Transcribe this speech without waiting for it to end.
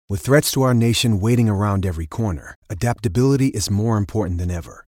With threats to our nation waiting around every corner, adaptability is more important than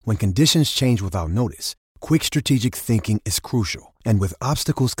ever. When conditions change without notice, quick strategic thinking is crucial. And with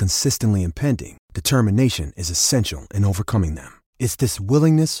obstacles consistently impending, determination is essential in overcoming them. It's this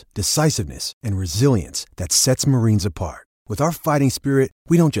willingness, decisiveness, and resilience that sets Marines apart. With our fighting spirit,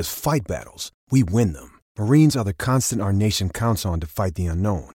 we don't just fight battles, we win them. Marines are the constant our nation counts on to fight the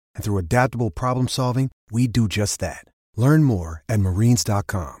unknown. And through adaptable problem solving, we do just that. Learn more at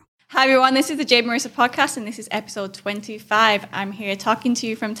marines.com. Hi everyone, this is the Jade Marissa podcast and this is episode 25. I'm here talking to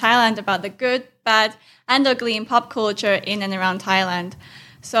you from Thailand about the good, bad and ugly in pop culture in and around Thailand.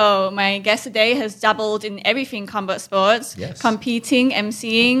 So my guest today has dabbled in everything combat sports, competing,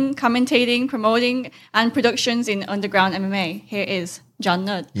 emceeing, commentating, promoting and productions in underground MMA. Here is John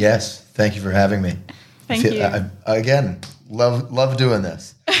Nudd. Yes, thank you for having me. Thank you. Again, love doing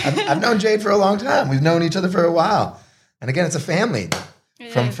this. I've known Jade for a long time. We've known each other for a while. And again, it's a family.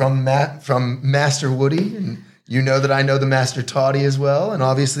 From Master Woody, and you know that I know the Master Toddy as well, and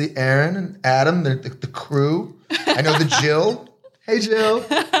obviously Aaron and Adam, the crew. I know the Jill. Hey, Jill.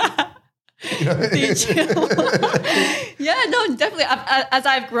 Yeah, no, definitely. As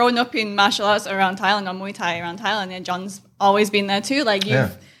I've grown up in martial arts around Thailand, or Muay Thai around Thailand, and John's always been there too. Like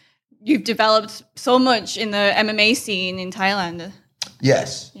you've developed so much in the MMA scene in Thailand.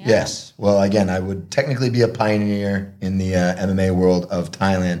 Yes. Well, again, I would technically be a pioneer in the MMA world of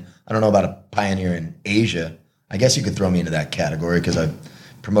Thailand. I don't know about a pioneer in Asia. I guess you could throw me into that category because I've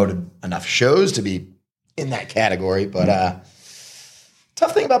promoted enough shows to be in that category. But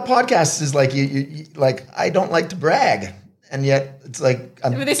tough thing about podcasts is like you like I don't like to brag, and yet it's like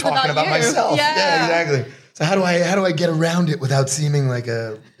I'm talking about myself. Yeah, exactly. So how do I get around it without seeming like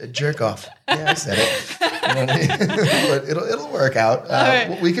a jerk off? Yeah, I said it. You know what I mean? But it'll work out.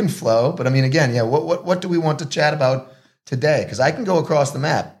 Right. We can flow. But I mean, again, what do we want to chat about today? Because I can go across the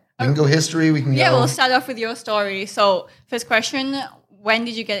map. We can go history. We can go. Yeah, we'll start off with your story. So first question, when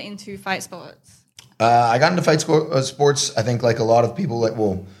did you get into fight sports? I got into fight sports, I think like a lot of people.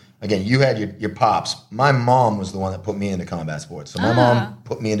 Again, you had your pops. My mom was the one that put me into combat sports. So my mom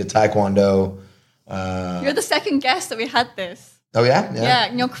put me into Taekwondo. You're the second guest that we had this. Oh, yeah?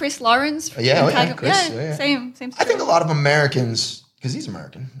 Yeah, you know Chris Lawrence? Chris. Yeah. Same story. I think a lot of Americans, because he's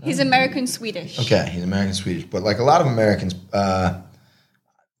American. He's American-Swedish. Okay, he's American-Swedish. But like a lot of Americans,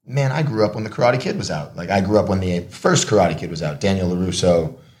 man, I grew up when the Karate Kid was out. Like I grew up when the first Karate Kid was out, Daniel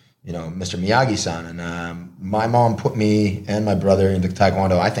LaRusso, Mr. Miyagi-san. And my mom put me and my brother into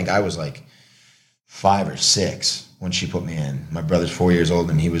Taekwondo. I think I was like 5 or 6 when she put me in. My brother's 4 years old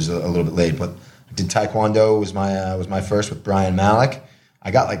and he was a little bit late, but I did Taekwondo, was my first with Brian Malik. I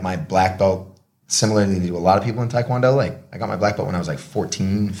got like my black belt similarly to a lot of people in Taekwondo. Like I got my black belt when I was like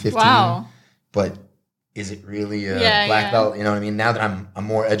 14, 15. Wow. But is it really a black belt? You know what I mean? Now that I'm a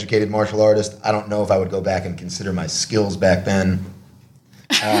more educated martial artist, I don't know if I would go back and consider my skills back then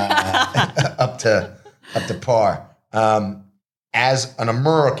up to par. As an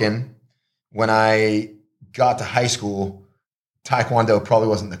American, when I got to high school, Taekwondo probably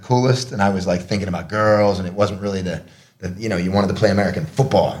wasn't the coolest, and I was like thinking about girls, and it wasn't really the you wanted to play American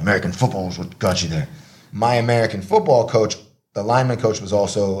football. American football was what got you there. My American football coach, the lineman coach, was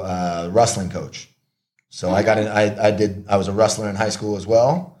also a wrestling coach. So I got in. I was a wrestler in high school as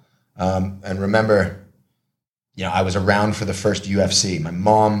well, and remember, I was around for the first UFC. My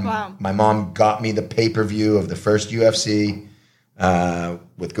mom got me the pay-per-view of the first UFC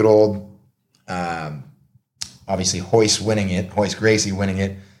with good old. Obviously, Hoist Gracie winning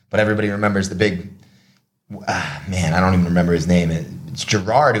it, but everybody remembers the big, man, I don't even remember his name. It's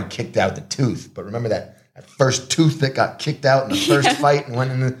Gerard who kicked out the tooth, but remember that first tooth that got kicked out in the first fight and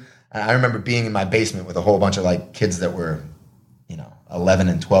went in I remember being in my basement with a whole bunch of like kids that were, 11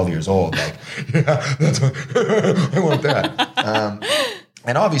 and 12 years old. Like, that's what, I want that.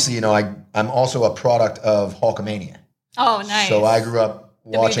 And obviously, I'm also a product of Hulkamania. Oh, nice. So I grew up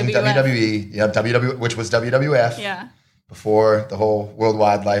watching WWE, which was WWF. Yeah. Before the whole World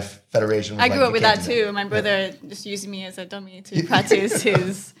Wildlife Federation. I grew up with that too. My brother just used me as a dummy to practice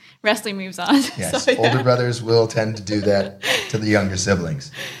his wrestling moves on. Yes, so, older brothers will tend to do that to the younger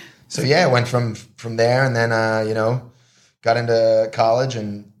siblings. So I went from there, and then got into college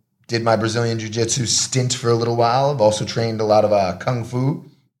and did my Brazilian Jiu-Jitsu stint for a little while. I've also trained a lot of Kung Fu,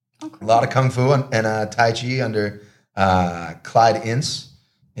 a lot of Kung Fu and Tai Chi under Clyde Ince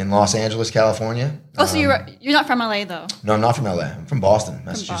in Los Angeles, California. Oh, so you're not from LA though? No, I'm not from LA. I'm from Boston,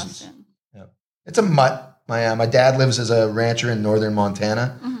 Massachusetts. Yeah. It's a mutt. My dad lives as a rancher in northern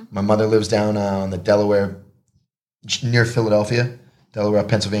Montana. Mm-hmm. My mother lives down on the Delaware, near Philadelphia, Delaware,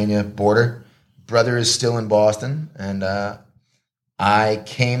 Pennsylvania border. Brother is still in Boston, and I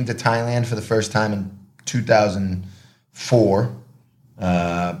came to Thailand for the first time in 2004,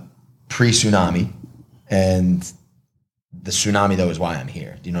 pre-tsunami. And the tsunami, though, is why I'm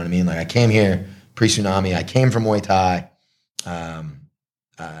here. Do you know what I mean? Like, I came here pre-tsunami. I came from Muay Thai.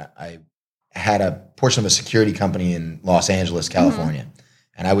 I had a portion of a security company in Los Angeles, California. Mm-hmm.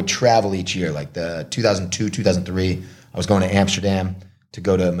 And I would travel each year. Like the 2002, 2003, I was going to Amsterdam to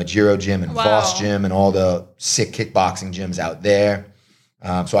go to Majiro Gym and Voss Gym and all the sick kickboxing gyms out there.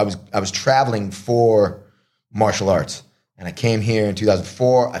 So I was traveling for martial arts. And I came here in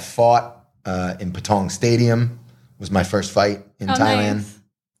 2004. I fought in Patong Stadium. Was my first fight in Thailand. Nice.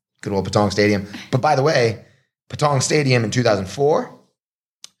 Good old Patong Stadium. But by the way, Patong Stadium in 2004,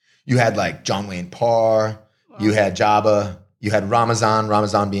 you had like John Wayne Parr, you had Jabba, you had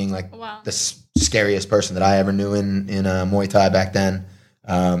Ramazan being like the scariest person that I ever knew in Muay Thai back then.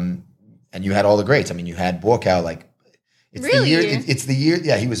 And you had all the greats. I mean, you had Buakaw, like, it's the year.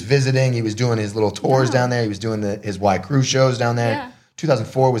 Yeah, he was visiting. He was doing his little tours down there. He was doing his Y Crew shows down there. Yeah.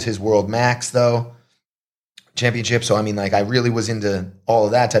 2004 was his World Max, though, championship. So, I mean, like, I really was into all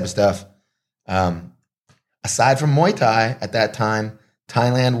of that type of stuff. Aside from Muay Thai at that time,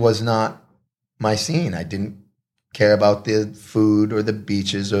 Thailand was not my scene. I didn't care about the food or the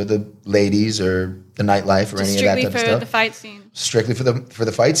beaches or the ladies or the nightlife or any of that type of stuff. Strictly for the fight scene. Strictly for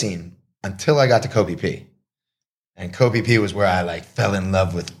the fight scene until I got to Koh Phi Phi. And Koh Phi Phi was where I like fell in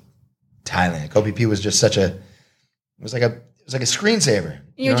love with Thailand. Koh Phi Phi was just it was like a screensaver.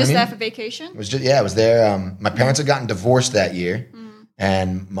 You were just there for vacation? It was just, I was there. My parents had gotten divorced that year,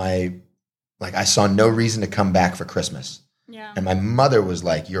 and I saw no reason to come back for Christmas. Yeah. And my mother was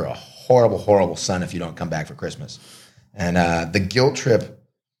like, "You're a horrible, horrible son if you don't come back for Christmas." And the guilt trip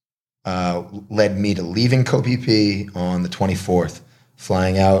led me to leaving Koh Phi Phi on the 24th,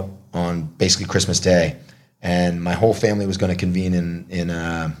 flying out on basically Christmas Day, and my whole family was going to convene in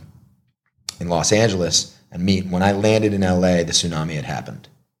Los Angeles and meet. When I landed in LA, the tsunami had happened.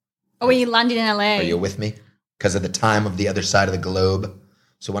 Oh, when you landed in LA? Are you with me? Because of the time of the other side of the globe.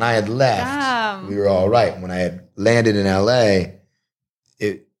 So when I had left, we were all right. When I had landed in LA,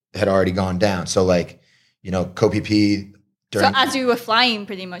 it had already gone down. So like, Koh Phi Phi. So as you were flying,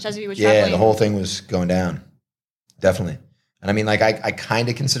 pretty much, as you were traveling. Yeah, the whole thing was going down. Definitely. And I mean, like, I kind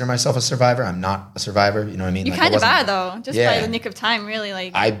of consider myself a survivor. I'm not a survivor. You know what I mean? You kind of are, though. Just by the nick of time, really.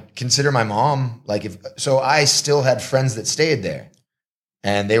 Like, I consider my mom, like, so I still had friends that stayed there.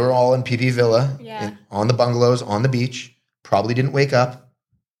 And they were all in Phi Phi Villa, on the bungalows, on the beach. Probably didn't wake up.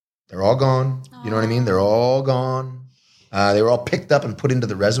 They're all gone. You know what I mean? They're all gone. They were all picked up and put into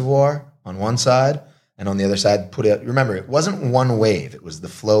the reservoir on one side, and on the other side put it. Remember, it wasn't one wave. It was the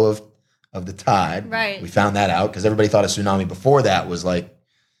flow of the tide. Right. We found that out because everybody thought a tsunami before that was like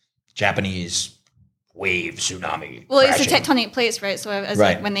Japanese wave tsunami. Well, crashing. It's the tectonic plates, right? So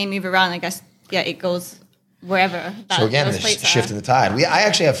like when they move around, I guess, it goes wherever. So again, there's shift in the tide. I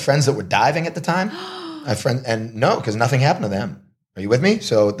actually have friends that were diving at the time. Because nothing happened to them. Are you with me?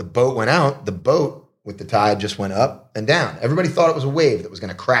 So the boat went out. The boat with the tide just went up and down. Everybody thought it was a wave that was going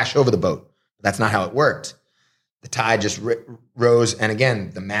to crash over the boat. That's not how it worked. The tide just rose. And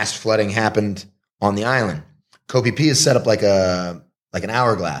again, the mass flooding happened on the island. Koh Phi Phi is set up like an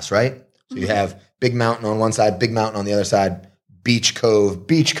hourglass, right? So you have big mountain on one side, big mountain on the other side, beach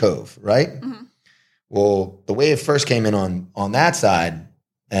cove, right? Mm-hmm. Well, the wave first came in on that side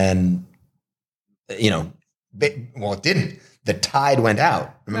and, it didn't. The tide went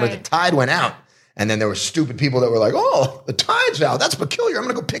out. Remember, the tide went out. And then there were stupid people that were like, "Oh, the tide's out. That's peculiar. I'm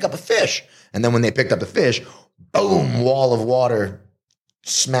going to go pick up a fish." And then when they picked up the fish, boom, wall of water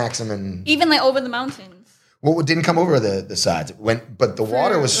smacks them. And even like over the mountains. Well, it didn't come over the sides. It went, but the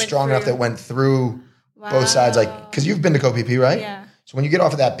water was strong enough that it went through both sides. Like, because you've been to Koh Phi Phi, right? Yeah. So when you get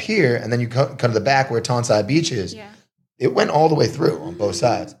off of that pier and then you come to the back where Tonsai Beach is, it went all the way through on both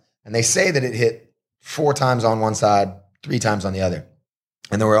sides. And they say that it hit 4 times on one side, 3 times on the other.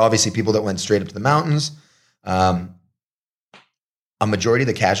 And there were obviously people that went straight up to the mountains. A majority of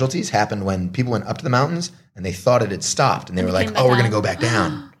the casualties happened when people went up to the mountains and they thought it had stopped. And they were like, "Oh, we're going to go back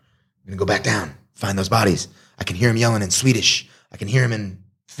down. We're going to go back down, find those bodies. I can hear them yelling in Swedish. I can hear them in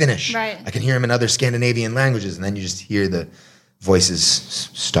Finnish. Right. I can hear them in other Scandinavian languages." And then you just hear the voices,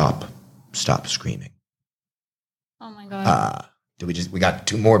 stop screaming. Oh my God. We got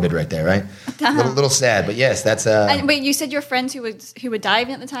too morbid right there, right? Little sad, but yes, that's. Wait, you said your friends who were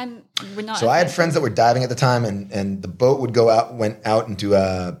diving at the time were not. So I had friends that were diving at the time, and the boat went out into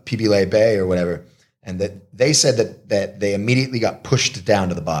Pibile Bay or whatever, and that they said that they immediately got pushed down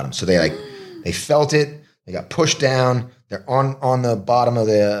to the bottom. So they felt it, they got pushed down. They're on the bottom of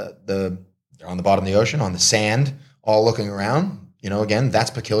the ocean, on the sand, all looking around, again, that's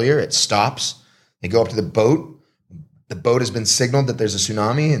peculiar. It stops. They go up to the boat. The boat has been signaled that there's a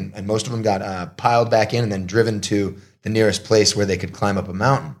tsunami, and most of them got piled back in and then driven to the nearest place where they could climb up a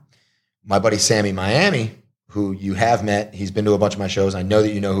mountain. My buddy Sammy Miami, who you have met, he's been to a bunch of my shows. I know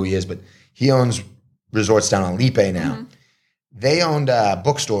that you know who he is, but he owns resorts down on Lipe now. Mm-hmm. They owned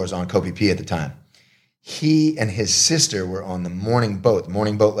bookstores on Koh Phi Phi at the time. He and his sister were on the morning boat. The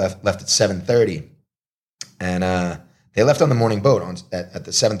morning boat left at 7:30, and they left on the morning boat at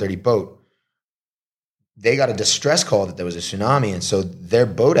the 7:30 boat. They got a distress call that there was a tsunami, and so their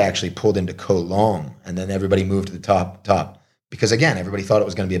boat actually pulled into Koh Long, and then everybody moved to the top. Because again, everybody thought it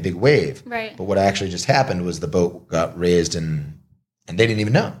was going to be a big wave. Right. But what actually just happened was the boat got raised and they didn't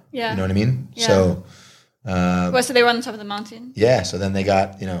even know. Yeah. You know what I mean? Yeah. So so they were on the top of the mountain? Yeah. So then they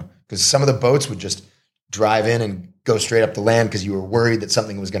got, because some of the boats would just drive in and go straight up the land because you were worried that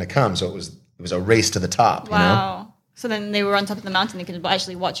something was going to come. So it was a race to the top. Wow. So then they were on top of the mountain. They could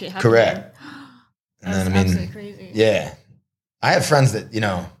actually watch it happen. Correct. That's absolutely crazy. Yeah. I have friends that,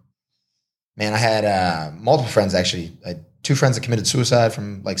 man, I had multiple friends actually. I had 2 friends that committed suicide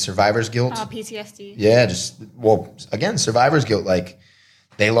from like survivor's guilt. Oh, PTSD. Yeah, again, survivor's guilt. Like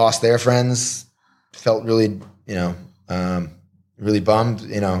they lost their friends, felt really, really bummed.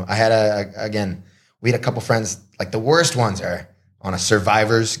 I had we had a couple friends, like the worst ones are on a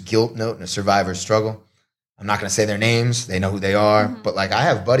survivor's guilt note and a survivor's struggle. I'm not going to say their names. They know who they are. Mm-hmm. But like I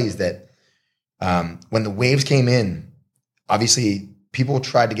have buddies that when the waves came in, obviously people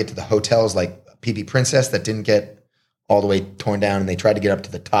tried to get to the hotels like PB Princess that didn't get all the way torn down, and they tried to get up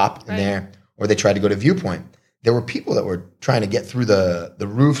to the top in there, or they tried to go to Viewpoint. There were people that were trying to get through the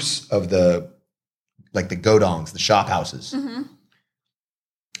roofs of the godongs, the shop houses. Mm-hmm.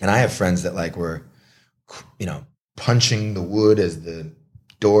 And I have friends that like were, punching the wood as the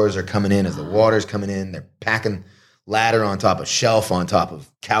doors are coming in, as the water's coming in. They're packing ladder on top of shelf, on top of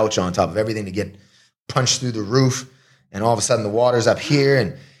couch, on top of everything to get punched through the roof. And all of a sudden the water's up here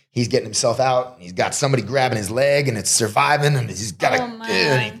and he's getting himself out. And he's got somebody grabbing his leg and it's surviving. And he's got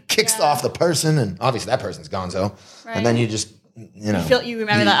and he kicks off the person. And obviously that person's gonzo. Right. And then you just, you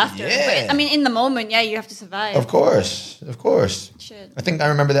remember that after. Yeah. But, in the moment, you have to survive. Of course. Shit. I think I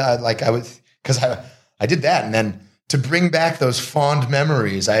remember that. Because I did that. And then to bring back those fond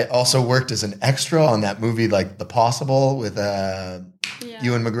memories, I also worked as an extra on that movie, like The Possible with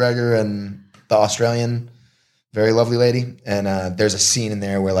Ewan McGregor and the Australian, very lovely lady. And there's a scene in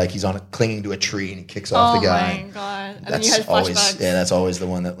there where like he's clinging to a tree and he kicks off the guy. Oh my God. And that's then you had flashbacks. That's always the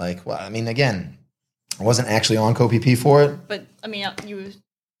one that again, I wasn't actually on Koh Phi Phi for it. But you were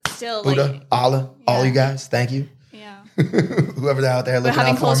still Buddha, Allah, all you guys, thank you. Yeah. Whoever out there looking out for me. But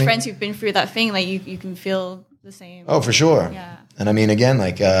having close friends who've been through that thing, you can feel the same. Oh, for sure. Yeah. And again,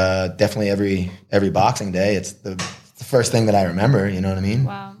 definitely every Boxing Day, it's the first thing that I remember. You know what I mean?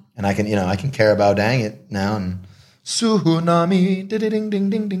 Wow. And I can Carabao dang it now and tsunami, ding ding ding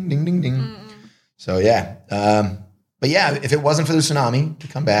ding ding ding ding ding. Mm-mm. So yeah, but yeah, if it wasn't for the tsunami to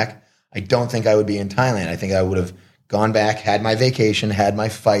come back, I don't think I would be in Thailand. I think I would have gone back, had my vacation, had my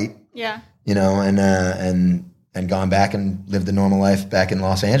fight. Yeah. And gone back and lived a normal life back in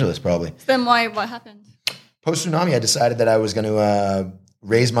Los Angeles, probably. So then what happened? Post-tsunami, I decided that I was going to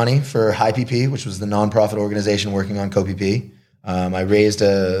raise money for High PP, which was the nonprofit organization working on Koh Phi Phi. I raised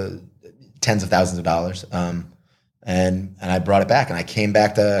tens of thousands of dollars, and I brought it back. And I came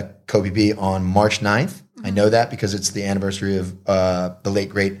back to Koh Phi Phi on March 9th. Mm-hmm. I know that because it's the anniversary of the late,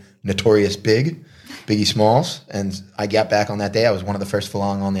 great Notorious Biggie Smalls. And I got back on that day. I was one of the first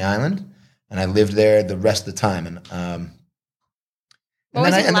Falong on the island. And I lived there the rest of the time. And what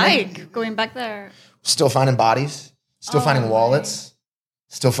was it like going back there? Still finding bodies, still finding wallets,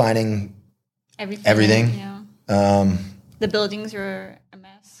 still finding everything. Yeah. The buildings were a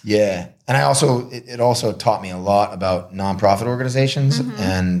mess. Yeah, and I also it also taught me a lot about nonprofit organizations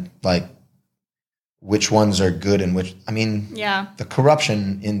and which ones are good and which. The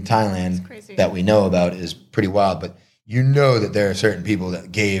corruption in Thailand that we know about is pretty wild, but. That there are certain people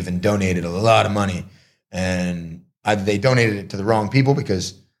that gave and donated a lot of money, and either they donated it to the wrong people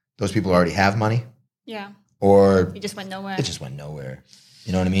because those people already have money. Yeah. Or it just went nowhere. It just went nowhere.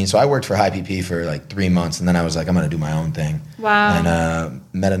 You know what I mean? So I worked for High PP for 3 months, and then I was like, I'm going to do my own thing. Wow. And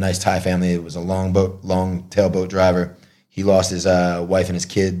met a nice Thai family. It was a long tail boat driver. He lost his wife and his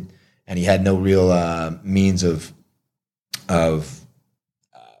kid, and he had no real means of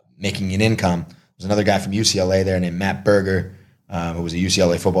making an income. There's another guy from UCLA there named Matt Berger, who was a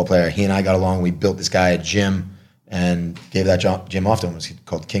UCLA football player. He and I got along. We built this guy a gym and gave that gym off to him. It was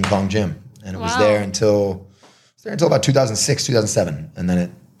called King Kong Gym, and it was there until about 2006, 2007, and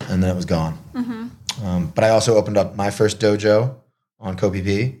then it was gone. Mm-hmm. But I also opened up my first dojo on Koh Phi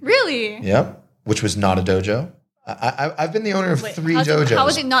Phi. Really? Yep, which was not a dojo. I've been the owner of 3 dojos. How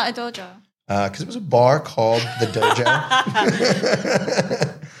was it not a dojo? Because it was a bar called The Dojo.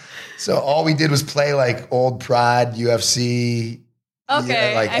 So all we did was play like old Pride, UFC,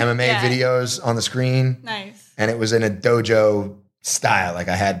 MMA videos on the screen. Nice. And it was in a dojo style. Like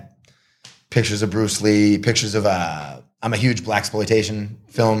I had pictures of Bruce Lee, pictures of, I'm a huge blaxploitation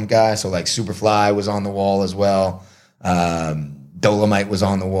film guy. So like Superfly was on the wall as well. Dolomite was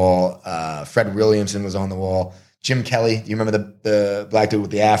on the wall. Fred Williamson was on the wall. Jim Kelly, do you remember the black dude with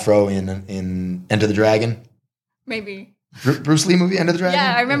the afro in Enter the Dragon? Maybe. Bruce Lee movie, Enter the Dragon?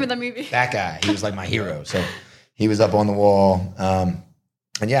 Yeah, I remember the movie. That guy. He was like my hero. So he was up on the wall. And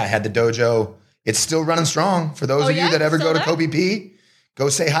yeah, I had the dojo. It's still running strong. For those of you that ever go to Koh Phi Phi, go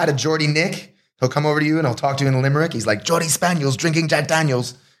say hi to Geordie Nick. He'll come over to you and he'll talk to you in Limerick. He's like, Geordie Spaniel's drinking Jack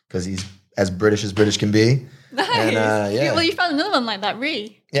Daniels. Because he's as British can be. Nice. And, yeah. Well, you found another one like that,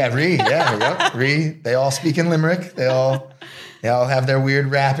 Ree. Yeah, Ree. Yeah, yep. Ree. They all speak in Limerick. They all have their weird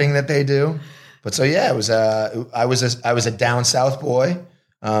rapping that they do. But so yeah, it was. I was a down south boy.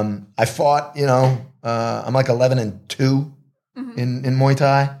 I fought. I'm like 11-2 in Muay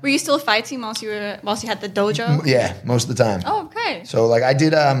Thai. Were you still fighting whilst you had the dojo? Yeah, most of the time. Oh, okay. So like I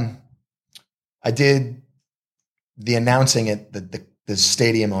did the announcing at the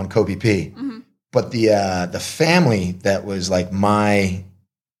stadium on Koh Phi Phi. But the family that was like my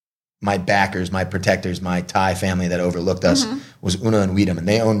backers, my protectors, my Thai family that overlooked us was Una and Weedham, and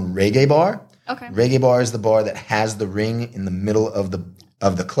they own Reggae Bar. Okay. Reggae Bar is the bar that has the ring in the middle of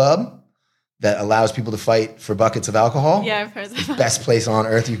the club that allows people to fight for buckets of alcohol. Yeah, I've heard of that. Best place on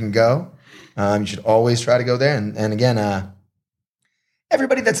earth you can go. You should always try to go there. And again,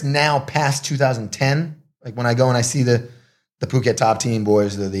 everybody that's now past 2010, like when I go and I see the Phuket Top Team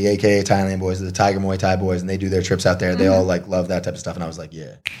boys, the AKA Thailand boys, the Tiger Muay Thai boys, and they do their trips out there. They all like love that type of stuff. And I was like,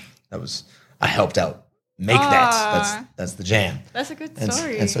 yeah, I helped out make that. That's the jam. That's a good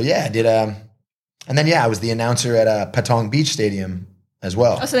story. And so, yeah, I did. And then, yeah, I was the announcer at Patong Beach Stadium as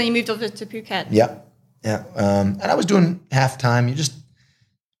well. Oh, so then you moved over to Phuket. Yeah. Yeah. And I was doing half time.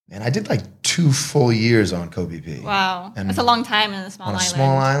 I did like 2 full years on Koh Phi Phi. Wow. And that's a long time in a small island. On a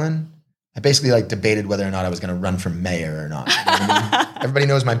small island. I basically like debated whether or not I was going to run for mayor or not. You know what I mean? Everybody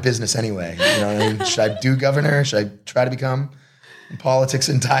knows my business anyway. You know what I mean? Should I do governor? Should I try to become in politics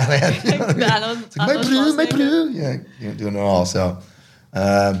in Thailand? You know what I mean? It's like, my blue. Yeah, doing it all. So,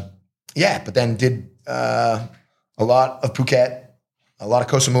 yeah, but then did a lot of Phuket, a lot of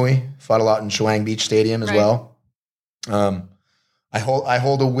Koh Samui, fought a lot in Chaweng Beach Stadium as well. I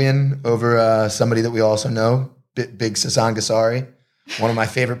hold a win over somebody that we also know, Big Sasan Gasari. One of my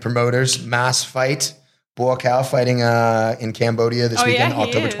favorite promoters, Mass Fight, Boa Cow fighting in Cambodia this weekend,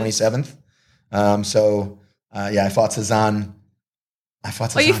 October 27th. I fought Cezanne.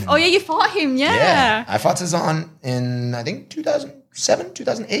 You fought him, yeah. I fought Cezanne in, I think, 2007,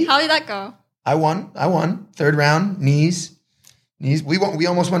 2008. How did that go? I won. Third round, knees. We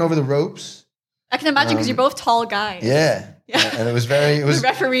almost went over the ropes. I can imagine because you're both tall guys. Yeah. And it was the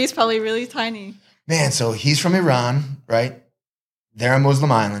referee is probably really tiny. Man, so he's from Iran, right? They're a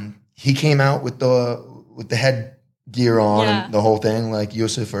Muslim island. He came out with the headgear on and the whole thing, like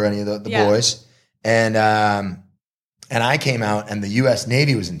Yusuf or any of the boys. And I came out and the U.S.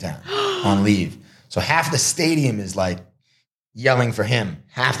 Navy was in town on leave. So half the stadium is like yelling for him.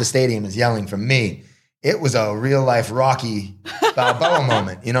 Half the stadium is yelling for me. It was a real life Rocky Balboa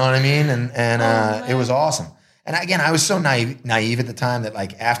moment. You know what I mean? And it was awesome. And again, I was so naive at the time that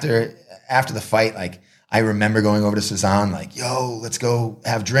like after the fight, like I remember going over to Cezanne, like, yo, let's go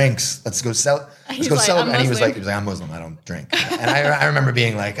have drinks. Let's go celebrate. And he was like, I'm Muslim. I don't drink. And I remember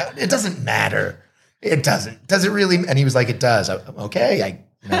being like, it doesn't matter. It doesn't. Does it really? And he was like, it does. Okay. I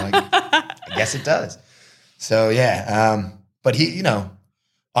guess it does. So yeah. But he,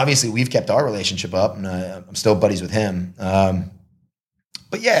 obviously we've kept our relationship up and I'm still buddies with him.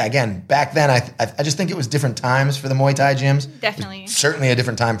 But yeah, again, back then, I just think it was different times for the Muay Thai gyms. Definitely. Certainly a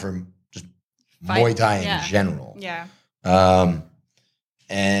different time for just Muay Thai in general. Yeah. And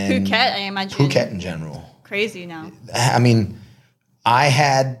Phuket, I imagine. Phuket in general. Crazy now. I mean,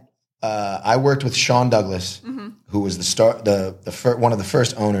 I worked with Sean Douglas, who was one of the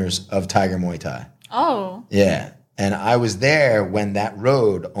first owners of Tiger Muay Thai. Oh. Yeah. And I was there when that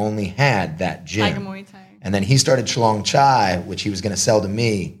road only had that gym. Tiger Muay Thai. And then he started Chlong Chai, which he was going to sell to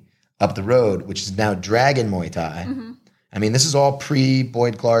me up the road, which is now Dragon Muay Thai. I mean, this is all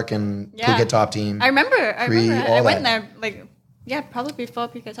pre-Boyd Clark and Phuket Top Team. I remember. I went there, probably before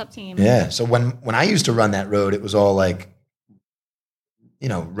Phuket Top Team. Yeah. So when I used to run that road, it was all like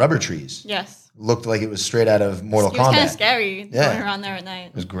rubber trees. Yes. Looked like it was straight out of Mortal Kombat. It was kind of scary going around there at night.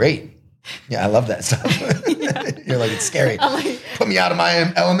 It was great. Yeah, I love that stuff. You're like, it's scary. Put me out of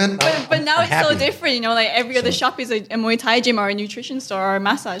my element. But now I'm it's happy. so different. Like every other shop is a Muay Thai gym or a nutrition store or a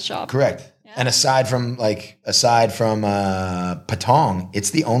massage shop. Correct. Yeah. And aside from Patong, it's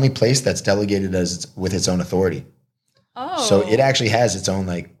the only place that's delegated with its own authority. Oh. So it actually has its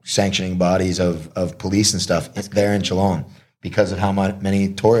own sanctioning bodies of police and stuff there in Chalon because of how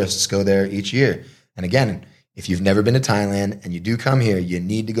many tourists go there each year. And again, if you've never been to Thailand and you do come here, you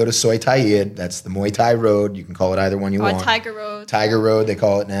need to go to Soi Thai Yid. That's the Muay Thai Road. You can call it either one you want. Tiger Road. Tiger Road, they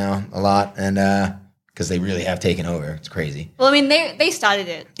call it now a lot. And because they really have taken over. It's crazy. Well, I mean, they started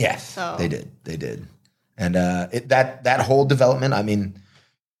it. Yes, so. They did. And that whole development, I mean,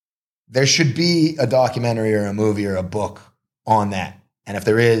 there should be a documentary or a movie or a book on that. And if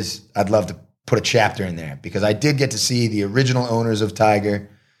there is, I'd love to put a chapter in there because I did get to see the original owners of Tiger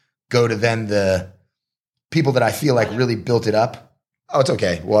go to then the people that I feel like really built it up. Oh, it's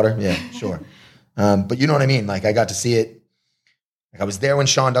okay. Water? Yeah, sure. But you know what I mean? I got to see it. I was there when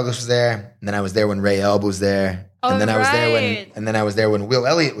Sean Douglas was there, and then I was there when Ray Elb was there. And then I was there when Will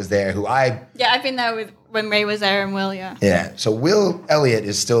Elliott was there, I've been there when Ray was there and Will, yeah. Yeah. So Will Elliott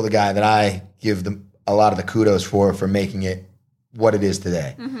is still the guy that I give a lot of the kudos for making it what it is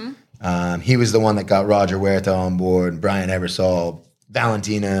today. Mm-hmm. He was the one that got Roger Huerta on board, Brian Ebersol,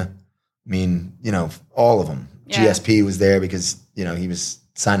 Valentina. I mean, all of them. Yeah. GSP was there because, he was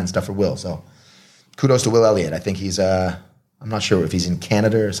signing stuff for Will. So kudos to Will Elliott. I think he's, I'm not sure if he's in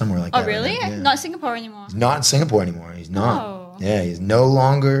Canada or somewhere like that. Oh, really? Right? Yeah. Not Singapore anymore? He's not in Singapore anymore. He's not. Oh. Yeah, he's no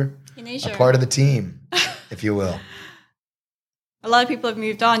longer in Asia. A part of the team, if you will. A lot of people have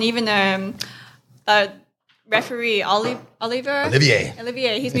moved on. Even referee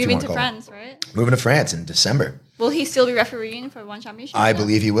Olivier, he's moving to France, right? Moving to France in December. Will he still be refereeing for one championship? I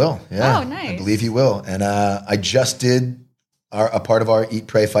believe he will. Yeah. Oh, nice. I believe he will. And I just did a part of our Eat,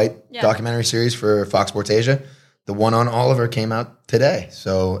 Pray, Fight documentary series for Fox Sports Asia. The one on Oliver came out today.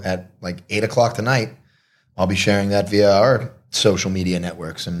 So at 8 o'clock tonight, I'll be sharing that via our social media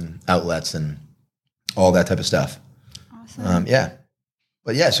networks and outlets and all that type of stuff. Awesome.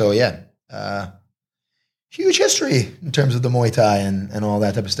 But huge history in terms of the Muay Thai and all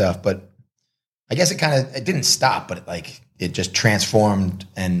that type of stuff. But I guess it didn't stop, but it just transformed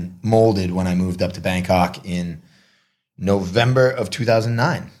and molded when I moved up to Bangkok in November of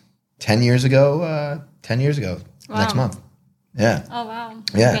 2009. 10 years ago, wow. Next month. Yeah. Oh, wow.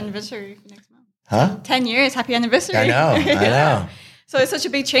 Yeah. Happy anniversary for next month. Huh? 10 years. Happy anniversary. I know. So it's such a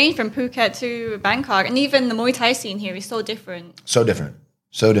big change from Phuket to Bangkok. And even the Muay Thai scene here is so different. So different.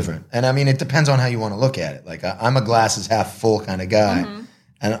 And I mean, it depends on how you want to look at it. I'm a glasses half full kind of guy. Mm-hmm.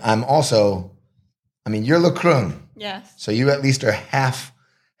 And I'm also, you're Le Krung. Yes. So you at least are half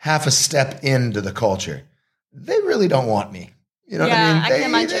a step into the culture. They really don't want me. You know what I mean? I can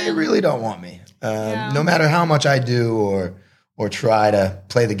imagine. They really don't want me. No matter how much I do or try to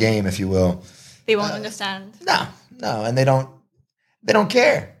play the game, if you will. They won't understand. No. And they don't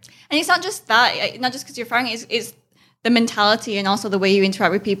care. And it's not just that, not just because you're foreign, it's the mentality and also the way you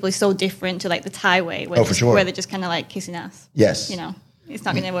interact with people is so different to the Thai way. Where for sure. Where they're just kind of kissing ass. Yes. It's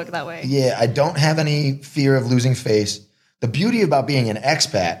not going to work that way. Yeah, I don't have any fear of losing face. The beauty about being an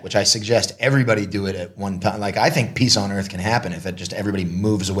expat, which I suggest everybody do it at one time, I think peace on earth can happen if everybody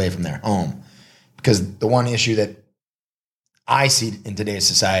moves away from their home. Because the one issue that I see in today's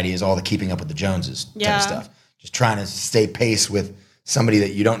society is all the keeping up with the Joneses type of stuff. Just trying to stay pace with somebody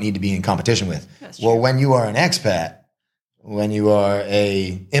that you don't need to be in competition with. Well, when you are an expat, when you are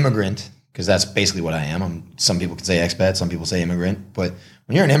a immigrant, because that's basically what I am. Some people can say expat, some people say immigrant. But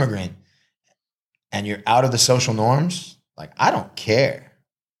when you're an immigrant and you're out of the social norms, I don't care.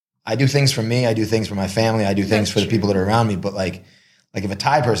 I do things for me. I do things for my family. I do things for the people that are around me. But if a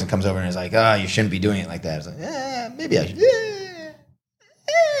Thai person comes over and is you shouldn't be doing it like that. It's maybe I should.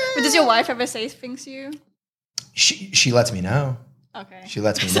 But does your wife ever say things to you? She lets me know. Okay. She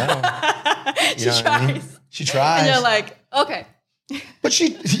lets me know. She tries. She tries. And you're okay. But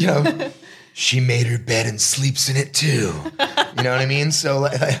she made her bed and sleeps in it too. You know what I mean? So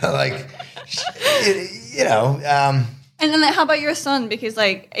And then how about your son? Because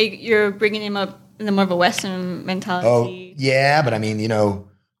you're bringing him up in the more of a Western mentality. Oh, yeah. But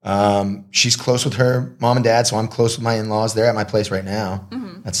she's close with her mom and dad. So I'm close with my in-laws. They're at my place right now.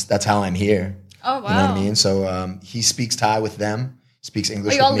 Mm-hmm. That's how I'm here. Oh, wow. You know what I mean? So he speaks Thai with them, speaks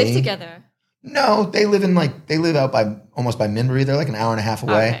English with me. You all live together? No, they live out almost by Minbury. They're an hour and a half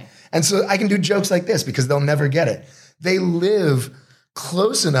away. Okay. And so I can do jokes like this because they'll never get it. They live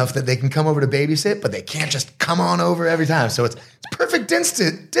close enough that they can come over to babysit, but they can't just come on over every time. So it's perfect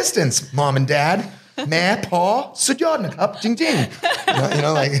distance, mom and dad. Meh, paw, sujodnik, up, ding, ding.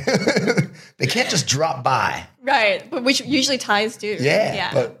 Like they can't just drop by. Right, but which usually ties do.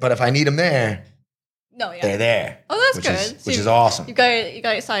 Yeah. But if I need them there, they're there. Oh, that's good. Which is awesome. You got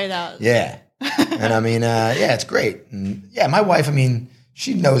it sorted out. Yeah. And I mean, it's great. And yeah, my wife, I mean,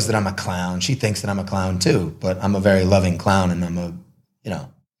 she knows that I'm a clown. She thinks that I'm a clown too, but I'm a very loving clown, and I'm a,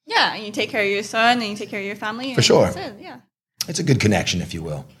 Yeah, and you take care of your son, and you take care of your family. For sure. That's it. Yeah. It's a good connection, if you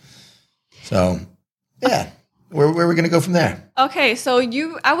will. So, yeah. Where are we going to go from there? Okay, so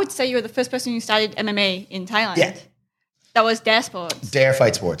I would say you were the first person who started MMA in Thailand. Yeah. That was Dare Sports. Dare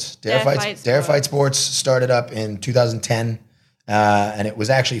Fight Sports. Dare Fight Sports started up in 2010, and it was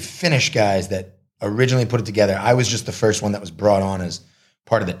actually Finnish guys that originally put it together. I was just the first one that was brought on as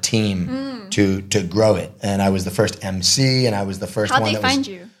part of the team to grow it, and I was the first MC, and I was the first one. How'd they find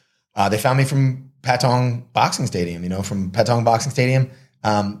you? They found me from Patong Boxing Stadium. From Patong Boxing Stadium.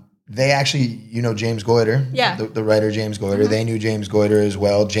 They actually, James Goiter, the writer James Goiter. They knew James Goiter as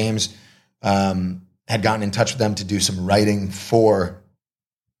well. James had gotten in touch with them to do some writing for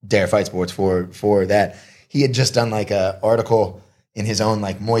Dare Fight Sports for that. He had just done like an article in his own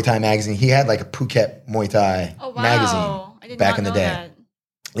like Muay Thai magazine. He had like a Phuket Muay Thai magazine back in the day. That.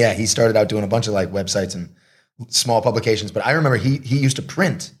 Yeah, he started out doing a bunch of like websites and small publications. But I remember he used to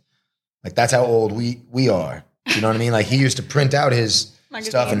print. Like that's how old we are. You know what I mean? Like he used to print out his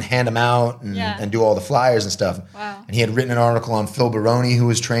stuff and hand them out and do all the flyers and stuff. Wow. And he had written an article on Phil Baroni, who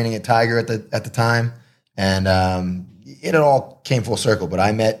was training at Tiger at the time. And it all came full circle. But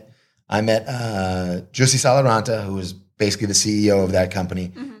I met Jussi Salaranta, who was basically the CEO of that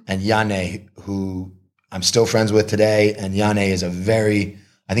company, and Janne, who I'm still friends with today. And Janne is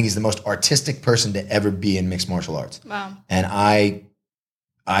I think he's the most artistic person to ever be in mixed martial arts. Wow. And I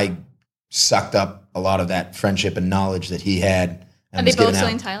sucked up a lot of that friendship and knowledge that he had. Are they both still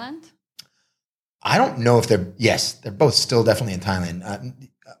in Thailand? I don't know if they're both still definitely in Thailand.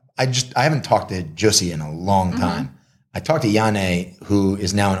 I haven't talked to Jussi in a long time. I talked to Janne, who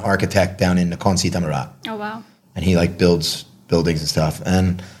is now an architect down in Nakhon Si Thammarat. Oh, wow. And he like builds buildings and stuff.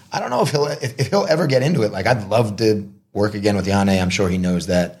 And I don't know if he'll ever get into it. Like I'd love to work again with Janne. I'm sure he knows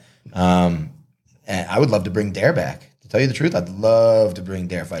that. And I would love to bring Dare back. To tell you the truth, I'd love to bring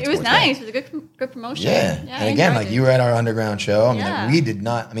Dare Fight. It was nice. It was a good promotion. Yeah. And again, like you were at our underground show. I mean, like, we did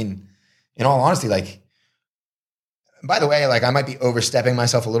not. I mean, in all honesty, like. By the way, like I might be overstepping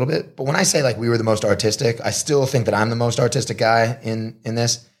myself a little bit, but when I say like we were the most artistic, I still think that I'm the most artistic guy in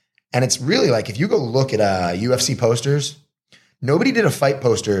this. And it's really like if you go look at UFC posters, nobody did a fight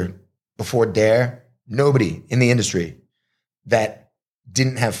poster before Dare. Nobody in the industry that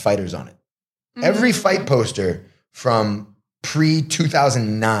didn't have fighters on it. Every fight poster from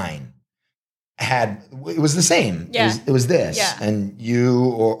pre-2009 it was the same. Yeah. It was this and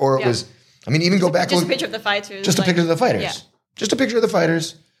you or it was. I mean, even go back. Just a picture of the fighters. Just a picture of the fighters. Yeah. Just a picture of the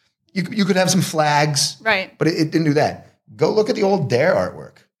fighters. You could have some flags, right? But it didn't do that. Go look at the old Dare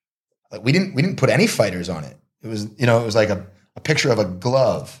artwork. Like we didn't put any fighters on it. It was it was like a picture of a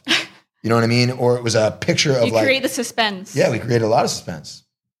glove. You know what I mean? Or it was a picture of you create the suspense. Yeah, we created a lot of suspense.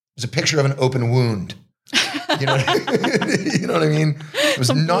 It was a picture of an open wound. You know what I mean? It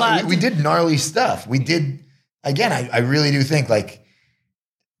was we did gnarly stuff. We did again. I really do think like,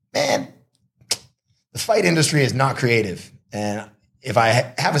 man. The fight industry is not creative. And if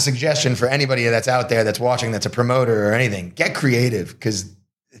I have a suggestion for anybody that's out there that's watching, that's a promoter or anything, get creative. Because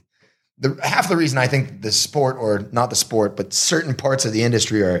half the reason I think the sport, or not the sport, but certain parts of the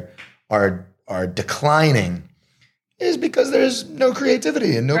industry are declining is because there's no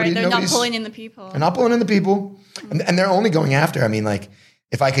creativity and nobody's not pulling in the people. They're not pulling in the people. And they're only going after, I mean, like,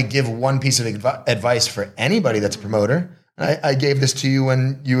 if I could give one piece of advice for anybody that's a promoter, I gave this to you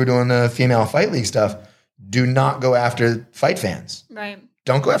when you were doing the female fight league stuff. Do not go after fight fans. Right.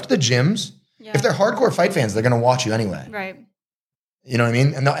 Don't go after the gyms. Yeah. If they're hardcore fight fans, they're going to watch you anyway. Right. You know what I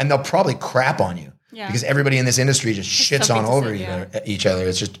mean? And they'll probably crap on you. Yeah. Because everybody in this industry just shits on over each other.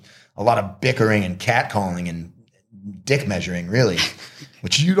 It's just a lot of bickering and catcalling and dick measuring, really,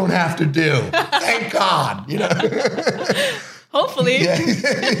 which you don't have to do. Thank God. Hopefully. Yeah,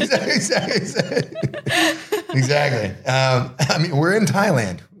 exactly. I mean, we're in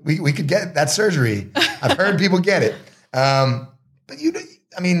Thailand. We could get that surgery. I've heard people get it. But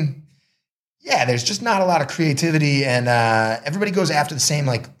there's just not a lot of creativity, and everybody goes after the same,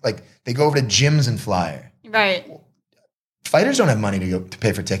 like they go over to gyms and flyer. Right. Fighters don't have money to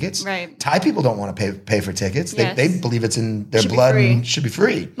pay for tickets. Right. Thai people don't want to pay for tickets. Yes. They believe it's in their Should be blood free. and should be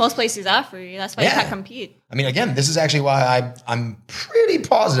free. Most places are free. That's why you can't compete. I mean, again, this is actually why I'm pretty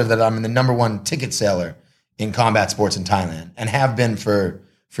positive that I'm the number one ticket seller in combat sports in Thailand and have been for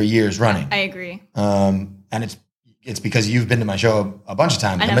years running. I agree. And it's because you've been to my show a bunch of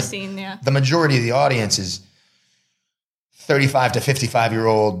times. And I've seen, The majority of the audience is 35 to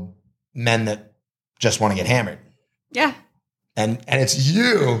 55-year-old men that just want to get hammered. Yeah. And it's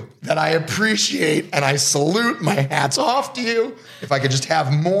you that I appreciate, and I salute. My hat's off to you. If I could just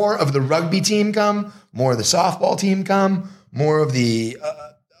have more of the rugby team come, more of the softball team come, more of the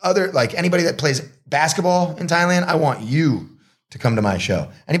other, like anybody that plays basketball in Thailand, I want you to come to my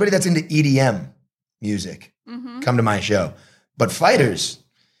show. Anybody that's into EDM music, come to my show. But fighters,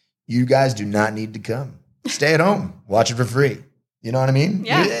 you guys do not need to come. Stay at home. Watch it for free. You know what I mean?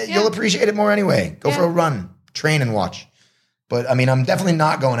 Yeah. You'll appreciate it more anyway. Go for a run, train and watch. But I mean, I'm definitely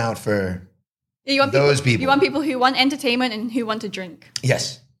not going out for those people. You want people who want entertainment and who want to drink.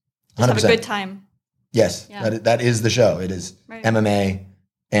 Yes. 100%. Just have a good time. Yes. Yeah. That is the show. It is MMA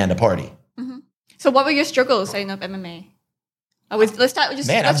and a party. So what were your struggles setting up MMA? Let's start with just...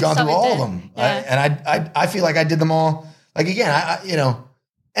 Man, I've gone through all of them. Yeah. I feel like I did them all. Like, again,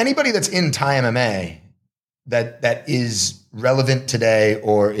 anybody that's in Thai MMA that is relevant today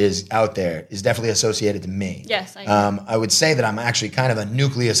or is out there is definitely associated to me. Yes, I agree. I would say that I'm actually kind of a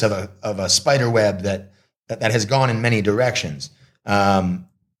nucleus of a spider web that has gone in many directions.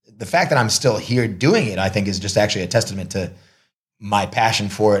 The fact that I'm still here doing it, I think, is just actually a testament to my passion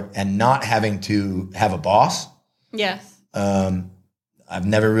for it and not having to have a boss. Yes. I've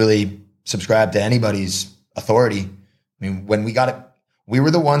never really subscribed to anybody's authority. I mean, when we got it, we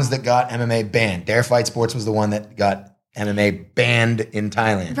were the ones that got MMA banned. Dare Fight Sports was the one that got MMA banned in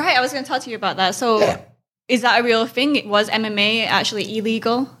Thailand. Right, I was going to talk to you about that. So is that a real thing? Was MMA actually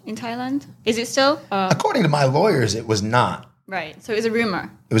illegal in Thailand? Is it still? According to my lawyers, it was not. Right, so it was a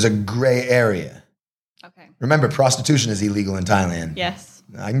rumor. It was a gray area. Okay. Remember, prostitution is illegal in Thailand. Yes.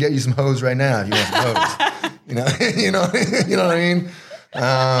 I can get you some hoes right now if you want some hoes. you know what I mean?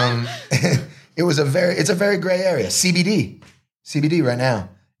 It's a very gray area. CBD right now.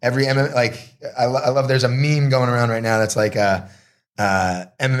 Every MMA, I love, there's a meme going around right now that's like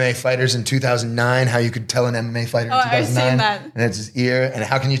MMA fighters in 2009, how you could tell an MMA fighter in 2009. I've seen that. And it's his ear. And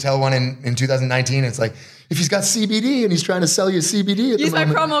how can you tell one in 2019? It's like, if he's got CBD and he's trying to sell you CBD at Use the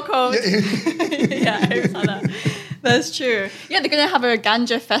moment. my promo code. Yeah, I saw that. That's true. Yeah, they're going to have a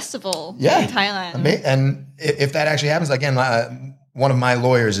ganja festival in Thailand. And if that actually happens, again, one of my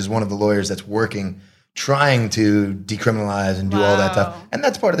lawyers is one of the lawyers that's trying to decriminalize and do all that stuff. And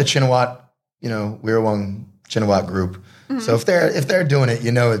that's part of the Chinawat, Wirrawong Chinawat group. So if they're doing it,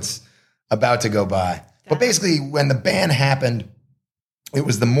 it's about to go by. But basically, when the ban happened, it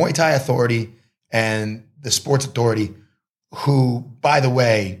was the Muay Thai Authority and the Sports Authority who, by the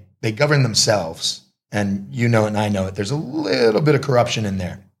way, they govern themselves. And you know it and I know it. There's a little bit of corruption in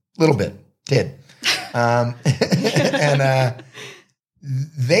there. A little bit. Did. And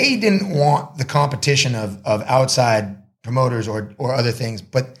they didn't want the competition of outside promoters or other things.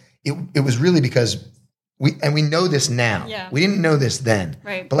 But it was really because we know this now. Yeah. We didn't know this then.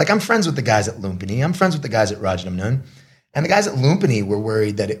 Right. But I'm friends with the guys at Lumpini. I'm friends with the guys at Rajadamnern. And the guys at Lumpini were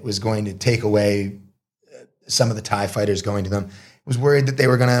worried that it was going to take away some of the Thai fighters going to them. Was worried that they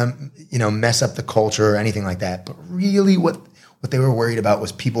were going to, mess up the culture or anything like that. But really what they were worried about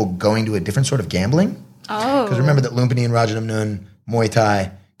was people going to a different sort of gambling. Oh. Because remember that Lumpini and Rajadamnern, Muay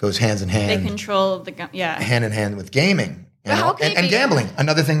Thai goes hands in hand. They control hand in hand with gaming. How can and gambling.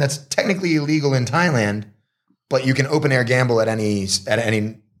 Another thing that's technically illegal in Thailand, but you can open air gamble at any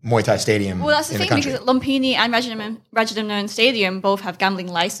Muay Thai stadium. Well, that's the thing, because Lumpini and Rajadamnern Stadium both have gambling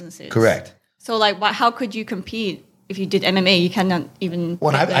licenses. Correct. So, how could you compete if you did MMA? You cannot even.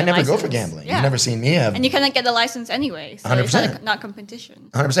 Well, get I never license. go for gambling. Yeah. You've never seen me have. And you cannot get the license anyway. So 100%. It's not competition.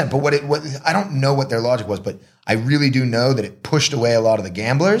 100%. But what I don't know what their logic was, but I really do know that it pushed away a lot of the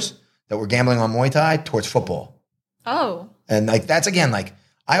gamblers that were gambling on Muay Thai towards football. Oh. And that's again,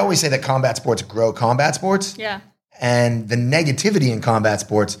 I always say that combat sports grow combat sports. Yeah. And the negativity in combat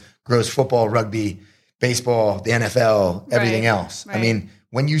sports grows football, rugby, baseball, the NFL, everything else. Right. I mean,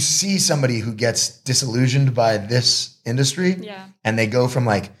 when you see somebody who gets disillusioned by this industry and they go from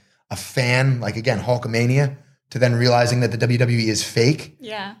a fan, again, Hulkamania, to then realizing that the WWE is fake,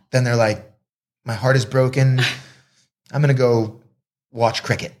 then they're like, my heart is broken. I'm going to go watch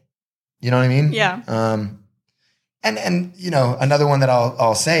cricket. You know what I mean? Yeah. And another one that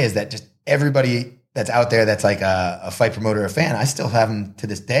I'll say is that just everybody that's out there that's a fight promoter or fan, I still have them to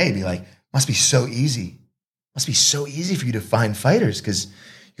this day be like, must be so easy must be so easy for you to find fighters because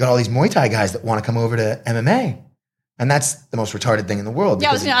you got all these Muay Thai guys that want to come over to MMA. And that's the most retarded thing in the world. Yeah,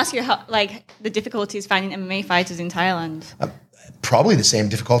 I was going to ask you how, like, the difficulties finding MMA fighters in Thailand. Probably the same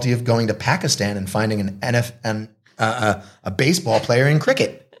difficulty of going to Pakistan and finding a baseball player in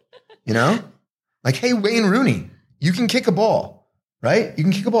cricket. You know, like, hey, Wayne Rooney, you can kick a ball, right? You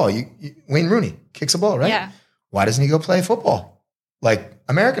can kick a ball. Wayne Rooney kicks a ball, right? Yeah. Why doesn't he go play football, like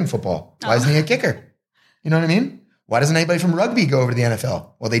American football? Why isn't he a kicker? You know what I mean? Why doesn't anybody from rugby go over to the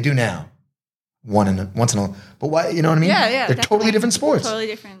NFL? Well, they do now. Once in a, but why? You know what I mean? Yeah, They're definitely. totally different sports. Totally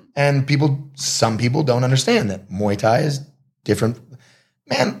different. And some people don't understand that Muay Thai is different.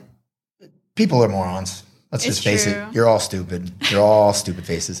 Man, people are morons. Let's just face it. You're all stupid. You're all stupid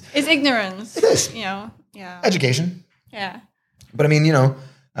faces. It's ignorance. It is. You know, yeah. Education. Yeah. But I mean, you know,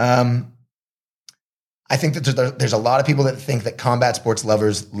 I think that there's a lot of people that think that combat sports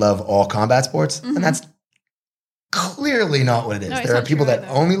lovers love all combat sports. Mm-hmm. And that's clearly not what it is. No, there are people that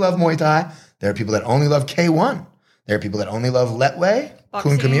only love Muay Thai. There are people that only love K1. There are people that only love Letway,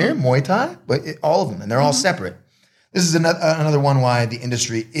 Kun Khmer, Muay Thai, but all of them. And they're all separate. This is another one why the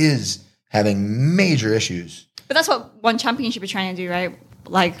industry is having major issues. But that's what One Championship is trying to do, right?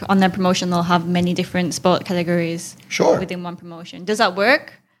 Like on their promotion, they'll have many different sport categories within one promotion. Does that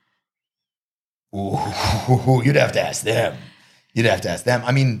work? Ooh, you'd have to ask them.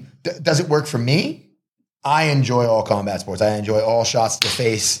 I mean, does it work for me? I enjoy all combat sports. I enjoy all shots to the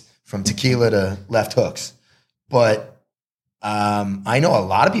face from tequila to left hooks. But I know a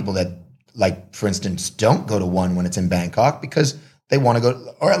lot of people that, like, for instance, don't go to one when it's in Bangkok because they want to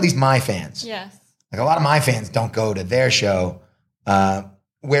go, or at least my fans. Yes. Like a lot of my fans don't go to their show,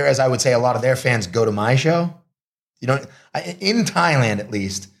 whereas I would say a lot of their fans go to my show. You know, in Thailand at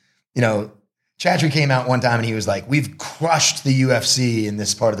least, you know, Chatri came out one time and he was like, we've crushed the UFC in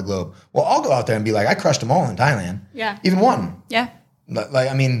this part of the globe. Well, I'll go out there and be like, I crushed them all in Thailand. Yeah. Even one. Yeah. Like,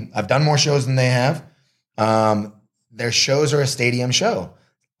 I mean, I've done more shows than they have. Their shows are a stadium show.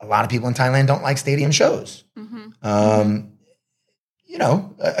 A lot of people in Thailand don't like stadium shows. Mm-hmm. You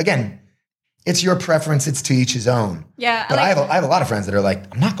know, again, it's your preference. It's to each his own. Yeah. But I have a lot of friends that are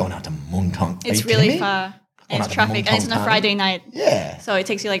like, I'm not going out to Muangthong. It's really far. And it's traffic. And it's on a Friday night. Yeah. So it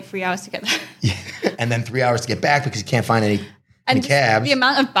takes you like 3 hours to get there. Yeah. And then 3 hours to get back because you can't find any cabs. The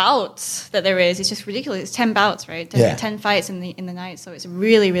amount of bouts that there is just ridiculous. It's 10 bouts, right? 10 fights in the night. So it's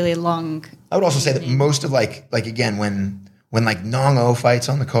really, really long. I would also say that most of like again, when like Nong O fights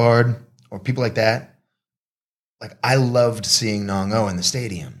on the card or people like that, like I loved seeing Nong O in the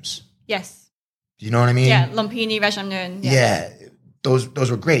stadiums. Yes. Do you know what I mean? Yeah, Lumpini, Rajamnern. Yeah. Those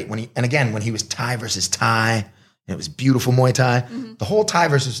were great. When he was Thai versus Thai, and it was beautiful Muay Thai. Mm-hmm. The whole Thai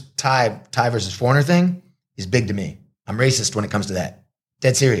versus foreigner thing is big to me. I'm racist when it comes to that.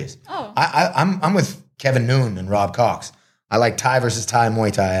 Dead serious. Oh. I'm with Kevin Noon and Rob Cox. I like Thai versus Thai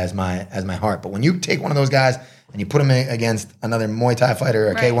Muay Thai as my heart. But when you take one of those guys and you put him against another Muay Thai fighter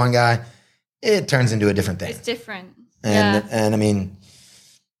or a K1 guy, it turns into a different thing. It's different. And I mean,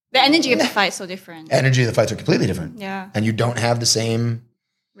 the energy of the fight is so different. Energy of the fights are completely different. Yeah. And you don't have the same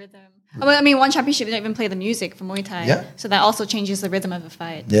rhythm. I mean, One Championship, they don't even play the music for Muay Thai. Yeah. So that also changes the rhythm of the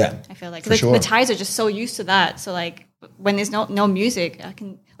fight. Yeah. I feel like. For sure. The Thais are just so used to that. So like when there's no music,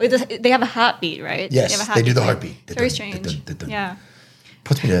 they have a heartbeat, right? Yes, they do the heartbeat. It's very strange. Yeah.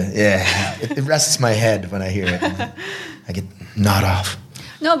 Puts me to, it rests my head when I hear it. I get gnawed off.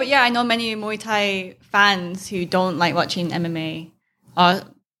 No, but yeah, I know many Muay Thai fans who don't like watching MMA or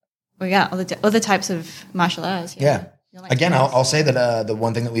other types of martial arts. Yeah. Like again, I'll say that the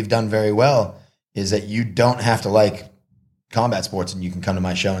one thing that we've done very well is that you don't have to like combat sports and you can come to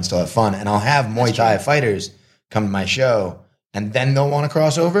my show and still have fun. And I'll have Muay Thai fighters come to my show and then they'll want to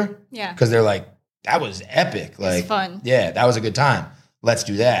cross over. Yeah. Because they're like, that was epic. Like, it's fun. Yeah, that was a good time. Let's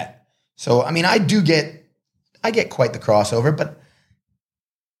do that. So, I mean, I get quite the crossover, but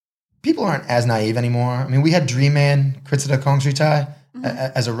people aren't as naive anymore. I mean, we had Dream Man, Kritsada Kongsutai,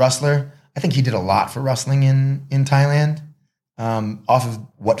 as a wrestler. I think he did a lot for wrestling in Thailand, off of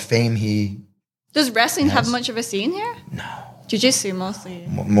what fame he Does wrestling has. have much of a scene here? No. Jiu-jitsu mostly.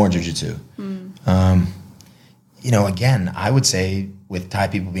 More jiu-jitsu. You know, again, I would say with Thai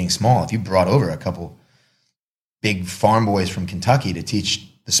people being small, if you brought over a couple big farm boys from Kentucky to teach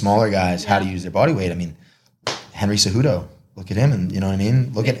the smaller guys how to use their body weight, I mean, Henry Cejudo, look at him, and you know what I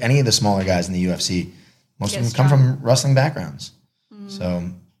mean? Look at any of the smaller guys in the UFC. Most of them come from wrestling backgrounds.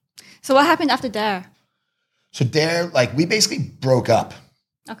 So what happened after Dare? So Dare, like, we basically broke up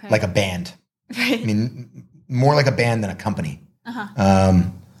like a band. Right. I mean, more like a band than a company.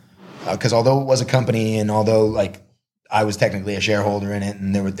 Because although it was a company and although, like, I was technically a shareholder in it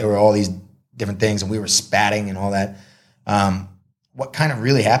and there were all these different things, and we were spatting and all that. What kind of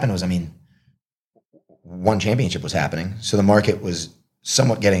really happened was, I mean, one championship was happening, so the market was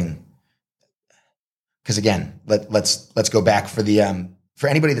somewhat getting. Because again, let's go back for the for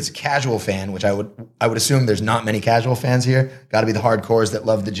anybody that's a casual fan, which I would assume there's not many casual fans here. Got to be the hardcores that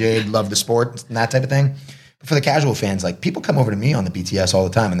love the Jade, love the sport, and that type of thing. But for the casual fans, like people come over to me on the BTS all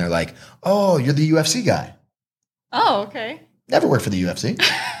the time, and they're like, "Oh, you're the UFC guy." Oh, okay. Never worked for the UFC.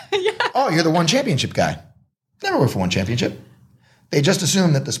 Yeah. Oh, you're the one championship guy. Never worked for one championship. They just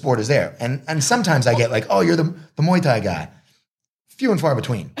assume that the sport is there. And sometimes I get like, oh, you're the Muay Thai guy. Few and far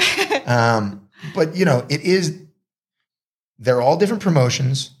between. But, you know, they're all different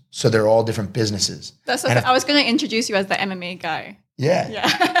promotions, so they're all different businesses. I was going to introduce you as the MMA guy. Yeah.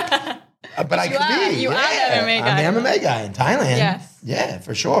 Yeah. But I could be. You are the MMA guy. I'm the MMA guy in Thailand. Yes. Yeah,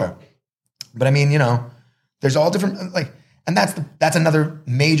 for sure. But I mean, you know, there's all different, like, and that's another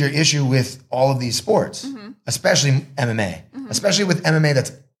major issue with all of these sports, especially MMA, especially with MMA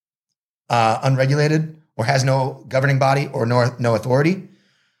that's unregulated or has no governing body or no authority.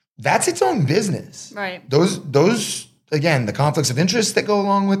 That's its own business. Right. Those again, the conflicts of interest that go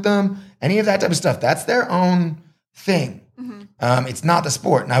along with them, any of that type of stuff, that's their own thing. It's not the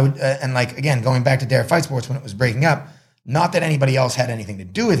sport. And I would, and like, again, going back to Dare Fight Sports when it was breaking up, not that anybody else had anything to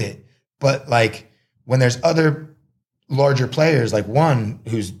do with it, but like when there's other larger players, like one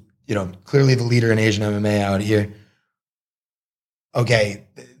who's, you know, clearly the leader in Asian MMA out here, okay,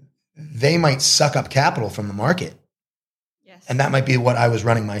 they might suck up capital from the market. Yes. And that might be what I was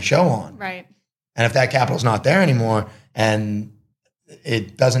running my show on. Right. And if that capital's not there anymore and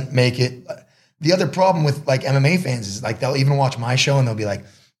it doesn't make it, the other problem with like MMA fans is like they'll even watch my show and they'll be like,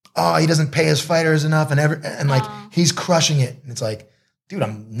 oh, he doesn't pay his fighters enough and like he's crushing it. And it's like, dude,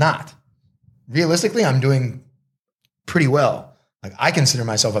 I'm not. Realistically, I'm doing pretty well. Like I consider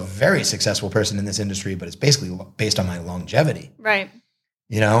myself a very successful person in this industry, but it's basically based on my longevity. Right.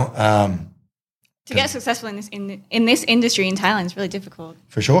 You know, to get successful in this industry in Thailand is really difficult.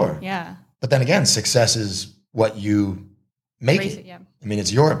 For sure. Yeah. But then again, success is what you make it. Yeah. I mean,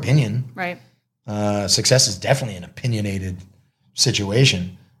 it's your opinion. Right. Success is definitely an opinionated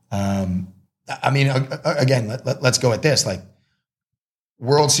situation. I mean, again, let's go at this. Like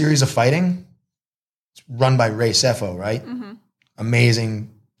World Series of Fighting, it's run by Ray Sefo, right? Mm-hmm.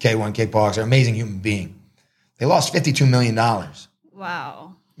 Amazing K1 kickboxer, amazing human being. They lost $52 million.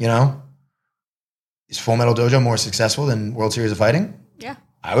 Wow. You know? Is Full Metal Dojo more successful than World Series of Fighting? Yeah.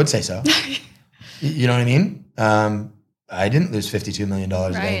 I would say so. You know what I mean? I didn't lose $52 million.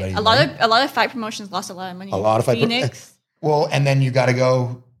 Right. A lot of fight promotions lost a lot of money. A lot of fight Phoenix. Well, and then you got to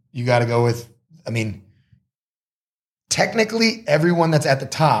go with, I mean, technically everyone that's at the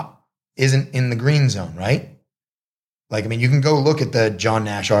top isn't in the green zone, right? Like, I mean, you can go look at the John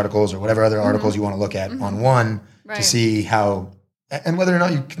Nash articles or whatever other articles you want to look at on one to see how, and whether or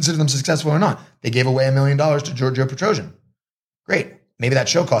not you consider them successful or not. They gave away $1 million to Giorgio Petrosian. Great. Maybe that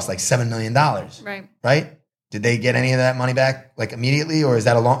show cost like $7 million. Right. Right? Did they get any of that money back like immediately, or is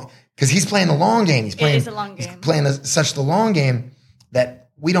that a long? Because he's playing the long game. It is a long game. He's playing such the long game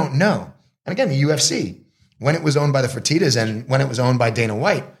that we don't know. And again, the UFC, when it was owned by the Fertittas and when it was owned by Dana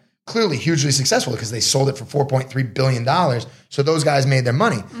White, clearly hugely successful because they sold it for $4.3 billion. So those guys made their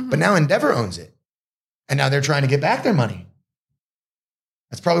money. But now Endeavor owns it. And now they're trying to get back their money.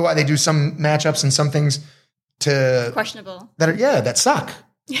 That's probably why they do some matchups and some things questionable. That suck.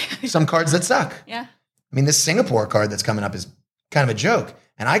 Some cards that suck. Yeah. I mean, this Singapore card that's coming up is kind of a joke.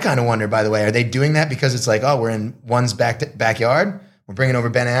 And I kind of wonder, by the way, are they doing that because it's like, oh, we're in one's backyard? We're bringing over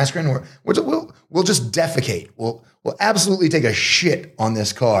Ben Askren. We'll just defecate. We'll absolutely take a shit on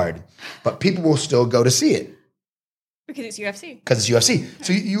this card, but people will still go to see it. Because it's UFC. Because it's UFC.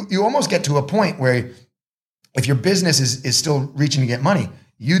 So you almost get to a point where if your business is still reaching to get money,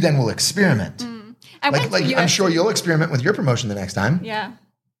 you then will experiment. I'm sure you'll experiment with your promotion the next time. Yeah.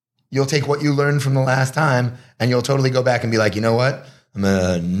 You'll take what you learned from the last time and you'll totally go back and be like, you know what? I'm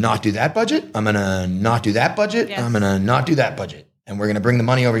going to not do that budget. I'm going to not do that budget. Yes. I'm going to not do that budget. And we're going to bring the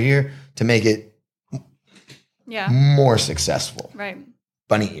money over here to make it more successful. Right.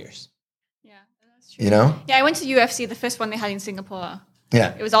 Bunny ears. Yeah, that's true. You know? Yeah, I went to UFC, the first one they had in Singapore.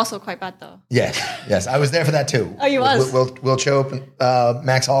 Yeah. It was also quite bad though. Yes. I was there for that too. Oh, you was? Will Chope,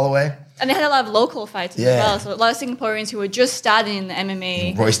 Max Holloway. And they had a lot of local fights as well. So a lot of Singaporeans who were just starting in the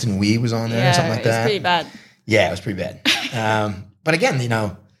MMA. Royston Wee was on there or something like that. It was pretty bad. Yeah, it was pretty bad. But again, you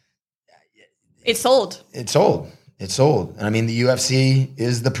know. It sold. It sold. And I mean, the UFC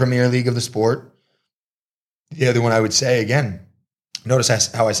is the premier league of the sport. The other one I would say, again,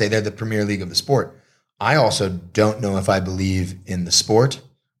 notice how I say they're the premier league of the sport. I also don't know if I believe in the sport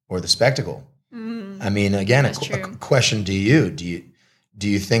or the spectacle. I mean, again, a question to you. Do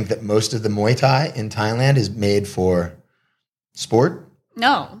you think that most of the Muay Thai in Thailand is made for sport?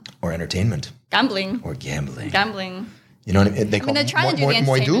 No. Or entertainment? Gambling. Or gambling. Gambling. You know what I mean? They're trying to do the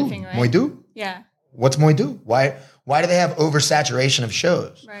entertainment thing, right? Muay Do? Yeah. What's Muay Do? Why do they have oversaturation of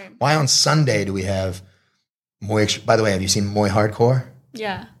shows? Right. Why on Sunday do we have Muay? By the way, have you seen Muay Hardcore?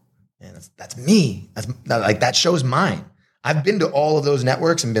 Yeah. Man, that's me. That show's mine. I've been to all of those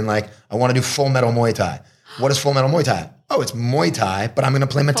networks and been like, I want to do Full Metal Muay Thai. What is Full Metal Muay Thai? Oh, it's Muay Thai, but I'm going to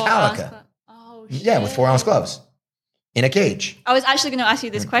play Metallica. Oh, shit. Yeah, with 4-ounce gloves in a cage. I was actually going to ask you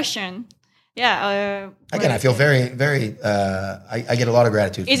this question. Yeah. Again, I feel very, very, I get a lot of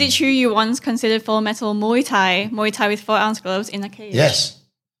gratitude. Is it true you once considered Full Metal Muay Thai with 4-ounce gloves in a cage? Yes.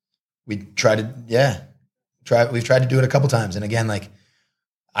 We've tried to do it a couple times. And again, like,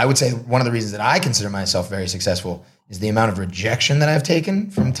 I would say one of the reasons that I consider myself very successful is the amount of rejection that I've taken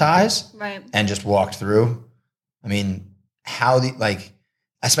from Thais and just walked through. I mean,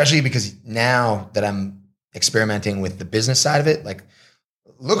 especially because now that I'm experimenting with the business side of it, like,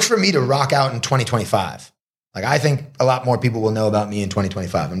 look for me to rock out in 2025. Like, I think a lot more people will know about me in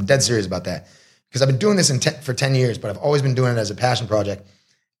 2025. I'm dead serious about that because I've been doing this for 10 years, but I've always been doing it as a passion project.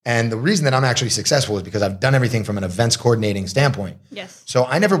 And the reason that I'm actually successful is because I've done everything from an events coordinating standpoint. Yes. So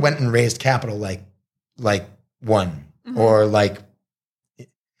I never went and raised capital like one or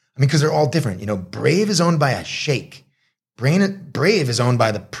because they're all different. You know, Brave is owned by a sheikh. Brave is owned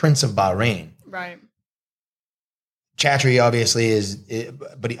by the Prince of Bahrain. Right. Chatri obviously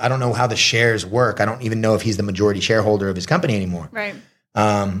but I don't know how the shares work. I don't even know if he's the majority shareholder of his company anymore. Right.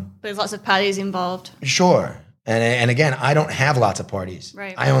 But there's lots of parties involved. Sure. And again, I don't have lots of parties.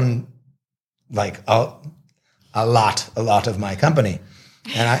 Right. I own like a lot of my company.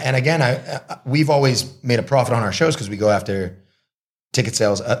 And again, we've always made a profit on our shows because we go after ticket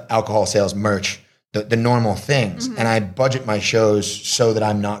sales, alcohol sales, merch, the normal things. And I budget my shows so that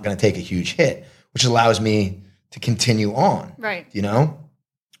I'm not going to take a huge hit, which allows me to continue on. Right. You know?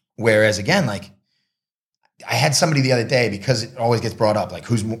 Whereas again, like, I had somebody the other day, because it always gets brought up, like,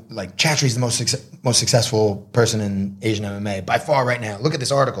 Chatri's the most successful person in Asian MMA by far right now. Look at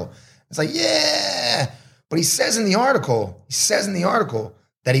this article. It's like, yeah, but he says in the article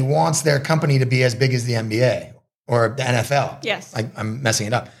that he wants their company to be as big as the NBA or the NFL. Yes. I'm messing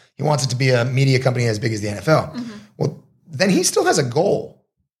it up. He wants it to be a media company as big as the NFL. Well, then he still has a goal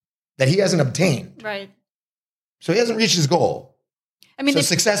that he hasn't obtained. Right. So he hasn't reached his goal. I mean,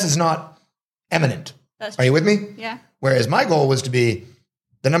 success is not imminent. Are you with me? Yeah. Whereas my goal was to be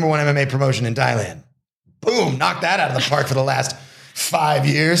the #1 MMA promotion in Thailand. Boom, knocked that out of the park for the last 5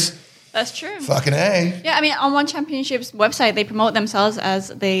 years. That's true. Fucking A. Yeah, I mean, on One Championship's website, they promote themselves as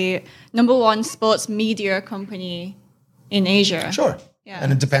the #1 sports media company in Asia. Sure. Yeah.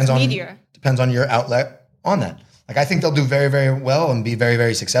 And it depends on your outlet on that. Like, I think they'll do very, very well and be very,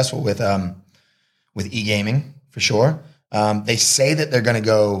 very successful with e-gaming for sure. They say that they're going to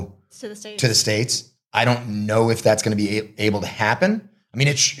go to the States. I don't know if that's going to be able to happen. I mean,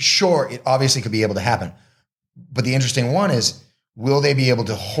 it obviously could be able to happen. But the interesting one is, will they be able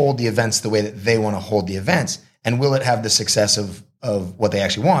to hold the events the way that they want to hold the events? And will it have the success of what they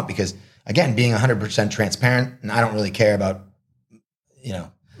actually want? Because, again, being 100% transparent, and I don't really care about, you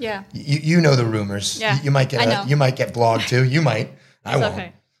know. Yeah. You know the rumors. Yeah. You might get blogged too. You might. I won't.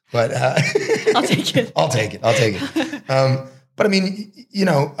 Okay. But I'll take it. I'll take it. But I mean, you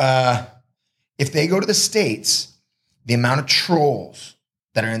know, if they go to the States, the amount of trolls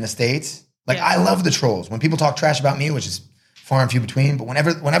that are in the States, like, I love the trolls. When people talk trash about me, which is far and few between, but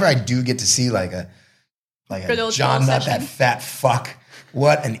whenever I do get to see like a John Nutt, that fat fuck,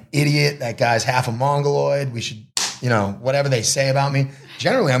 what an idiot, that guy's half a mongoloid, we should, you know, whatever they say about me,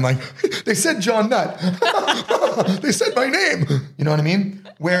 generally I'm like, they said John Nutt. They said my name. You know what I mean?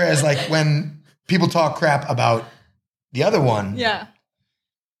 Whereas, like, when people talk crap about the other one,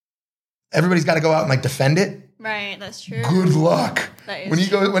 everybody's got to go out and, like, defend it. Right, that's true. Good luck. That is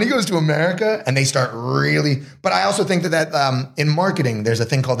when he goes to America and they start really. But I also think that in marketing, there's a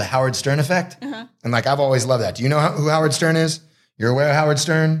thing called the Howard Stern effect, and, like, I've always loved that. Do you know who Howard Stern is? You're aware of Howard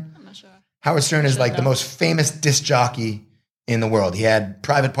Stern? I'm not sure. Howard Stern is like the most famous disc jockey in the world. He had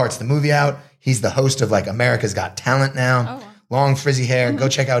Private Parts, the movie, out. He's the host of, like, America's Got Talent now. Oh, wow. Long frizzy hair. Go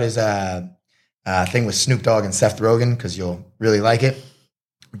check out his thing with Snoop Dogg and Seth Rogen, because you'll really like it.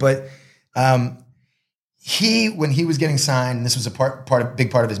 But when he was getting signed, and this was a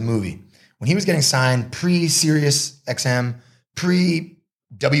big part of his movie, when he was getting signed pre-Sirius XM,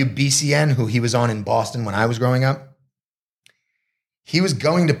 pre-WBCN, who he was on in Boston when I was growing up, he was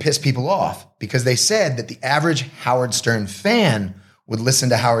going to piss people off because they said that the average Howard Stern fan would listen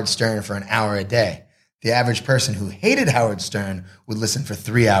to Howard Stern for an hour a day. The average person who hated Howard Stern would listen for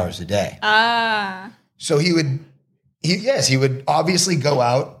 3 hours a day. So he would obviously go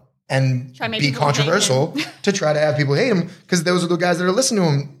out and be controversial to try to have people hate him, because those are the guys that are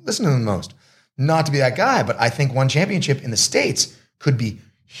listening to him most. Not to be that guy, but I think one championship in the States could be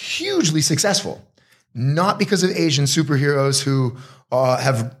hugely successful. Not because of Asian superheroes who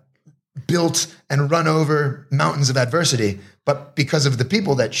have built and run over mountains of adversity, but because of the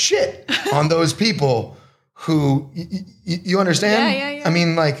people that shit on those people who, you understand? Yeah. I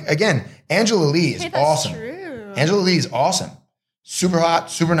mean, like, again, Angela Lee is awesome. True. Angela Lee is awesome. Super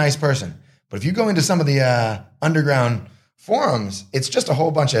hot, super nice person. But if you go into some of the underground forums, it's just a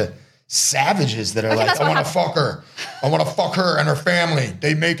whole bunch of savages that are like, I want to fuck her. I want to fuck her and her family.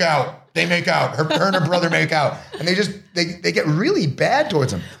 They make out. Her and her brother make out. And they get really bad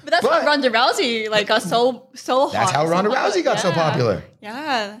towards them. But that's how Ronda Rousey got so hot. That's how Ronda Rousey got so popular.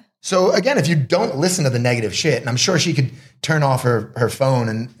 Yeah. So again, if you don't listen to the negative shit, and I'm sure she could turn off her phone,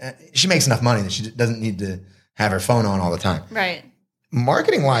 and she makes enough money that she doesn't need to have her phone on all the time. Right.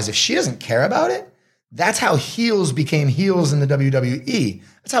 Marketing wise, if she doesn't care about it, that's how heels became heels in the WWE.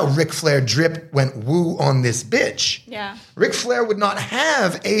 That's how Ric Flair went woo on this bitch. Yeah. Ric Flair would not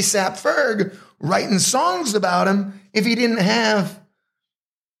have ASAP Ferg writing songs about him if he didn't have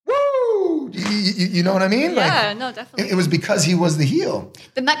woo. You know what I mean? Yeah, no, definitely. It was because he was the heel.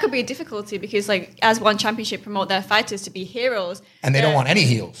 Then that could be a difficulty, because as one championship promote their fighters to be heroes. And they don't want any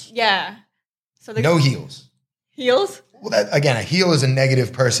heels. Yeah. So no heels. Heels? Well, again, a heel is a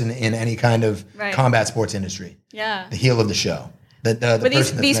negative person in any kind of combat sports industry. Yeah. The heel of the show. But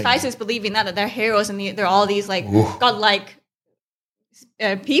these fighters believe in that they're heroes, and they're all these godlike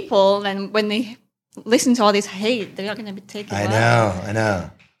people. And when they listen to all this hate, they're not going to be taken. I know.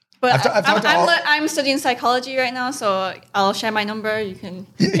 But I'm studying psychology right now, so I'll share my number. You can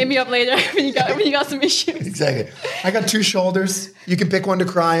hit me up later when you got some issues. Exactly. I got 2 shoulders. You can pick one to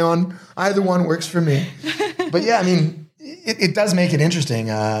cry on. Either one works for me. But yeah, I mean, it does make it interesting,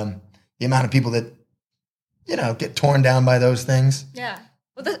 the amount of people that, get torn down by those things. Yeah.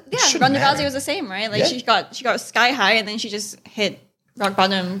 Well, Ronda Rousey was the same, right? Like she got sky high, and then she just hit rock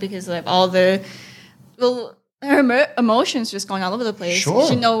bottom because of all the her emotions just going all over the place. Sure. She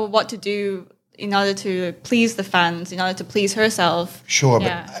didn't know what to do in order to please the fans, in order to please herself. Sure,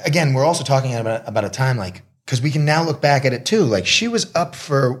 but again, we're also talking about a time because we can now look back at it too. Like, she was up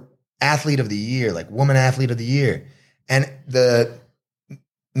for athlete of the year, like woman athlete of the year. And the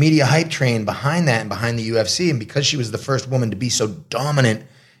media hype train behind that and behind the UFC, and because she was the first woman to be so dominant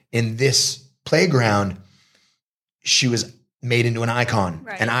in this playground, she was made into an icon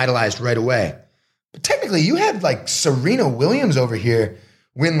and idolized right away. But technically, you had Serena Williams over here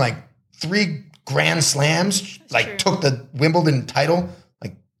win 3 Grand Slams, took the Wimbledon title.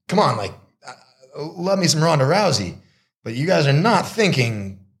 Come on, love me some Ronda Rousey. But you guys are not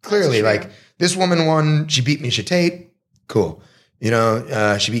thinking clearly. This woman won, she beat Misha Tate. Cool.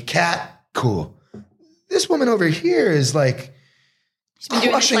 She beat Kat. Cool. This woman over here is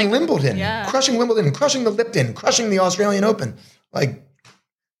crushing Wimbledon, crushing the Lipton, crushing the Australian Open.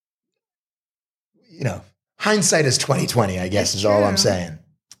 Hindsight is 20/20, I guess, is all I'm saying.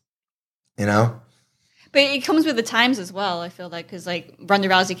 But it comes with the times as well, I feel like, because Ronda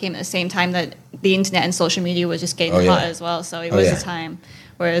Rousey came at the same time that the internet and social media was just getting hot as well. So it was a time.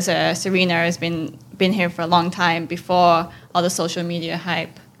 Whereas Serena has been here for a long time before all the social media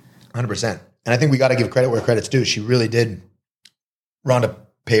hype. 100%. And I think we got to give credit where credit's due. She really did. Ronda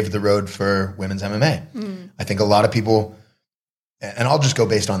paved the road for women's MMA. I think a lot of people, and I'll just go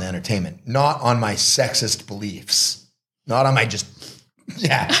based on the entertainment, not on my sexist beliefs, not on my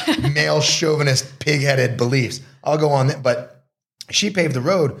male chauvinist, pig-headed beliefs. I'll go on that. But she paved the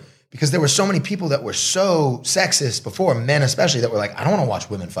road because there were so many people that were so sexist before, men especially, that were like, I don't want to watch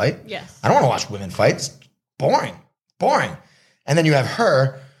women fight. Yes. I don't want to watch women fight. It's boring. And then you have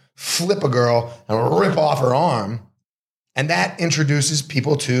her flip a girl and rip off her arm. And that introduces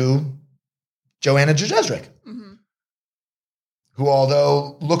people to Joanna Jędrzejczyk, who,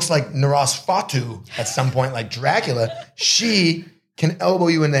 although looks like Nosferatu at some point, like Dracula, she can elbow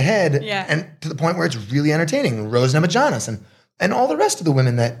you in the head and to the point where it's really entertaining. Rose Namajunas and all the rest of the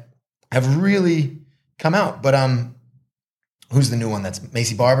women that have really come out. But who's the new one? That's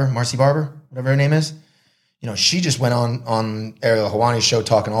Marcy Barber, whatever her name is. She just went on Ariel Helwani's show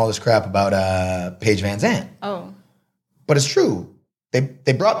talking all this crap about Paige Van Zandt. Oh. But it's true.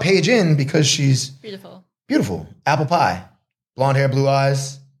 They brought Paige in because she's beautiful. Apple pie. Blonde hair, blue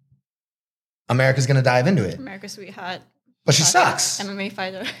eyes. America's going to dive into it. America's sweetheart. But she sucks. MMA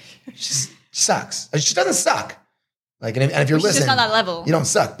fighter. She sucks. She doesn't suck. Like, and if you're Which is listening, just not that level. you don't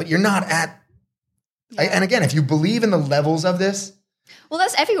suck, but you're not at. Yeah. And again, if you believe in the levels of this, Well,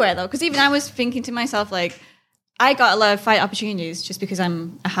 that's everywhere though, because even I was thinking to myself, like, I got a lot of fight opportunities just because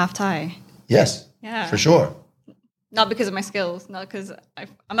I'm a half Thai. yes, Yeah. for sure. Not because of my skills, not because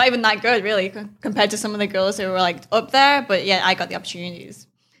I'm not even that good, really, compared to some of the girls who were like up there. But yeah, I got the opportunities.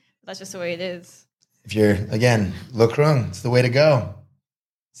 That's just the way it is. If you're, again, Lukrung, it's the way to go.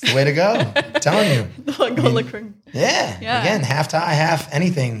 It's the way to go. I'm telling you. Yeah. Yeah. Again, half Thai, half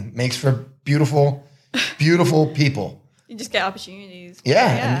anything makes for beautiful, beautiful people. You just get opportunities.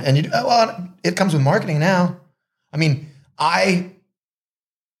 Yeah. And you, well, it comes with marketing now. I mean,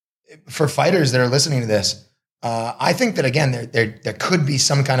 for fighters that are listening to this, I think that, again, there could be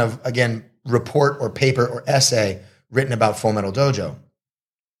some kind of, again, report or paper or essay written about Full Metal Dojo.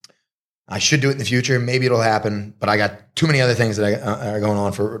 I should do it in the future. Maybe it'll happen, but I got too many other things that are going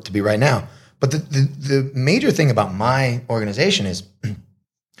on to be right now. But the major thing about my organization is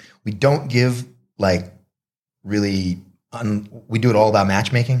we don't give like really, we do it all about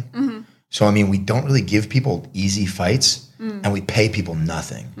matchmaking. Mm-hmm. So, I mean, we don't really give people easy fights and we pay people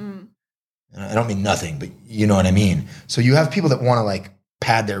nothing. And I don't mean nothing, but you know what I mean? So you have people that want to like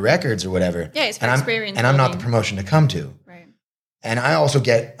pad their records or whatever. Yeah, it's for experience. And I'm not the promotion to come to. Right. And I also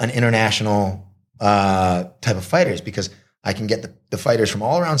get an international type of fighters because I can get the fighters from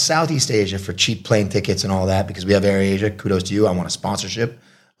all around Southeast Asia for cheap plane tickets and all that because we have Air Asia. Kudos to you. I want a sponsorship.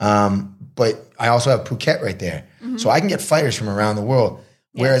 But I also have Phuket right there. Mm-hmm. So I can get fighters from around the world.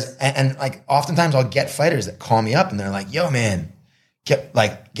 Yes. Whereas, and like oftentimes I'll get fighters that call me up and they're like, yo, man, get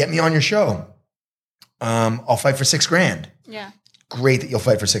me on your show. I'll fight for $6,000. Yeah. Great that you'll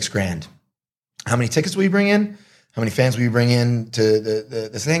fight for $6,000. How many tickets will you bring in? How many fans will you bring in to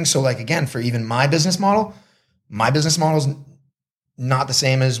the thing? So like, again, for even my business model is not the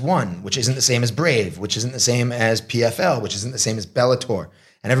same as one, which isn't the same as Brave, which isn't the same as PFL, which isn't the same as Bellator.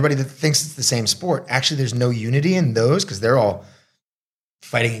 And everybody that thinks it's the same sport, actually there's no unity in those because they're all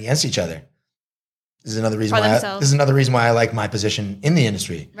fighting against each other. This is another reason why I like my position in the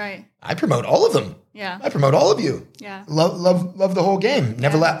industry. Right. I promote all of them. Yeah. I promote all of you. Yeah. Love the whole game.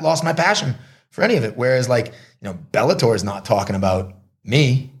 Never lost my passion for any of it. Whereas like, Bellator is not talking about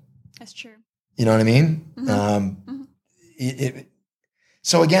me. That's true. You know what I mean? Mm-hmm.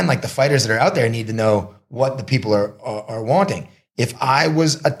 So again, like the fighters that are out there need to know what the people are wanting. If I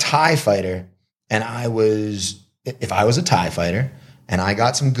was a Thai fighter and I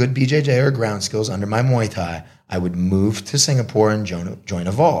got some good BJJ or ground skills under my Muay Thai, I would move to Singapore and join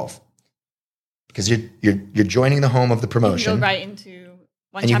Evolve. Because you're joining the home of the promotion. You can go right into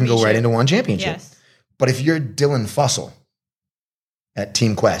one and you can go right into one championship. Yes. But if you're Dylan Fussell at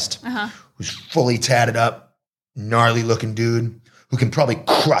Team Quest, who's fully tatted up, gnarly looking dude, who can probably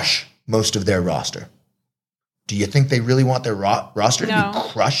crush most of their roster, do you think they really want their roster to be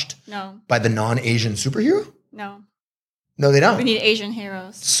crushed by the non-Asian superhero? No. No, they don't. We need Asian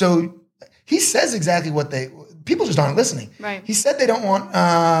heroes. So he says exactly what people just aren't listening. Right. He said they don't want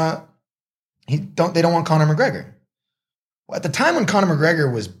they don't want Conor McGregor. Well, at the time when Conor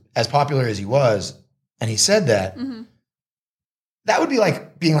McGregor was as popular as he was, and he said that, that would be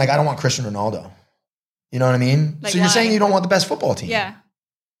like being like, I don't want Cristiano Ronaldo. You know what I mean? Like so you're saying you don't want the best football team. Yeah.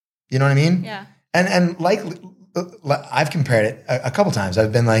 You know what I mean? Yeah. And like I've compared it a couple times.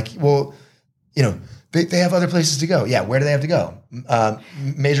 I've been like, well, they have other places to go. Yeah, where do they have to go?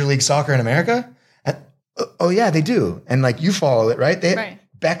 Major League Soccer in America? Oh yeah, they do. And like you follow it, right?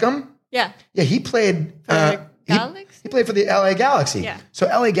 Beckham? Yeah. Yeah, he played he played for the LA Galaxy. Yeah. So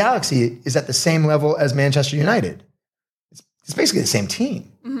LA Galaxy is at the same level as Manchester United. It's basically the same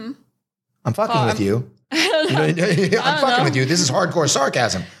team. Mm-hmm. I'm fucking with you. I'm fucking with you. This is hardcore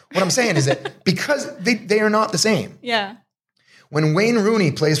sarcasm. What I'm saying is that because they are not the same. Yeah. When Wayne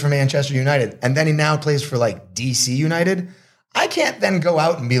Rooney plays for Manchester United and then he now plays for like DC United, I can't then go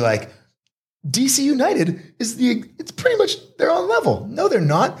out and be like, DC United it's pretty much they're on level. No, they're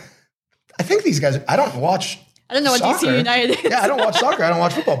not. I think these guys, I don't know what DC United is. Yeah, I don't watch soccer. I don't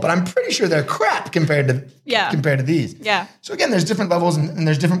watch football, but I'm pretty sure they're crap compared to these. Yeah. So again, there's different levels and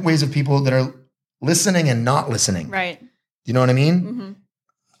there's different ways of people that are listening and not listening. Right. You know what I mean? Mm-hmm.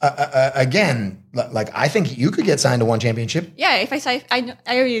 Again, like I think you could get signed to one championship. Yeah, if I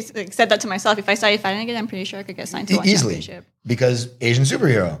already said that to myself. If I started fighting again, I'm pretty sure I could get signed to one championship. Because Asian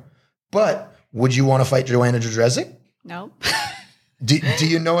superhero. But would you want to fight Joanna Jędrzejczyk? No. Do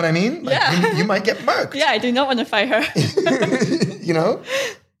you know what I mean? Like, yeah. You might get murked. Yeah, I do not want to fight her.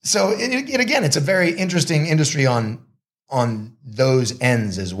 So again, it's a very interesting industry on those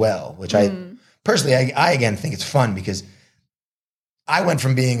ends as well, which I personally, I again think it's fun because I went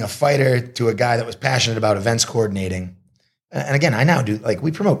from being a fighter to a guy that was passionate about events coordinating. And again, I now do, like,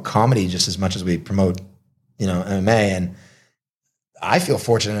 we promote comedy just as much as we promote, MMA. And I feel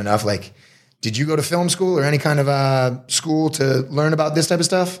fortunate enough, like, did you go to film school or any kind of school to learn about this type of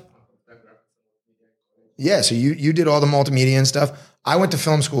stuff? Yeah, so you did all the multimedia and stuff. I went to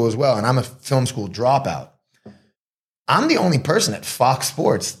film school as well, and I'm a film school dropout. I'm the only person at Fox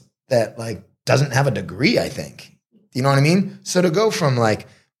Sports that, like, doesn't have a degree, I think. You know what I mean? So to go from, like,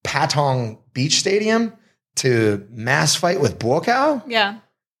 Patong Beach Stadium to Mass Fight with Buakaw, yeah,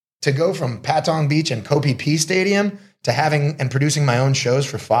 to go from Patong Beach and Kopi P Stadium to having and producing my own shows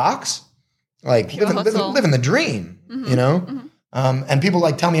for Fox, like living the dream, And people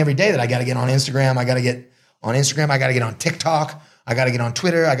like tell me every day that I got to get on Instagram. I got to get on Instagram. I got to get on TikTok. I got to get on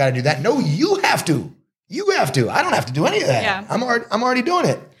Twitter. I got to do that. No, you have to. You have to. I don't have to do any of that. Yeah. I'm already doing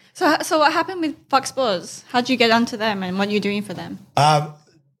it. So what happened with Fox Sports? How did you get onto them, and what are you doing for them? I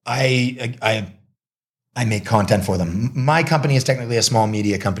make content for them. My company is technically a small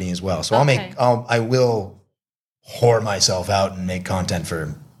media company as well. So I will whore myself out and make content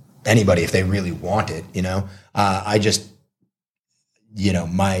for anybody if they really want it, I just,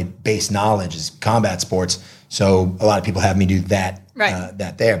 my base knowledge is combat sports. So a lot of people have me do that,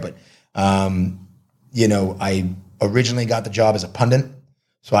 that there. But, I originally got the job as a pundit.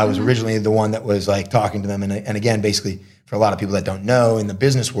 So I was originally the one that was like talking to them. And again, basically for a lot of people that don't know, in the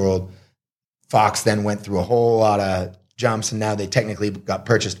business world, Fox then went through a whole lot of jumps, and now they technically got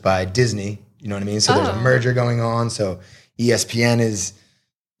purchased by Disney. You know what I mean? So there's a merger going on. So ESPN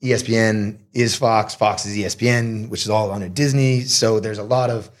is Fox, Fox is ESPN, which is all under Disney. So there's a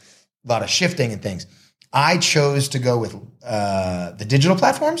lot of shifting and things. I chose to go with the digital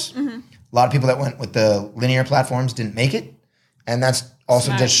platforms. Mm-hmm. A lot of people that went with the linear platforms didn't make it. And that's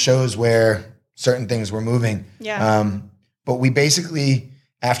also just shows where certain things were moving. Yeah. But we basically,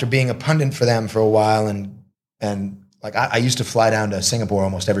 after being a pundit for them for a while, and like I used to fly down to Singapore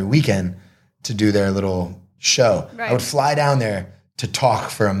almost every weekend to do their little show. Right. I would fly down there to talk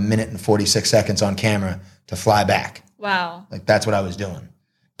for 1 minute and 46 seconds on camera to fly back. Wow. Like that's what I was doing.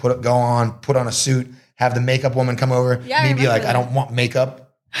 Put on a suit, have the makeup woman come over, me be like, I don't want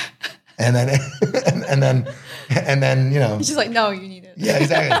makeup. And then, He's just like, no, you need it. Yeah,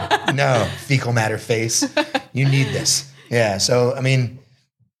 exactly. No, fecal matter face. You need this. Yeah. So, I mean,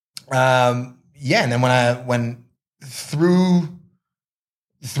 and then when through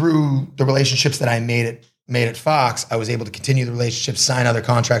the relationships that I made at Fox, I was able to continue the relationship, sign other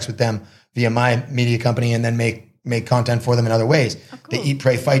contracts with them via my media company, and then make content for them in other ways. Oh, cool. The Eat,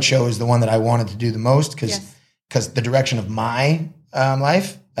 Pray, Fight show is the one that I wanted to do the most because the direction of my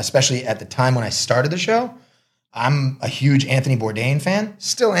life, especially at the time when I started the show, I'm a huge Anthony Bourdain fan.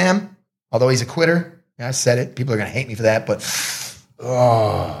 Still am, although he's a quitter. I said it. People are going to hate me for that, but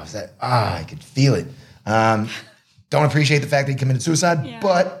I could feel it. Don't appreciate the fact that he committed suicide,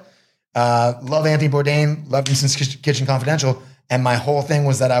 but love Anthony Bourdain, loved him since Kitchen Confidential, and my whole thing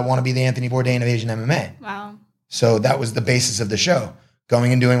was that I want to be the Anthony Bourdain of Asian MMA. Wow. So that was the basis of the show,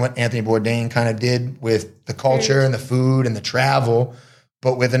 going and doing what Anthony Bourdain kind of did with the culture and the food and the travel,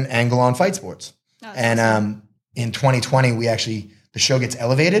 but with an angle on fight sports. And in 2020, the show gets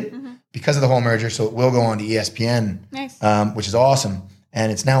elevated because of the whole merger, so it will go on to ESPN, which is awesome.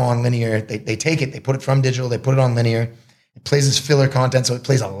 And it's now on linear. They take it, they put it from digital, they put it on linear. It plays as filler content, so it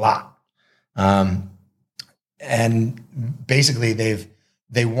plays a lot. And basically,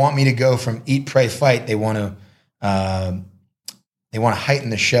 they want me to go from Eat, Pray, Fight. They want to heighten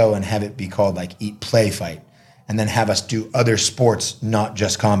the show and have it be called like Eat, Play, Fight, and then have us do other sports, not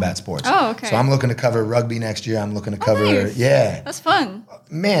just combat sports. Oh, okay. So I'm looking to cover rugby next year. I'm looking to cover, nice. Yeah, that's fun.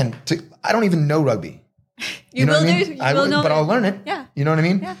 Man, I don't even know rugby. You know what I mean? But I'll learn it. Yeah. You know what I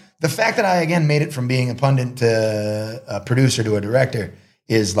mean? Yeah. The fact that I, again, made it from being a pundit to a producer to a director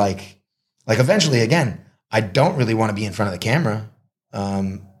is like eventually, again, I don't really want to be in front of the camera.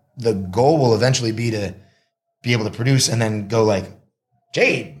 The goal will eventually be to be able to produce and then go like,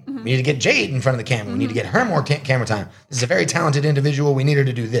 Jade, we need to get Jade in front of the camera. We need to get her more camera time. This is a very talented individual. We need her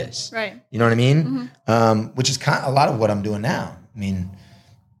to do this. Right. You know what I mean? Which is kind of a lot of what I'm doing now. I mean,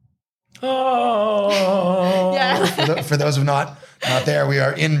 for those who are not there, we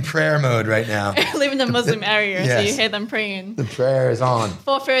are in prayer mode right now. Live in the Muslim area, so you hear them praying. The prayer is on.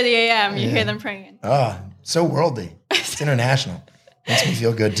 4:30 a.m., you hear them praying. Oh, so worldly. It's international. Makes me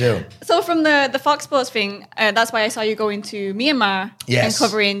feel good too. So from the Fox Sports thing, that's why I saw you go into Myanmar and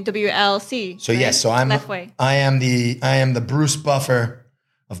covering WLC. So right? So I am the Bruce Buffer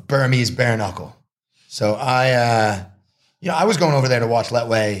of Burmese bare knuckle. So I was going over there to watch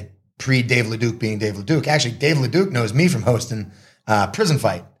Letway pre Dave LeDuc being Dave LeDuc. Actually, Dave LeDuc knows me from hosting Prison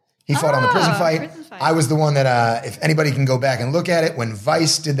Fight. He fought on the Prison Fight. Prison Fight. I was the one that, if anybody can go back and look at it, when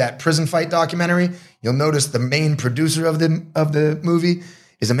Vice did that Prison Fight documentary, you'll notice the main producer of the movie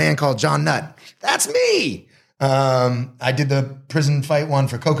is a man called John Nutt. That's me. I did the Prison Fight one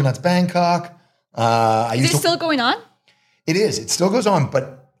for Coconuts Bangkok. Is it still going on? It is. It still goes on,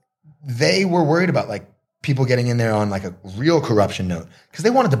 but they were worried about like people getting in there on like a real corruption note because they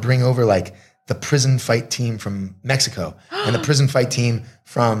wanted to bring over like the Prison Fight team from Mexico and the Prison Fight team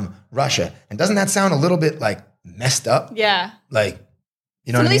from Russia. And doesn't that sound a little bit like messed up? Yeah. Like,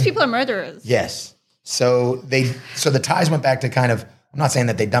 you know Some what of I these mean? people are murderers. Yes. So the ties went back to kind of, I'm not saying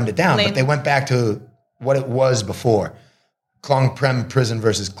that they dumbed it down, but they went back to what it was before. Klong Prem Prison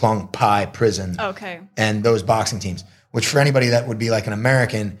versus Klong Pai Prison. Okay. And those boxing teams, which for anybody that would be like an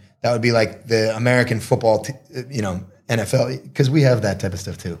American, that would be like the American football, NFL, because we have that type of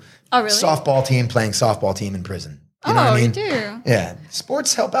stuff too. Oh, really? Softball team playing softball team in prison. You know what I mean? You do? Yeah.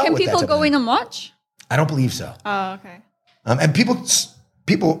 Sports help out Can with that. people type go of thing. in and watch? I don't believe so. Oh, okay. And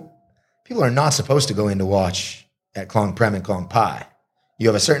people are not supposed to go in to watch at Klong Prem and Klong Pai. You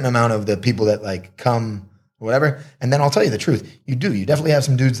have a certain amount of the people that like come or whatever. And then I'll tell you the truth. You definitely have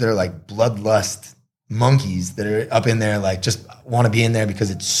some dudes that are like bloodlust monkeys that are up in there, like just want to be in there because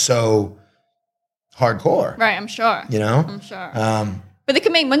it's so hardcore. Right, I'm sure. You know? I'm sure. But they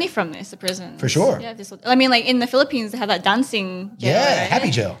can make money from this, the prison. For sure. Yeah, I mean, like in the Philippines, they have that dancing jail. Yeah, right? Happy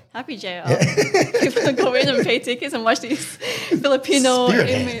Jail. Happy Jail. People go in and pay tickets and watch these Filipino Spirit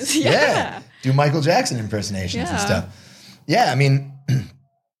inmates. hands. Yeah. Do Michael Jackson impersonations and Yeah. stuff. Yeah, I mean,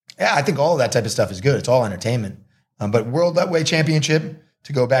 yeah, I think all of that type of stuff is good. It's all entertainment. But World Lightweight Championship,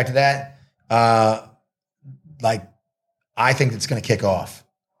 to go back to that, I think it's going to kick off.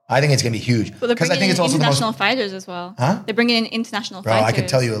 I think it's going to be huge. Well, they're because I bringing think it's in also the international most. fighters as well. Huh? They're bringing in international Bro, fighters. I could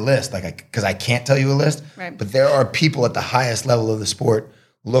tell you a list, because I can't tell you a list. Right. But there are people at the highest level of the sport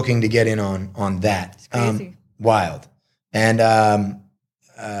looking to get in on that. It's crazy. Wild. And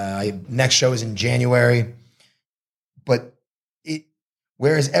next show is in January. But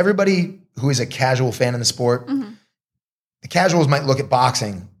whereas everybody who is a casual fan of the sport, the casuals might look at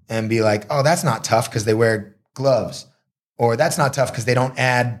boxing and be like, oh, that's not tough because they wear gloves. Or that's not tough because they don't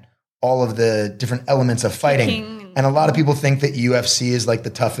add all of the different elements of fighting. Kicking. And a lot of people think that UFC is like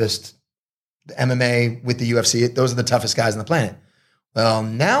the toughest, the MMA with the UFC, those are the toughest guys on the planet. Well,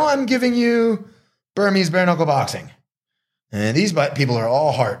 now I'm giving you Burmese bare knuckle boxing. And these people are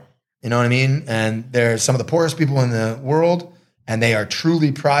all heart. You know what I mean? And they're some of the poorest people in the world. And they are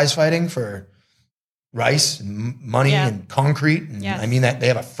truly prize fighting for rice and money and concrete. And I mean that they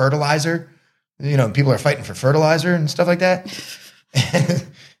have a fertilizer. You know, people are fighting for fertilizer and stuff like that.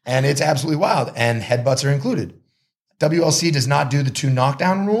 And it's absolutely wild. And headbutts are included. WLC does not do the 2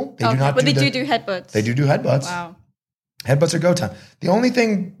 knockdown rule. They do not but do they do headbutts. They do headbutts. Wow. Headbutts are go time. The only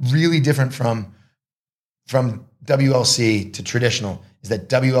thing really different from WLC to traditional is that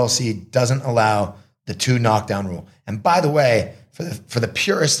WLC doesn't allow the 2 knockdown rule. And by the way, for the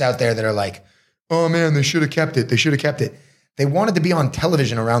purists out there that are like, oh man, they should have kept it. They should have kept it. They wanted to be on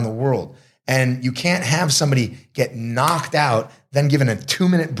television around the world. And you can't have somebody get knocked out, then given a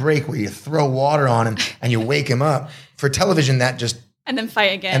 2-minute break where you throw water on him and you wake him up. For television, that just... And then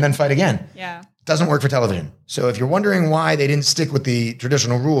fight again. And then fight again. Yeah. Doesn't work for television. So if you're wondering why they didn't stick with the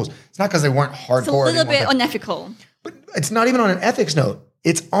traditional rules, it's not because they weren't hardcore. It's a little bit unethical. But it's not even on an ethics note.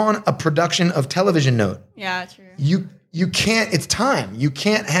 It's on a production of television note. Yeah, true. You can't, it's time. You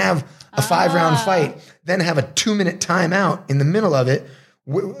can't have a 5-round fight, then have a 2-minute timeout in the middle of it.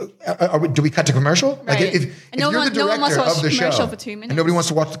 Do we cut to commercial? Right. Like if you're the director of the show for 2 minutes. and nobody wants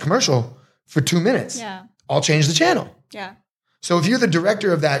to watch the commercial for 2 minutes, I'll change the channel. Yeah. So if you're the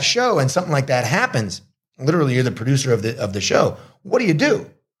director of that show and something like that happens, literally you're the producer of the show, what do?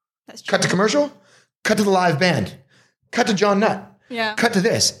 That's true. Cut to commercial? Cut to the live band. Cut to John Nutt. Yeah. Cut to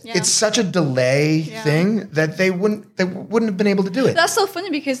this. Yeah. It's such a delay thing that they wouldn't have been able to do it. That's so funny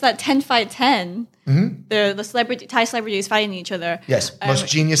because that 10 fight 10, the Thai celebrities fighting each other. Yes, most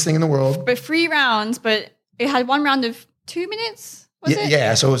genius thing in the world. But 3 rounds, but it had 1 round of 2 minutes, was it?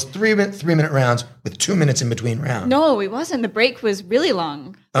 Yeah, so it was 3-minute rounds with 2 minutes in between rounds. No, it wasn't. The break was really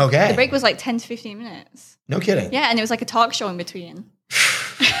long. Okay. The break was like 10 to 15 minutes. No kidding. Yeah, and it was like a talk show in between.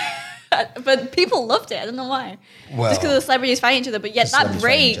 But people loved it. I don't know why. Well, just because the celebrities fighting each other. But yet that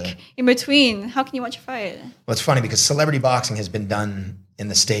break in between, how can you watch a fight? Well, it's funny because celebrity boxing has been done in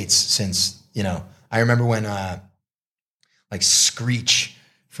the States since, I remember when like Screech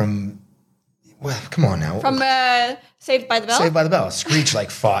from, well, come on now. From Saved by the Bell? Saved by the Bell. Screech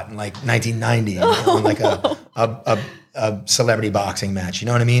fought in 1990 in like a celebrity boxing match. You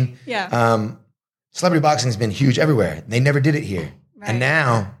know what I mean? Yeah. Celebrity boxing has been huge everywhere. They never did it here. And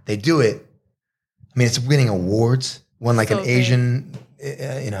now they do it. I mean, it's winning awards. Won like an Asian,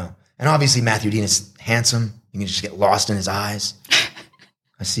 and obviously Matthew Dean is handsome. You can just get lost in his eyes.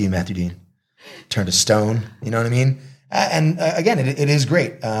 I see you, Matthew Dean. Turn to stone. You know what I mean? And again, it is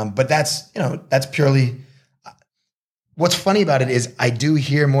great. But that's purely. What's funny about it is I do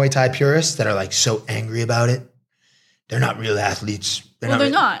hear Muay Thai purists that are like so angry about it. They're not real athletes. They're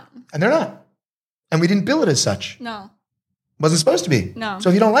not. And they're not. And we didn't bill it as such. No. Wasn't supposed to be. No. So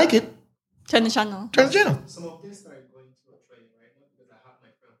if you don't like it, turn the channel. Turn the channel. Some of this started going to a training, right? Not because I have my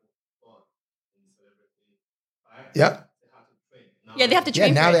friend who fought in celebrity. Right? Yeah. They have to train. Yeah, they have to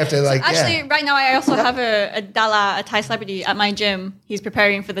train. Yeah, now they have to Actually, right now I also have a Thai celebrity at my gym. He's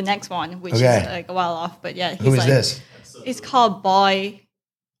preparing for the next one, which is like a while off. But yeah, he's who is this? It's called Boy.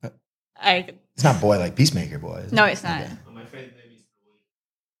 It's not Boy like Peacemaker Boy. No, it's not. And my friend's name is Boy.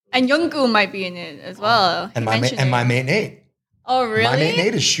 And Younggu might be in it as well. And my mate Nate. Oh, really? My mate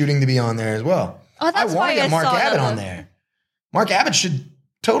Nate is shooting to be on there as well. Oh, that's why I want to get Mark saw Abbott that. on there. Mark Abbott should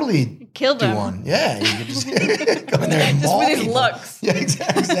totally Kill do them. one. Yeah, you could just go in there and Just maul with his people. looks. Yeah,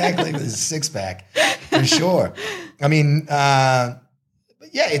 exactly. With his six pack, for sure. I mean, yeah,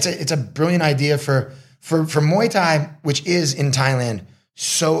 it's a brilliant idea for Muay Thai, which is in Thailand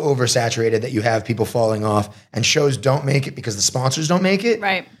so oversaturated that you have people falling off, and shows don't make it because the sponsors don't make it.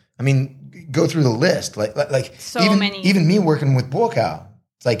 Right. I mean, go through the list. Like So even, many. Even me working with Buakaw,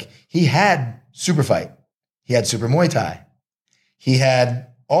 it's like he had Super Fight, he had Super Muay Thai, he had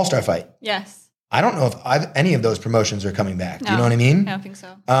All Star Fight. Yes. I don't know if any of those promotions are coming back. No, Do you know what I mean? I don't think so.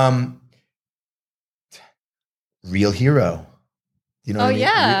 Real Hero. You know what I mean?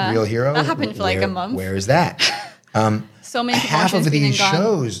 yeah. Real Hero. That happened for like a month. Where is that? So many Half of promotions been these and gone.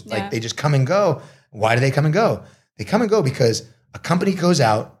 shows, Yeah. like they just come and go. Why do they come and go? They come and go because a company goes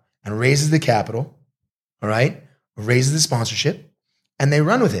out and raises the capital, all right? Raises the sponsorship, and they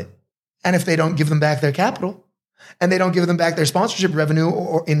run with it. And if they don't give them back their capital, and they don't give them back their sponsorship revenue,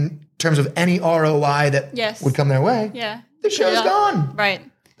 or in terms of any ROI that Yes. would come their way, Yeah. the show's gone. Right.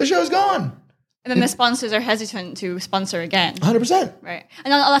 The show's gone. And then the sponsors are hesitant to sponsor again. 100%. Right.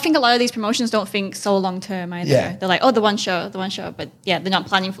 And I think a lot of these promotions don't think so long term either. Yeah. They're like, oh, the one show. But yeah, they're not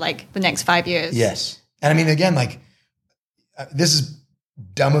planning for like the next 5 years. Yes. And I mean, again, like, this is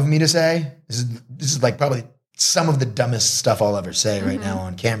dumb of me to say. This is like probably some of the dumbest stuff I'll ever say right now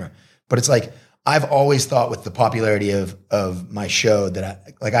on camera. But it's like, I've always thought with the popularity of my show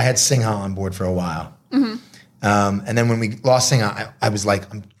that I had Singha on board for a while. And then when we lost Singha, I was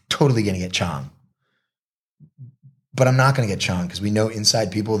like, I'm totally going to get Chang. But I'm not going to get Chang because we know inside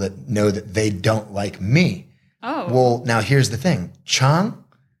people that know that they don't like me. Oh. Well, now here's the thing. Chang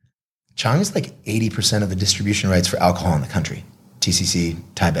is like 80% of the distribution rights for alcohol in the country. TCC,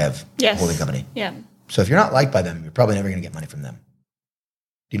 Thai Bev, Yes. holding company. Yeah. So if you're not liked by them, you're probably never going to get money from them.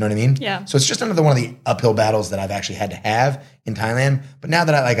 Do you know what I mean? Yeah. So it's just another one of the uphill battles that I've actually had to have in Thailand. But now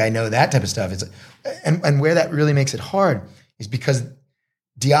that I know that type of stuff, and where that really makes it hard is because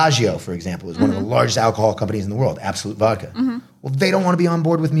Diageo, for example, is one of the largest alcohol companies in the world, Absolute Vodka. Well, they don't want to be on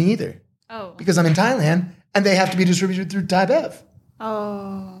board with me either Oh. because I'm in Thailand and they have to be distributed through Thai Bev.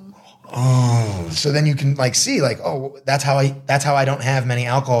 Oh. So then you can see that's how I don't have many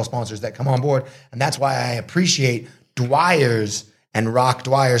alcohol sponsors that come on board, and that's why I appreciate Dwyer's and rock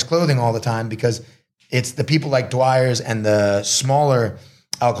Dwyer's clothing all the time, because it's the people like Dwyer's and the smaller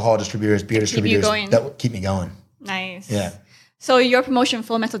alcohol distributors, beer distributors that keep me going. Nice. Yeah. So your promotion,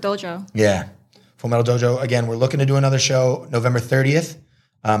 Full Metal Dojo. Yeah. Full Metal Dojo. Again, we're looking to do another show November 30th.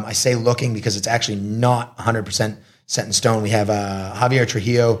 I say looking because it's actually not 100% set in stone. We have Javier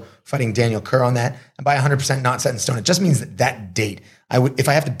Trujillo fighting Daniel Kerr on that. And by 100% not set in stone, it just means that date. If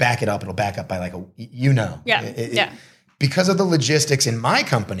I have to back it up, it'll back up by Yeah. Because of the logistics in my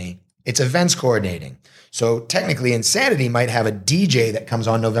company, it's events coordinating. So technically, Insanity might have a DJ that comes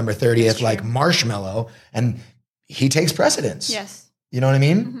on November 30th, like Marshmello, and he takes precedence. Yes. You know what I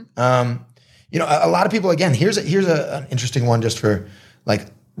mean? A lot of people, again, here's an interesting one just for, like,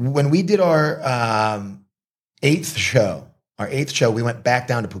 when we did our eighth show, we went back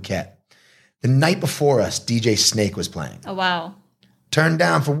down to Phuket. The night before us, DJ Snake was playing. Oh, wow. Turned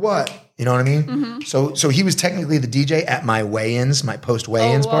down for what? You know what I mean? So he was technically the DJ at my weigh-ins, my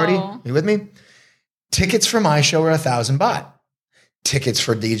post-weigh-ins party. Are you with me? Tickets for my show are 1,000 baht. Tickets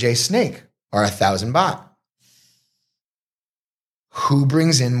for DJ Snake are 1,000 baht. Who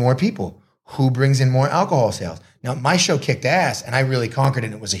brings in more people? Who brings in more alcohol sales? Now, my show kicked ass, and I really conquered it,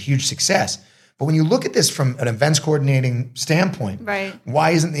 and it was a huge success. But when you look at this from an events coordinating standpoint, Right.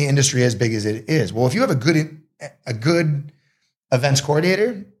 why isn't the industry as big as it is? Well, if you have a good events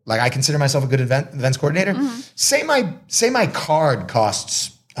coordinator, like I consider myself a good events coordinator. Say my card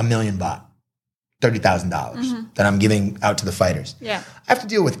costs $1 million baht, $30,000 that I'm giving out to the fighters. Yeah. I have to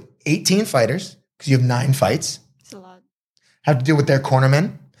deal with 18 fighters because you have 9 fights. It's a lot. Have to deal with their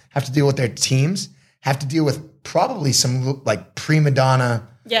cornermen, have to deal with their teams, have to deal with probably some like prima donna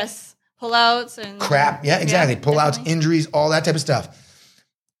Yes. Pullouts and crap. Yeah, exactly. Pullouts, definitely. injuries, all that type of stuff.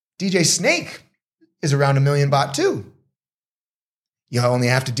 DJ Snake is around $1 million baht too. You only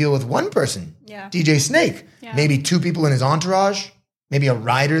have to deal with one person. Yeah. DJ Snake. Yeah. Maybe 2 people in his entourage, maybe a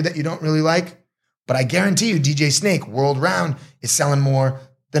rider that you don't really like. But I guarantee you, DJ Snake, world round, is selling more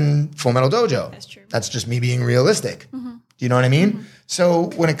than Full Metal Dojo. That's true. That's just me being realistic. Do you know what I mean? So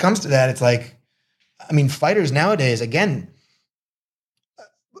when it comes to that, it's like, I mean, fighters nowadays, again,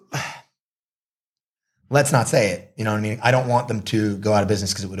 let's not say it. You know what I mean? I don't want them to go out of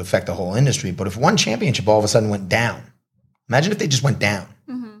business because it would affect the whole industry. But if one championship all of a sudden went down, imagine if they just went down.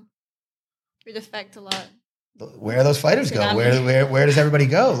 It would affect a lot. Where do those fighters go? Tsunami. Where does everybody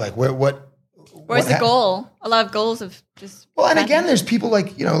go? Like Where's the goal? A lot of goals of just. Well, and again, there's people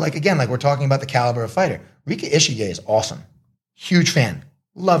like, you know, like again, like we're talking about the caliber of fighter. Rika Ishige is awesome. Huge fan.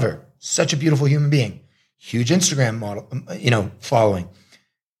 Love her. Such a beautiful human being. Huge Instagram model, following.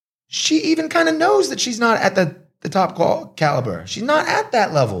 She even kind of knows that she's not at the top caliber. She's not at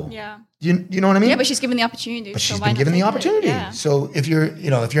that level. Yeah. You know what I mean? Yeah, but she's given the opportunity. But so she's why been not given the take it? opportunity. Yeah. So if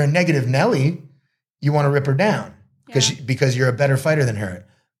you're a negative Nelly, you want to rip her down because you're a better fighter than her.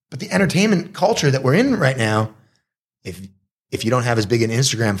 But the entertainment culture that we're in right now, if you don't have as big an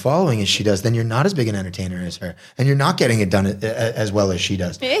Instagram following as she does, then you're not as big an entertainer as her, and you're not getting it done as well as she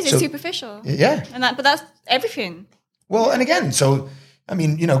does. It is. So, It's superficial. Yeah. But that's everything. Well, and again, so I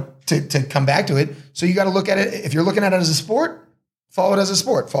mean, to come back to it, so you got to look at it. If you're looking at it as a sport, follow it as a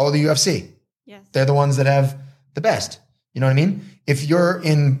sport. Follow the UFC. Yes. They're the ones that have the best. You know what I mean? If you're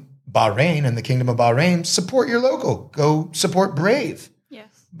in Bahrain and the Kingdom of Bahrain, support your local. Go support Brave. Yes.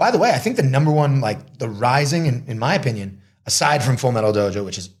 By the way, I think the number one, like the rising, in my opinion, aside from Full Metal Dojo,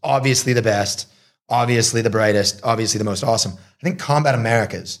 which is obviously the best, obviously the brightest, obviously the most awesome, I think Combat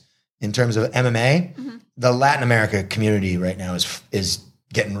Americas, in terms of MMA, the Latin America community right now is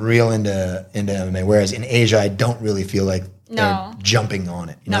getting real into MMA. Whereas in Asia, I don't really feel like they're jumping on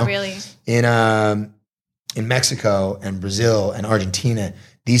it. Not really. In Mexico and Brazil and Argentina,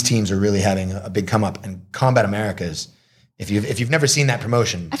 these teams are really having a big come up. And Combat Americas, if you've never seen that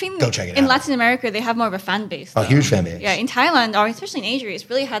promotion, I think go check it out. In Latin America, they have more of a fan base. A huge fan base. Yeah, in Thailand, or especially in Asia,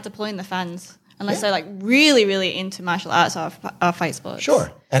 it's really hard to pull in the fans unless they're like really, really into martial arts or fight sports.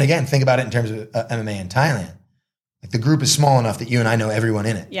 Sure. And again, think about it in terms of MMA in Thailand. Like the group is small enough that you and I know everyone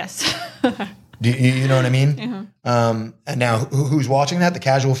in it. Yes. Do you know what I mean? And now, who's watching that? The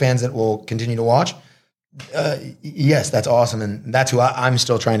casual fans that will continue to watch. Yes, that's awesome, and that's who I'm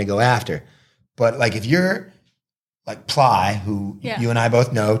still trying to go after. But like, if you're like Ply, who you and I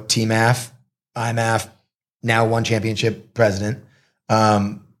both know, TMAF, IMAF, now one championship president.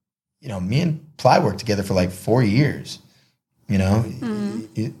 Me and Ply worked together for like 4 years.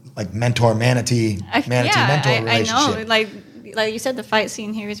 Like mentor manatee mentor relationship. I know. Like you said, the fight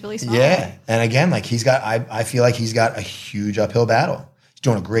scene here is really small. Yeah, and again, like I feel like he's got a huge uphill battle. He's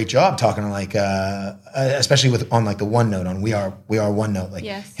doing a great job talking to like, especially on like the OneNote on We Are OneNote, like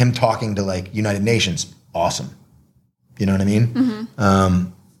him talking to like United Nations, awesome. You know what I mean?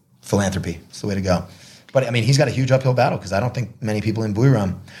 Philanthropy, it's the way to go. But I mean, he's got a huge uphill battle because I don't think many people in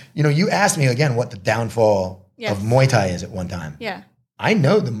Buriram. You asked me again what the downfall of Muay Thai is at one time. Yeah, I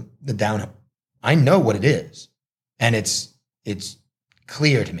know the down. I know what it is, and it's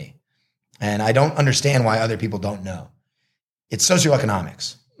clear to me, and I don't understand why other people don't know. It's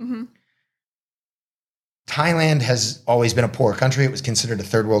socioeconomics. Thailand has always been a poor country. It was considered a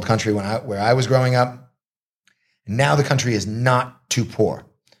third world country where I was growing up. Now the country is not too poor.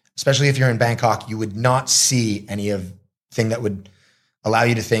 Especially if you're in Bangkok, you would not see any of thing that would allow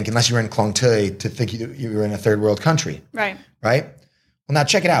you to think, unless you were in Klong Tui, to think you were in a third world country. Right. Right? Well, now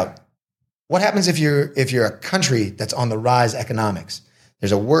check it out. What happens if you're a country that's on the rise economics?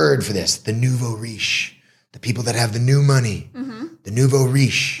 There's a word for this, the nouveau riche, the people that have the new money, the nouveau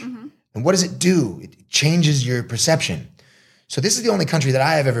riche. And what does it do? It changes your perception. So this is the only country that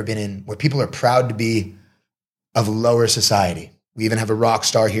I have ever been in where people are proud to be of lower society. We even have a rock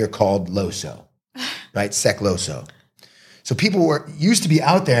star here called Loso, right? Sek Loso. So people used to be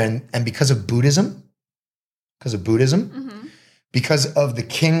out there, and because of Buddhism, because of the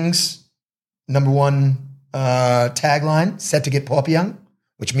king's number one tagline, Set to get Popiang,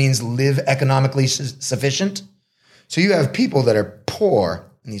 which means live economically sufficient. So you have people that are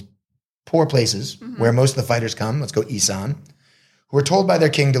poor in these poor places where most of the fighters come. Let's go Isan. who are told by their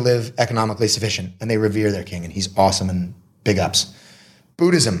king to live economically sufficient, and they revere their king, and he's awesome and big ups.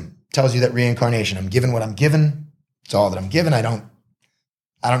 Buddhism tells you that reincarnation, I'm given what I'm given. It's all that I'm given. I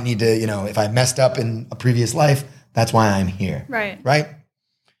don't need to, if I messed up in a previous life, that's why I'm here. Right. Right?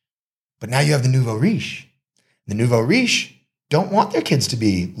 But now you have the nouveau riche. The nouveau riche don't want their kids to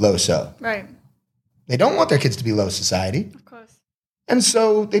be low-so. Right. They don't want their kids to be low society. Of course. And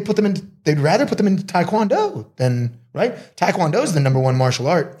so they'd rather put them into Taekwondo than, right? Taekwondo is the number one martial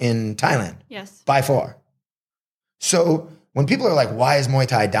art in Thailand. Yes. By far. So when people are like, why is Muay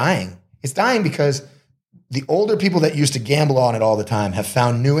Thai dying? It's dying because the older people that used to gamble on it all the time have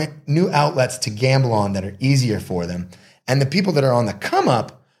found new outlets to gamble on that are easier for them. And the people that are on the come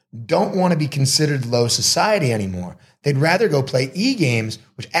up don't want to be considered low society anymore. They'd rather go play e-games,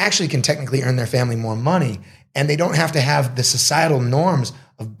 which actually can technically earn their family more money. And they don't have to have the societal norms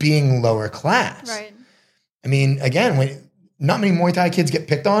of being lower class. Right. I mean, again, not many Muay Thai kids get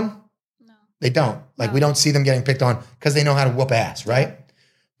picked on. No. They don't. We don't see them getting picked on because they know how to whoop ass, right?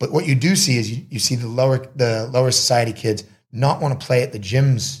 But what you do see is you see the lower society kids not want to play at the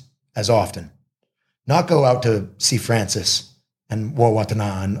gyms as often, not go out to see Francis and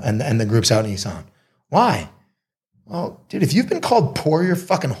Wawatana and the groups out in Isan. Why? Well, dude, if you've been called poor your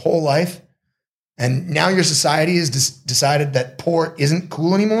fucking whole life and now your society has decided that poor isn't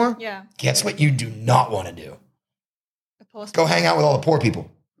cool anymore, guess what you do not want to do? Go hang out with all the poor people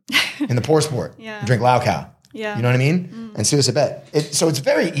in the poor sport and drink Lao Khao. Yeah. You know what I mean? And Suicide. So it's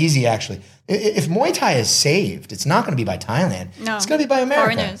very easy, actually. If Muay Thai is saved, it's not going to be by Thailand. No. It's going to be by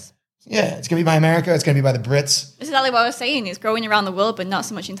America. Foreigners. Yeah, it's going to be by America. It's going to be by the Brits. It's exactly what I was saying. It's growing around the world, but not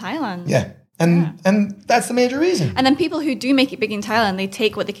so much in Thailand. Yeah. And that's the major reason. And then people who do make it big in Thailand, they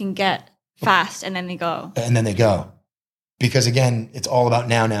take what they can get fast and then they go. Because again, it's all about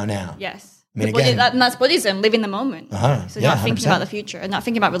now. Yes. I mean, and that's Buddhism, live in the moment. So not thinking 100%. about the future and not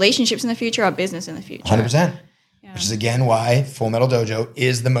thinking about relationships in the future or business in the future. 100%. Yeah. Which is again why Full Metal Dojo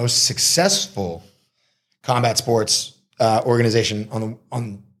is the most successful combat sports organization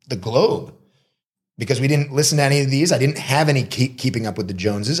on the globe. Because we didn't listen to any of these. I didn't have any keeping up with the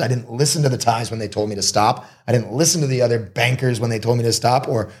Joneses. I didn't listen to the Thais when they told me to stop. I didn't listen to the other bankers when they told me to stop,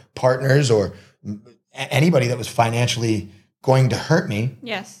 or partners, or anybody that was financially going to hurt me.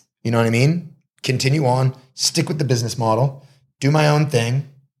 Yes. You know what I mean? Continue on, stick with the business model, do my own thing.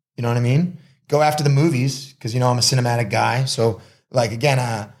 You know what I mean? Go after the movies because, I'm a cinematic guy. So, again,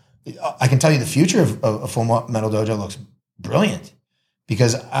 I can tell you the future of Full Metal Dojo looks brilliant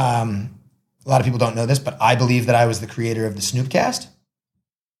because a lot of people don't know this, but I believe that I was the creator of the Snoopcast.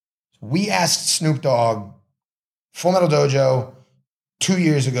 We asked Snoop Dogg, Full Metal Dojo, 2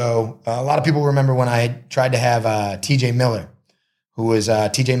 years ago. A lot of people remember when I tried to have TJ Miller, who was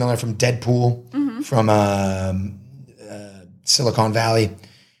TJ Miller from Deadpool, from Silicon Valley.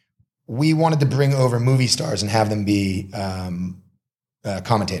 We wanted to bring over movie stars and have them be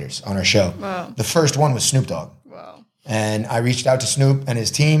commentators on our show. Wow. The first one was Snoop Dogg. Wow. And I reached out to Snoop and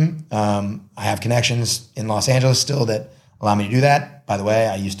his team. I have connections in Los Angeles still that allow me to do that. By the way,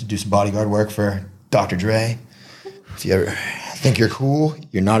 I used to do some bodyguard work for Dr. Dre. If you ever think you're cool,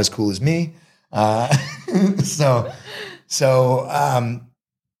 you're not as cool as me. So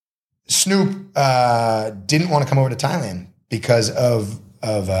Snoop didn't want to come over to Thailand because of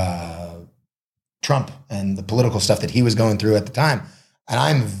Trump and the political stuff that he was going through at the time. And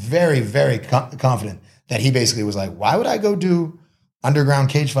I'm very, very confident that he basically was like, why would I go do underground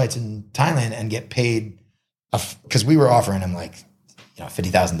cage fights in Thailand and get paid? Because we were offering him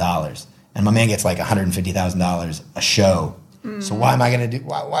 $50,000. And my man gets $150,000 a show. So why am I going to do,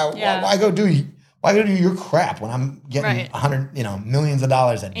 why go do your crap when I'm getting millions of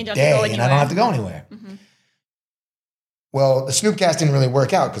dollars a day and I don't have to go anywhere? Mm-hmm. Well, the Snoopcast didn't really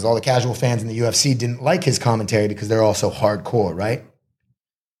work out because all the casual fans in the UFC didn't like his commentary because they're all so hardcore, right?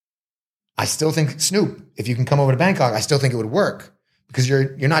 I still think Snoop, if you can come over to Bangkok, I still think it would work because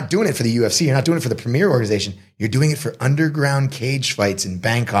you're not doing it for the UFC. You're not doing it for the premier organization. You're doing it for underground cage fights in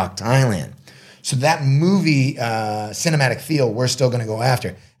Bangkok, Thailand. So that movie cinematic feel, we're still going to go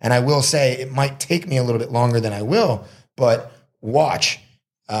after. And I will say it might take me a little bit longer than I will, but watch.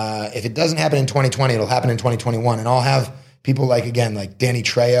 If it doesn't happen in 2020, it'll happen in 2021. And I'll have people like Danny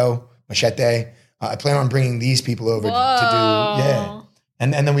Trejo, Machete. I plan on bringing these people over to do,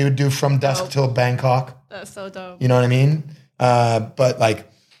 And then we would do From Dusk Till Bangkok. That's so dope. You know what I mean? But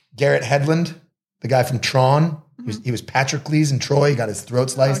Garrett Hedlund, the guy from Tron, he was Patroclus in Troy. He got his throat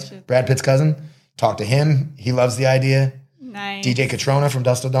sliced. Brad Pitt's cousin. Talked to him. He loves the idea. Nice. DJ Catrona from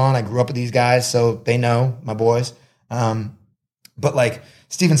Dust Till Dawn. I grew up with these guys, so they know, my boys. But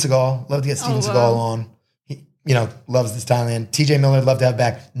Steven Seagal, love to get Steven Seagal on. loves this Thailand. TJ Miller, love to have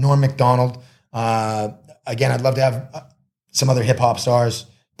back. Norm Macdonald. Again, I'd love to have some other hip hop stars,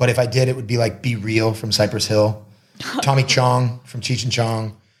 but if I did, it would be like Be Real from Cypress Hill, Tommy Chong from Cheech and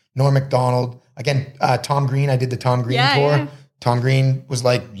Chong, Norm Macdonald. Again, Tom Green. I did the Tom Green tour. Yeah. Tom Green was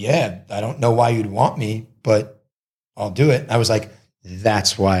like, "Yeah, I don't know why you'd want me, but I'll do it." I was like,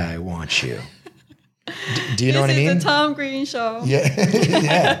 "That's why I want you." Do you know what I mean? This is the Tom Green show. Yeah,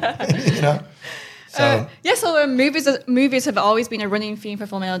 yeah. So So movies have always been a running theme for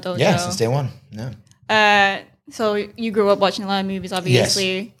Full Metal Dojo. yeah, since day one. Yeah. So you grew up watching a lot of movies,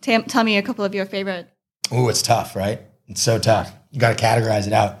 obviously. Yes. Tell me a couple of your favorite. Ooh, it's tough, right? It's so tough. You got to categorize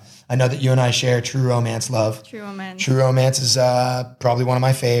it out. I know that you and I share True Romance love. True Romance. True Romance is probably one of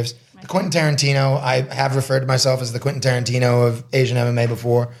my faves. The Quentin Tarantino, I have referred to myself as the Quentin Tarantino of Asian MMA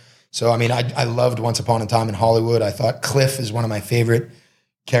before. So, I mean, I loved Once Upon a Time in Hollywood. I thought Cliff is one of my favorite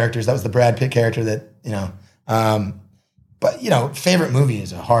characters. That was the Brad Pitt character that, but, favorite movie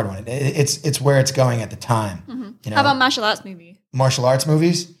is a hard one. It's where it's going at the time. Mm-hmm. How about martial arts movie? Martial arts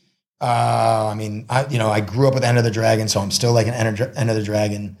movies? I grew up with Enter the Dragon, so I'm still like an Enter the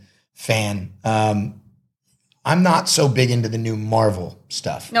Dragon fan. I'm not so big into the new Marvel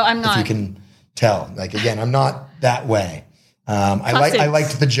stuff. No, I'm not. If you can tell. Like, again, I'm not that way. I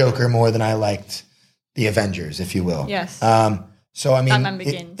liked the Joker more than I liked the Avengers, if you will. Yes. So, I mean, Batman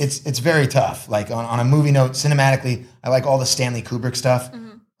Begins. it's very tough. Like, on a movie note, cinematically, I like all the Stanley Kubrick stuff.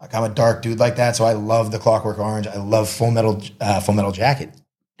 Mm-hmm. Like, I'm a dark dude like that, so I love The Clockwork Orange. I love Full Metal Jacket.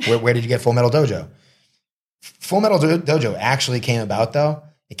 Where did you get Full Metal Dojo? Full Metal Dojo actually came about, though.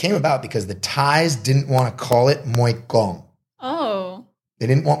 It came about because the Thais didn't want to call it Muay Gong. Oh. They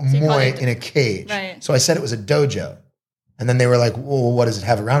didn't want Muay in a cage. Right. So I said it was a dojo. And then they were like, well, what does it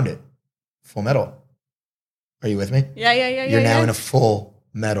have around it? Full Metal. Are you with me? Yeah. You're now in a Full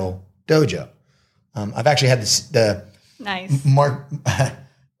Metal Dojo. I've actually had the nice. Mark.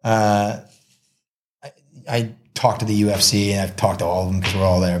 I talked to the UFC and I've talked to all of them because we're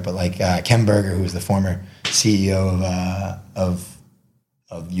all there. But like Ken Berger, who was the former CEO of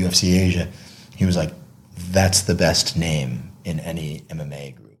UFC Asia, he was like, "That's the best name in any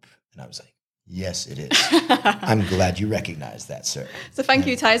MMA group," and I was like, "Yes, it is." I'm glad you recognize that, sir. So thank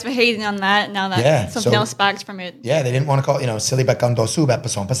you, Thais, for hating on that. Now that something else sparks from it. Yeah, they didn't want to call it, Silibakan Dosu Bat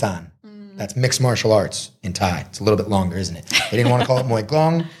Pason Pasan. That's mixed martial arts in Thai. It's a little bit longer, isn't it? They didn't want to call it Muay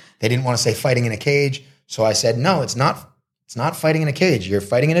Glong. They didn't want to say fighting in a cage. So I said, no, it's not fighting in a cage. You're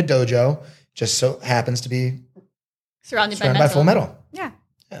fighting in a dojo. Just so happens to be surrounded by Full Metal. Yeah.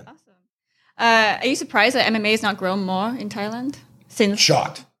 Awesome. Are you surprised that MMA has not grown more in Thailand?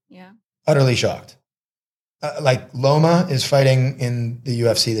 Shocked. Yeah. Utterly shocked. Like Loma is fighting in the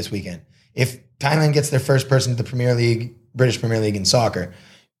UFC this weekend. If Thailand gets their first person to the British Premier League in soccer,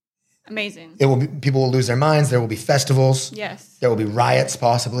 amazing. People will lose their minds. There will be festivals. Yes. There will be riots,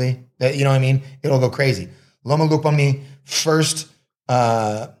 possibly. You know what I mean? It'll go crazy. Loma Lukbami, first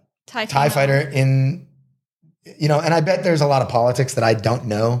Thai fighter in, and I bet there's a lot of politics that I don't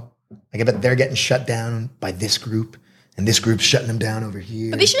know. Like I bet they're getting shut down by this group, and this group's shutting them down over here.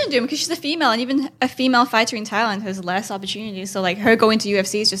 But they shouldn't do it because she's a female, and even a female fighter in Thailand has less opportunities. So like her going to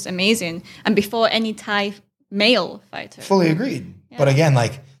UFC is just amazing. And before any Thai male fighter. Fully agreed. Yeah. But again,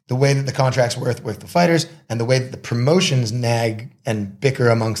 like the way that the contracts work with the fighters and the way that the promotions nag and bicker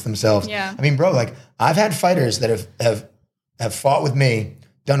amongst themselves. Yeah. I mean, bro, like I've had fighters that have fought with me,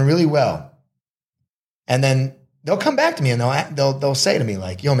 done really well. And then they'll come back to me and they'll say to me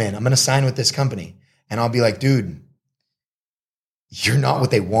like, "Yo, man, I'm going to sign with this company." And I'll be like, "Dude, you're not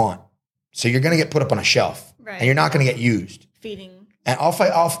what they want. So you're going to get put up on a shelf, right, and you're not going to get used." Feeding. And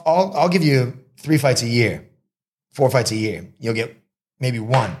I'll give you 3 fights a year, 4 fights a year. You'll get maybe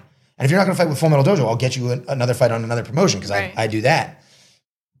one. And if you're not going to fight with Full Metal Dojo, I'll get you another fight on another promotion because right, I do that.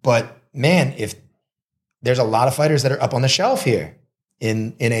 But man, if there's a lot of fighters that are up on the shelf here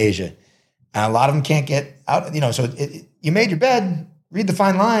in Asia, and a lot of them can't get out, so you made your bed, read the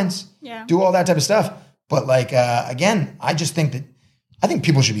fine lines, do all that type of stuff. But like, again, I think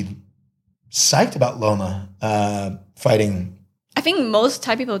people should be psyched about Loma fighting. I think most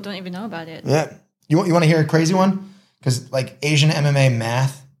Thai people don't even know about it. Yeah. You want to hear a crazy one? Because like Asian MMA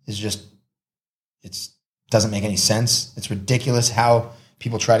math is just, it doesn't make any sense. It's ridiculous how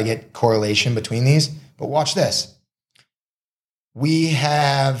people try to get correlation between these. But watch this. We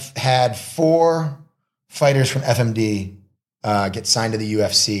have had 4 fighters from FMD get signed to the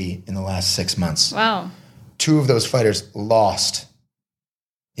UFC in the last 6 months. Wow. 2 of those fighters lost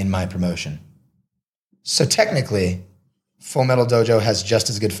in my promotion. So technically, Full Metal Dojo has just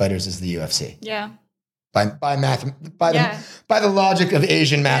as good fighters as the UFC. Yeah. By the logic of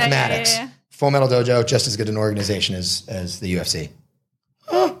Asian mathematics. Full Metal Dojo, just as good an organization as the UFC.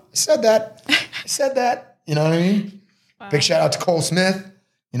 Oh, I said that. You know what I mean? Wow. Big shout out to Cole Smith.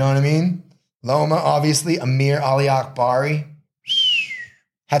 You know what I mean? Loma, obviously. Amir Ali Akbari.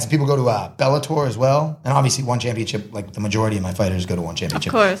 Had some people go to Bellator as well. And obviously one championship, like the majority of my fighters go to one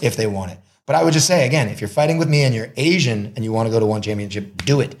championship Of course. if they want it. But I would just say, again, if you're fighting with me and you're Asian and you want to go to one championship,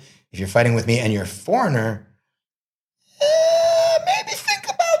 do it. If you're fighting with me and you're a foreigner, maybe think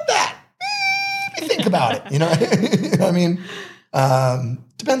about that. Maybe think about it. You know what I mean?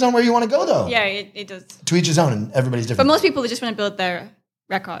 Depends on where you want to go, though. Yeah, it does. To each his own, and everybody's different. But most people just want to build their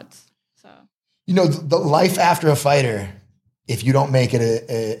records. So You know, the life after a fighter, if you don't make it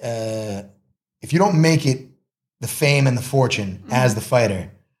if you don't make it the fame and the fortune as the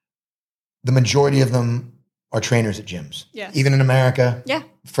fighter, the majority of them are trainers at gyms. Yes. Even in America, yeah,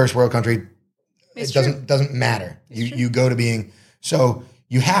 first world country, It's it doesn't matter. You go to being so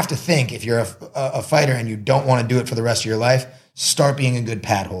you have to think if you're a fighter and you don't want to do it for the rest of your life, start being a good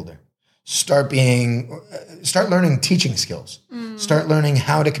pad holder. Start learning teaching skills. Start learning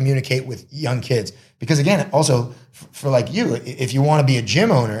how to communicate with young kids. Because again, also for like you, if you want to be a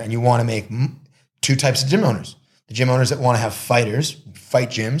gym owner and you want to make two types of gym owners, the gym owners that want to have fighters, fight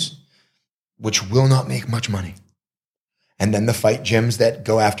gyms, which will not make much money. And then the fight gyms that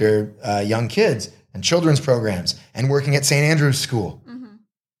go after young kids and children's programs and working at St. Andrew's School.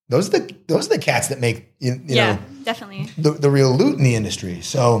 Those are the cats that make you know definitely the real loot in the industry.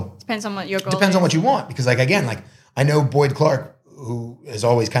 So depends on what your goal depends is. on what you want. Because like again, like I know Boyd Clark, who has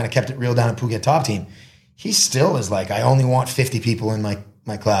always kind of kept it real down at Phuket Top Team. He still is like, I only want 50 people in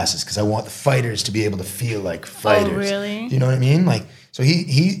my classes because I want the fighters to be able to feel like fighters. Oh, really? You know what I mean? Like so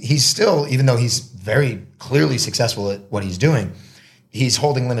he's still, even though he's very clearly successful at what he's doing, he's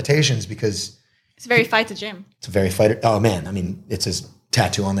holding limitations because It's a very fighter gym. it's a very fighter. Oh man, I mean, it's as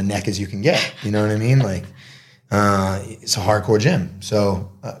tattoo on the neck as you can get. You know what I mean? Like, it's a hardcore gym.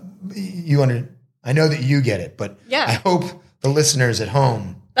 So I know that you get it, but Yeah. I hope the listeners at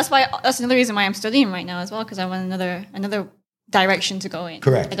home. That's another reason why I'm studying right now as well, because I want another direction to go in.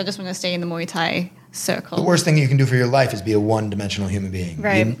 Correct. I don't just want to stay in the Muay Thai circle. The worst thing you can do for your life is be a one-dimensional human being.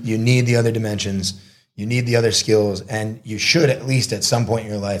 Right. You need the other dimensions. You need the other skills, and you should at least at some point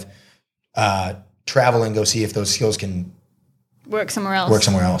in your life travel and go see if those skills can Work somewhere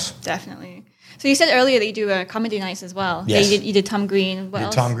else. Definitely. So you said earlier that you do comedy nights as well. Yes. Yeah, you did Tom Green. What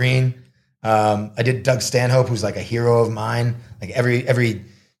else? Tom Green. I did Doug Stanhope, who's like a hero of mine. Like every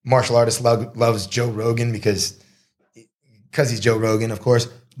martial artist loves Joe Rogan because he's Joe Rogan, of course.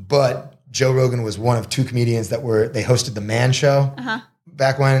 But Joe Rogan was one of two comedians they hosted the Man Show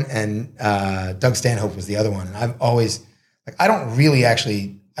back when, and Doug Stanhope was the other one. And I've always I don't really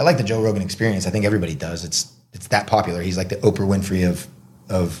actually I like the Joe Rogan Experience. I think everybody does. It's that popular. He's like the Oprah Winfrey of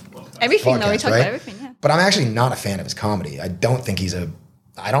everything. podcasts, We talk right? about everything. Yeah. But I'm actually not a fan of his comedy. I don't like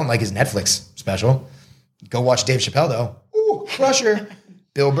his Netflix special. Go watch Dave Chappelle though. Ooh, crusher.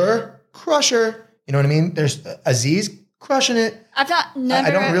 Bill Burr, crusher. You know what I mean? There's Aziz crushing it. I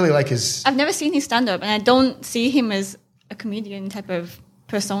don't really like his. I've never seen his stand up, and I don't see him as a comedian type of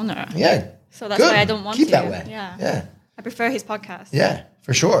persona. Yeah. So that's why I don't want to. Keep that way. Yeah. Yeah. I prefer his podcast. Yeah,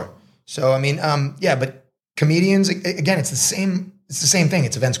 for sure. So I mean, but comedians again, it's the same thing.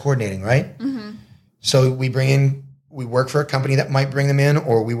 It's events coordinating, right? Mm-hmm. So we work for a company that might bring them in,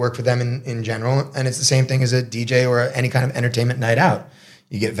 or we work for them in general, and it's the same thing as a DJ or any kind of entertainment night out.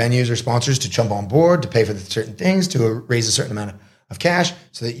 You get venues or sponsors to jump on board, to pay for certain things, to raise a certain amount of cash,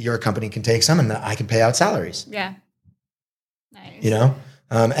 so that your company can take some and that I can pay out salaries. Yeah. Nice. You know,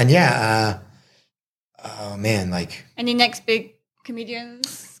 oh man, like any next big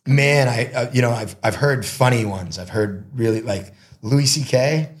comedians? Man, I've heard funny ones. I've heard really like Louis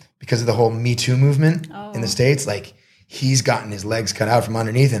C.K. because of the whole Me Too movement in the States. Like he's gotten his legs cut out from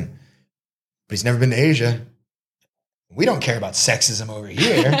underneath him, but he's never been to Asia. We don't care about sexism over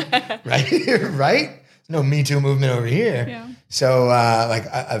here, right? Right? There's no Me Too movement over here. Yeah. So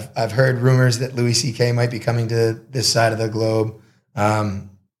I've heard rumors that Louis C.K. might be coming to this side of the globe. Why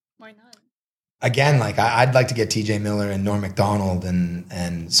not? Again, like I'd like to get T.J. Miller and Norm Macdonald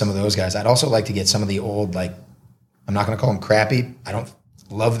and some of those guys. I'd also like to get some of the old, like, I'm not going to call them crappy. I don't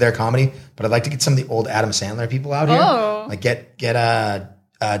love their comedy, but I'd like to get some of the old Adam Sandler people out here. Oh. Like get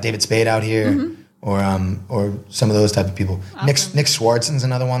David Spade out here, or some of those type of people. Awesome. Nick Swartzen's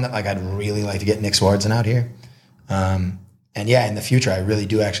another one that like I'd really like to get Nick Swartzen out here. And yeah, in the future, I really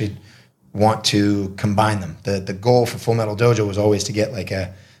do actually want to combine them. The goal for Full Metal Dojo was always to get like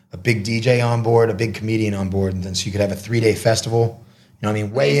a big DJ on board, a big comedian on board, and then so you could have a 3-day festival. You know what I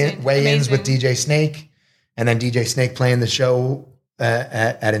mean? Weigh-ins with DJ Snake, and then DJ Snake playing the show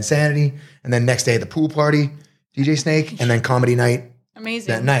at Insanity, and then next day the pool party, DJ Snake, and then comedy night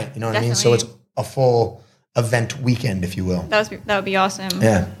Amazing. that night. You know what I mean? So it's a full event weekend, if you will. That would be awesome.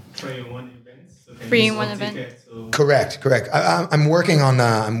 Yeah. 3-in-1 events. So 3-in-1 event. Correct. I'm working on.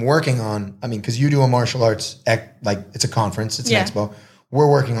 I mean, because you do a martial arts, like it's a conference, it's an expo. We're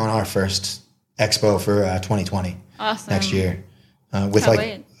working on our first expo for 2020. Awesome. Next year, with Can't like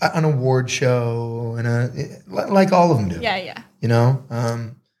wait. an award show and like all of them do. Yeah. You know,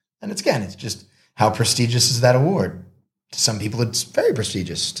 and it's just how prestigious is that award? To some people, it's very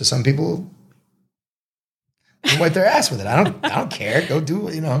prestigious. To some people, they wipe their ass with it. I don't care. Go do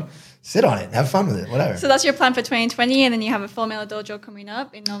it. You know, sit on it, have fun with it, whatever. So that's your plan for 2020, and then you have a Full Metal Dojo coming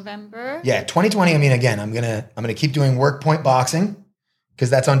up in November. Yeah, 2020. I mean, again, I'm gonna keep doing Work Point Boxing because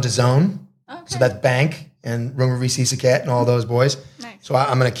that's on DAZN. Okay. So that's Bank and Rumor VC Saket and all those boys. Nice. So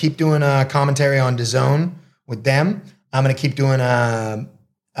I'm gonna keep doing a commentary on DAZN with them. I'm gonna keep doing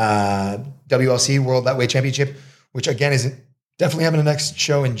WLC World Lightweight Championship, which again is definitely having a next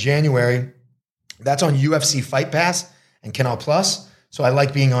show in January. That's on UFC Fight Pass and Canal Plus. So I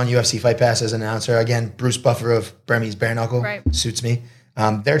like being on UFC Fight Pass as an announcer. Again, Bruce Buffer of Burmese Bare Knuckle suits me.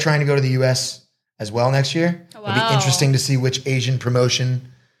 They're trying to go to the US as well next year. Oh, It'll be interesting to see which Asian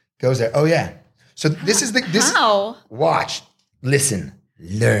promotion goes there. Oh yeah. So this is How? Watch, listen,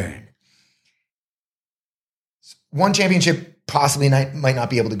 learn. One championship possibly might not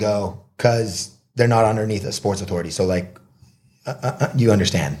be able to go because they're not underneath a sports authority. So like, you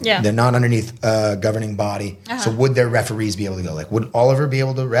understand. Yeah. They're not underneath a governing body. So would their referees be able to go? Like, would Oliver be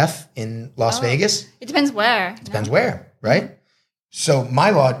able to ref in Las Vegas? It depends where. Depends where, right? So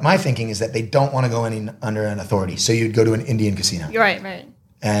my thinking is that they don't want to go under an authority. So you'd go to an Indian casino. You're right.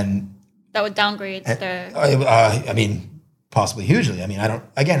 And that would downgrade the... I mean, possibly hugely. I mean, I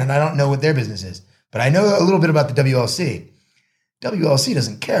don't know what their business is, but I know a little bit about the WLC. WLC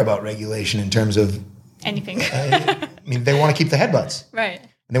doesn't care about regulation in terms of anything. I mean, they want to keep the headbutts. Right.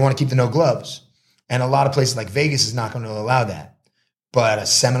 And they want to keep the no gloves. And a lot of places like Vegas is not going to allow that. But a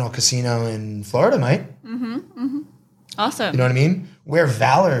Seminole casino in Florida might. Awesome. You know what I mean? Where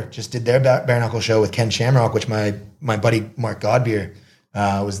Valor just did their bare knuckle show with Ken Shamrock, which my buddy Mark Godbeer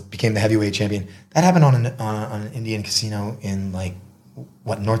became the heavyweight champion. That happened on an Indian casino in like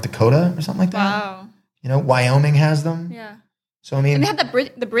North Dakota or something like that. Wow. You know, Wyoming has them. Yeah. So I mean, and they have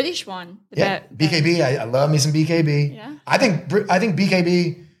the British one. BKB. I love me some BKB. Yeah. I think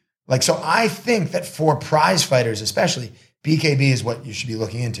BKB. Like, so I think that for prize fighters, especially, BKB is what you should be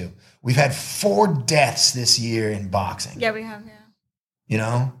looking into. We've had 4 deaths this year in boxing. Yeah, we have. Yeah. You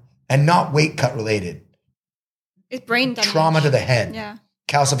know, and not weight cut related. It's brain damage. Trauma to the head. Yeah.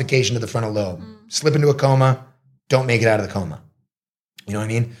 Calcification to the frontal lobe. Slip into a coma. Don't make it out of the coma. You know what I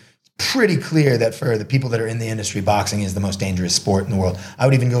mean? Pretty clear that for the people that are in the industry, boxing is the most dangerous sport in the world. I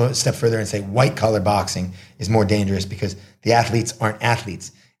would even go a step further and say white collar boxing is more dangerous because the athletes aren't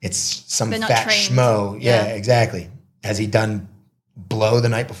athletes. It's some fat schmo. Yeah, exactly. Has he done blow the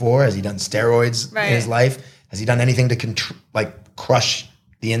night before? Has he done steroids in his life? Has he done anything to crush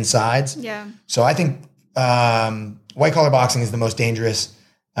the insides? Yeah. So I think white collar boxing is the most dangerous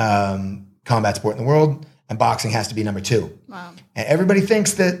combat sport in the world, and boxing has to be number 2. Wow. And everybody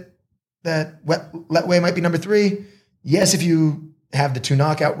thinks that Letway might be number 3. Yes, if you have the 2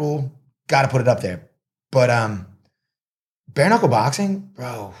 knockout rule, got to put it up there. But bare knuckle boxing,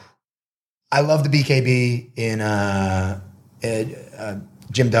 bro, I love the BKB in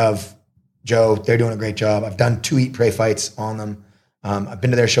Jim Dove, Joe. They're doing a great job. I've done 2 Eat Pray fights on them. I've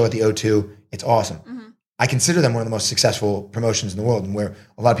been to their show at the O2. It's awesome. I consider them one of the most successful promotions in the world, and where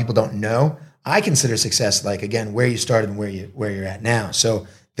a lot of people don't know. I consider success like, again, where you started and where you're at now. So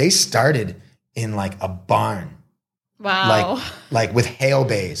they started in like a barn. Wow. Like with hail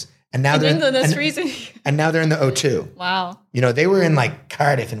bays. And now they're and now they're in the O2. Wow. You know, they were in like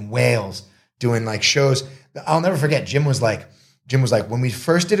Cardiff and Wales doing like shows. I'll never forget. Jim was like, when we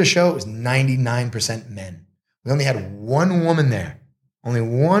first did a show, it was 99% men. We only had 1 woman there. Only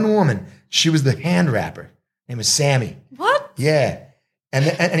 1 woman. She was the hand rapper. Her name was Sammy. What? Yeah.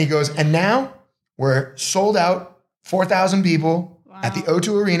 And he goes, and now we're sold out, 4,000 people at the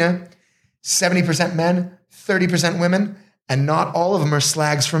O2 Arena, 70% men, 30% women, and not all of them are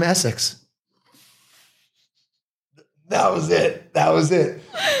slags from Essex. That was it. I was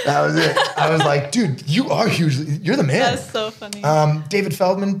like, dude, you're the man. That's so funny. David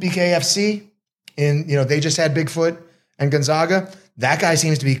Feldman, BKFC, they just had Bigfoot and Gonzaga. That guy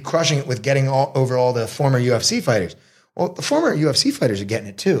seems to be crushing it with getting over all the former UFC fighters. Well, the former UFC fighters are getting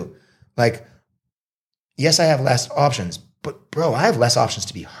it too. Like, yes, I have less options, but bro, I have less options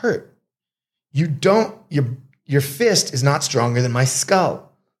to be hurt. Your your fist is not stronger than my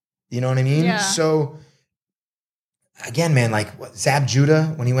skull. You know what I mean? Yeah. So again, man, like Zab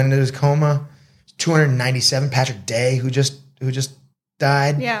Judah, when he went into his coma, 297, Patrick Day, who just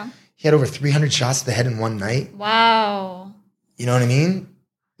died. Yeah. He had over 300 shots to the head in one night. Wow. You know what I mean?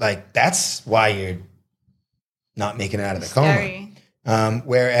 Like, that's why you're not making it out of the Scary. coma.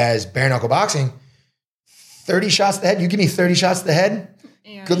 Whereas bare knuckle boxing, 30 shots to the head. You give me 30 shots to the head.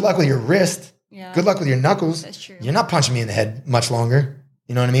 Yeah. Good luck with your wrist. Yeah. Good luck with your knuckles. That's true. You're not punching me in the head much longer.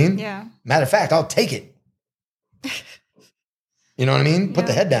 You know what I mean? Yeah. Matter of fact, I'll take it. You know what I mean? Put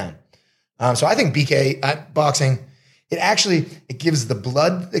the head down. So I think BK boxing, it gives the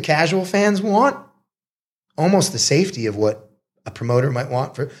blood the casual fans want, almost the safety of what a promoter might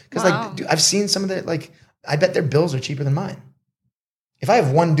want for. Because like, dude, I've seen some of the, like, I bet their bills are cheaper than mine. If I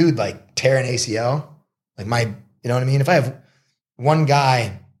have one dude like tear an ACL, like you know what I mean? If I have one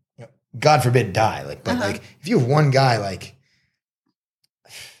guy, God forbid die, like, but like if you have one guy like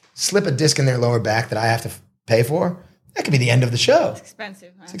slip a disc in their lower back that I have to pay for, that could be the end of the show. It's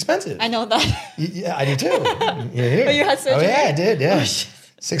expensive. Huh? It's expensive. I know that. Yeah, I do too. You're here. Oh, you had surgery? Oh yeah, I did. Yeah, Oh, shit.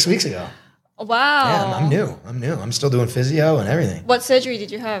 6 weeks ago. Wow. Yeah, I'm new. I'm still doing physio and everything. What surgery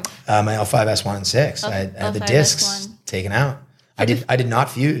did you have? My L5S1 and 6. I had the discs taken out. I did not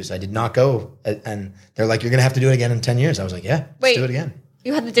fuse. I did not go. And they're like, you're gonna have to do it again in 10 years. I was like, yeah, let's do it again.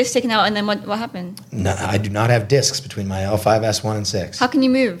 You had the disc taken out, and then what happened? No, I do not have discs between my L5S1 and 6. How can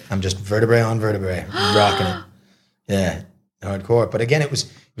you move? I'm just vertebrae on vertebrae, rocking it. Yeah, hardcore. But again, it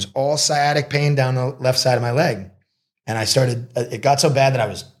was all sciatic pain down the left side of my leg, and I started. It got so bad that I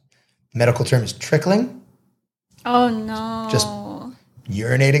was, medical term is trickling. Oh no! Just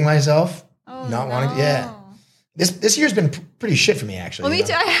urinating myself. Oh, not no. wanting. Yeah. This year's been pretty shit for me, actually. Well, me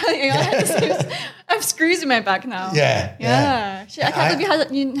too. I have screws in my back now. Yeah. Yeah. Shit, I can't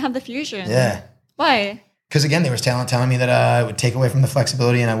believe you didn't have the fusion. Yeah. Why? Because again, they were telling me that it would take away from the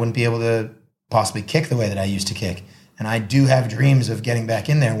flexibility and I wouldn't be able to possibly kick the way that I used to kick. And I do have dreams of getting back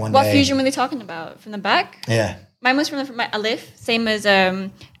in there one day. What fusion were they talking about? From the back? Yeah. Mine was from a lift, same as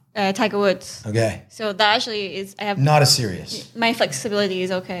Tiger Woods. Okay. So that actually is, I have... Not as serious. My flexibility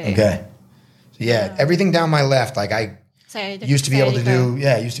is okay. Okay. So yeah, everything down my left, like I used to be able to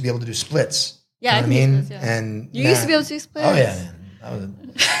do splits. Yeah, you know what I mean? Splits, yeah. And you used to be able to do splits? Oh yeah, man.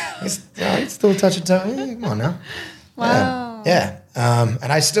 It's still touch and toe. Come on now. Wow. Yeah.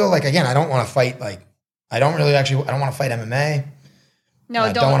 And I still, like, again, I don't want to fight, like, I don't want to fight MMA. No,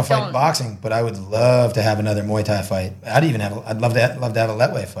 I don't want to fight boxing, but I would love to have another Muay Thai fight. I'd love to have a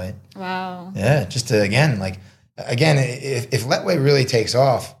Letway fight. Wow. Yeah, just to, if Letway really takes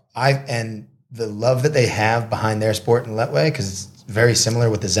off, and the love that they have behind their sport in Letway, because it's very similar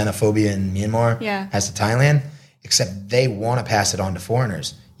with the xenophobia in Myanmar as to Thailand, except they want to pass it on to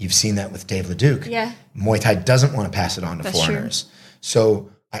foreigners. You've seen that with Dave LeDuc. Yeah. Muay Thai doesn't want to pass it on to foreigners. True.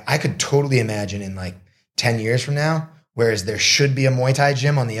 So I could totally imagine in like 10 years from now, whereas there should be a Muay Thai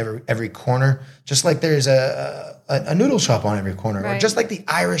gym on every corner, just like there's a noodle shop on every corner, or just like the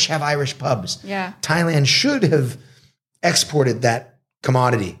Irish have Irish pubs. Yeah. Thailand should have exported that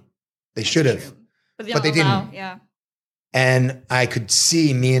commodity. They should have, but they didn't. Yeah. And I could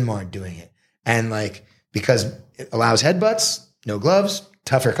see Myanmar doing it. And like, because it allows headbutts, no gloves,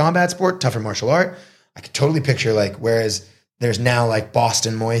 tougher combat sport, tougher martial art. I could totally picture, like, whereas there's now like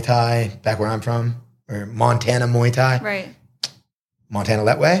Boston Muay Thai back where I'm from, or Montana Muay Thai. Right. Montana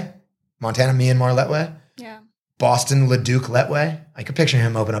Letway, Montana Myanmar Letway. Yeah. Boston LeDuc Letway. I could picture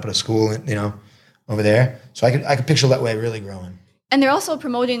him open up at a school, over there. So I could picture Letway really growing. And they're also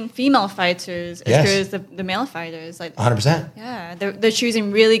promoting female fighters as good as the male fighters. Like 100%. Yeah, they're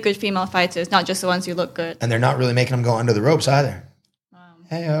choosing really good female fighters, not just the ones who look good. And they're not really making them go under the ropes either. Wow.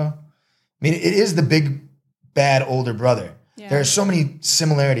 Hey-o. I mean, it is the big, bad older brother. Yeah. There are so many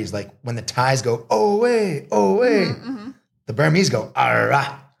similarities. Like when the Thais go, oh, way, the Burmese go,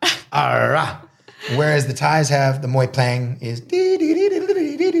 ara, ara. Whereas the Thais have, the Muay Plang is,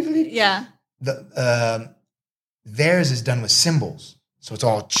 yeah. Theirs is done with cymbals. So it's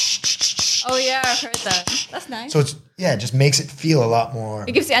all. Oh, yeah, I've heard that. That's nice. So it just makes it feel a lot more.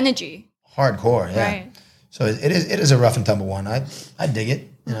 It gives you energy. Hardcore, yeah. Right. So it is a rough and tumble one. I dig it,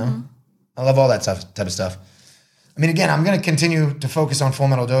 I love all that type of stuff. I mean, again, I'm going to continue to focus on Full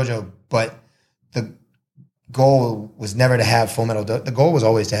Metal Dojo, but the goal was never to have Full Metal Dojo. The goal was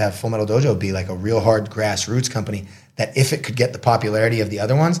always to have Full Metal Dojo be like a real hard grassroots company that if it could get the popularity of the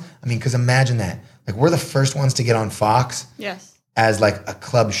other ones, I mean, because imagine that. Like, we're the first ones to get on Fox as like a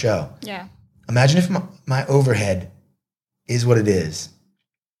club show. Yeah. Imagine if my overhead is what it is,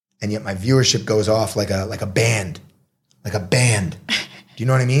 and yet my viewership goes off like a band. Like a band. Do you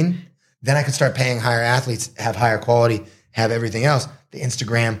know what I mean? Then I could start paying higher athletes, have higher quality, have everything else. The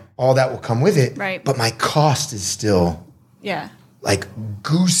Instagram, all that will come with it. Right. But my cost is still like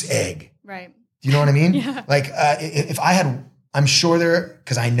goose egg. Right. Do you know what I mean? Yeah. Like if I had, I'm sure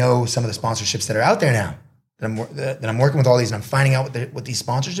because I know some of the sponsorships that are out there now that I'm working with all these and I'm finding out what these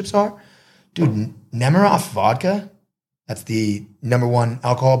sponsorships are. Dude, Nemiroff Vodka, that's the #1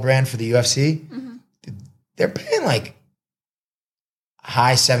 alcohol brand for the UFC. Mm-hmm. Dude, they're paying like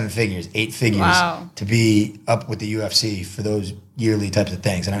high 7 figures, 8 figures to be up with the UFC for those yearly types of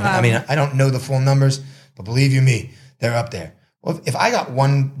things. And I mean, I don't know the full numbers, but believe you me, they're up there. Well, if I got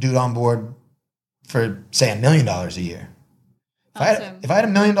one dude on board for say $1 million a year, if I had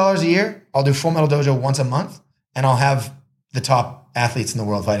 $1 million a year, I'll do Full Metal Dojo once a month and I'll have the top athletes in the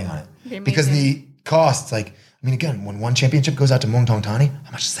world fighting on it. Because the costs, like, I mean, again, when one championship goes out to Muang Thong Thani,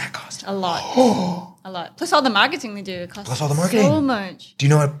 how much does that cost? A lot. A lot. Plus all the marketing they do. It costs Plus all the marketing. so much. Do you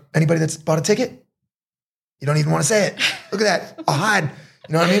know anybody that's bought a ticket? You don't even want to say it. Look at that. I'll hide.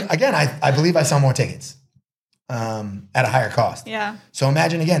 You know what I mean? Again, I believe I sell more tickets at a higher cost. Yeah. So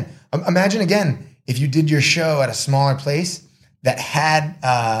imagine again, if you did your show at a smaller place that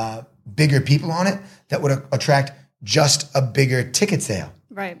had bigger people on it, that would attract just a bigger ticket sale.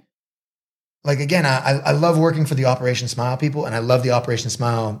 Right. Like, again, I love working for the Operation Smile people, and I love the Operation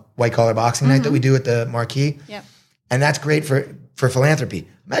Smile white collar boxing night that we do at the Marquee. Yep. And that's great for philanthropy.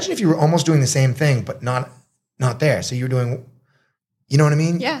 Imagine if you were almost doing the same thing, but not there. So you were doing, you know what I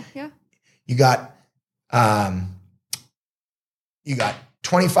mean? Yeah, yeah. You got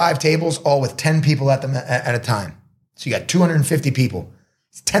 25 tables, all with 10 people at a time. So you got 250 people.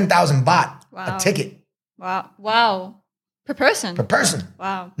 It's 10,000 baht a ticket. Wow. Per person? Per person.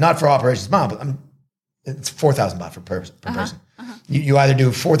 Wow. Not for Operation Smile, but it's 4,000 baht per person. You either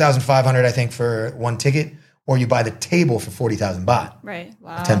do 4,500, I think, for one ticket, or you buy the table for 40,000 baht. Right.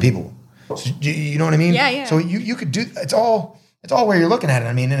 Wow. 10 people. So, you know what I mean? Yeah, yeah. So you could do, it's all where you're looking at it.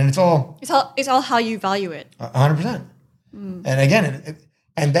 I mean, and it's all how you value it. 100%. And again,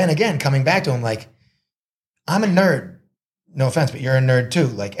 and then again, coming back to him, like, I'm a nerd. No offense, but you're a nerd too.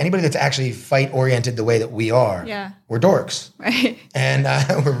 Like, anybody that's actually fight oriented the way that we are, we're dorks. Right. And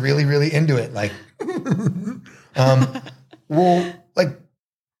we're really, really into it. Like, well, like,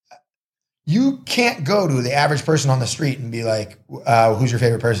 you can't go to the average person on the street and be like, who's your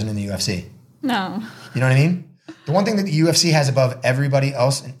favorite person in the UFC? No. You know what I mean? The one thing that the UFC has above everybody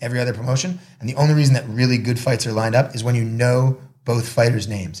else in every other promotion, and the only reason that really good fights are lined up, is when you know both fighters'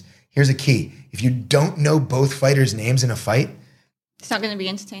 names. Here's a key. If you don't know both fighters' names in a fight, it's not going to be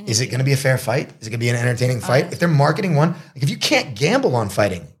entertaining. Is it going to be a fair fight? Is it going to be an entertaining fight? If they're marketing one, like, if you can't gamble on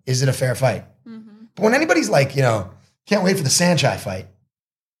fighting, is it a fair fight? Mm-hmm. But when anybody's like, can't wait for the Saenchai fight.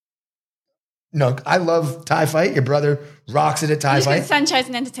 No, I love Thai fight. Your brother rocks it at Thai fight. Saenchai's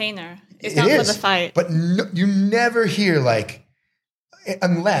an entertainer. It's not for the fight. But you never hear, like,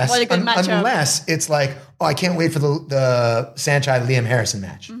 unless it's like, oh, I can't wait for the Saenchai Liam Harrison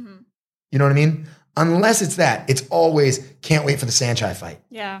match. Mm-hmm. You know what I mean? Unless it's that, it's always can't wait for the Saenchai fight.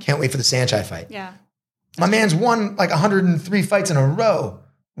 Yeah. Can't wait for the Saenchai fight. Yeah. My man's won like 103 fights in a row,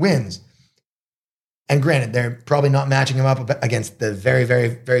 wins. And granted, they're probably not matching him up against the very, very,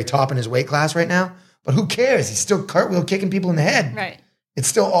 very top in his weight class right now. But who cares? He's still cartwheel kicking people in the head. Right. It's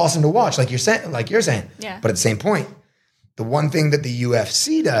still awesome to watch, like you're saying. Yeah. But at the same point, the one thing that the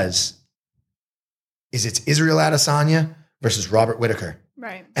UFC does is it's Israel Adesanya versus Robert Whittaker.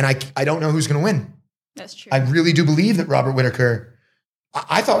 Right. And I don't know who's going to win. That's true. I really do believe that Robert Whittaker.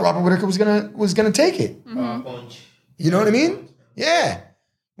 I thought Robert Whittaker was gonna take it. Mm-hmm. You know what I mean? Yeah.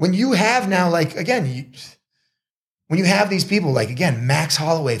 When you have now, like, again, when you have these people, like, again, Max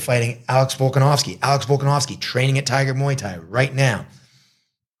Holloway fighting Alex Volkanovski training at Tiger Muay Thai right now.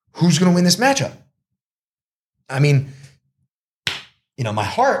 Who's gonna win this matchup? I mean, my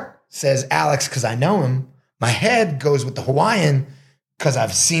heart says Alex because I know him. My head goes with the Hawaiian because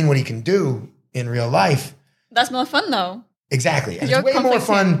I've seen what he can do in real life. That's more fun, though. Exactly. And it's way more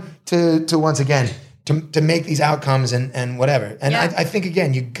fun to once again, to make these outcomes and whatever. And I think,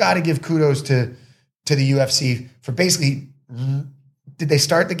 again, you got to give kudos to the UFC for basically, did they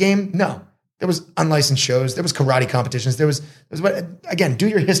start the game? No. There was unlicensed shows. There was karate competitions. There was again, do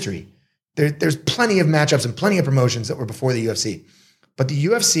your history. There's plenty of matchups and plenty of promotions that were before the UFC. But the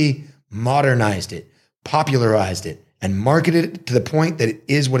UFC modernized it, popularized it, and marketed it to the point that it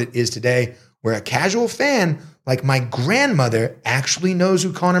is what it is today, where a casual fan like my grandmother actually knows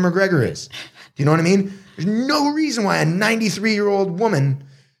who Conor McGregor is. Do you know what I mean? There's no reason why a 93-year-old woman,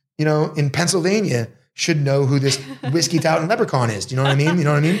 in Pennsylvania should know who this whiskey touting leprechaun is. Do you know what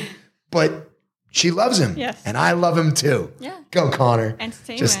I mean? But She loves him. Yes. And I love him too. Yeah. Go, Connor.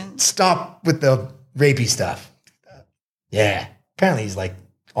 Entertainment. Just stop with the rapey stuff. Yeah. Apparently he's like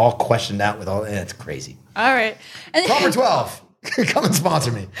all questioned out with all, it's crazy. All right. And Proper 12. Come and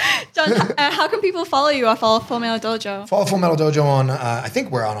sponsor me. John, how can people follow you or follow Full Metal Dojo? Follow Full Metal Dojo on, I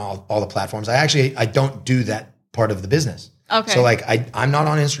think we're on all the platforms. I don't do that part of the business. Okay. So like I'm not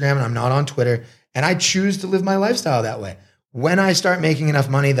on Instagram and I'm not on Twitter, and I choose to live my lifestyle that way. When I start making enough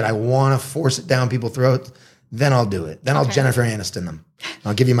money that I want to force it down people's throats, then I'll do it. Then I'll Jennifer Aniston them.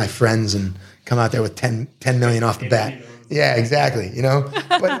 I'll give you my friends and come out there with 10 million off the bat. Yeah, exactly.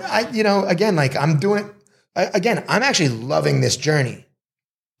 But again, like I'm doing it. Again, I'm actually loving this journey.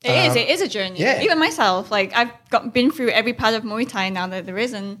 It is a journey. Yeah. Even myself, like I've been through every part of Muay Thai now that there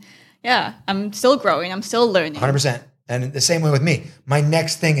is, and yeah, I'm still growing. I'm still learning. 100%. And the same way with me. My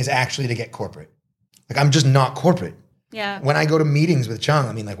next thing is actually to get corporate. Like I'm just not corporate. Yeah. When I go to meetings with Chung,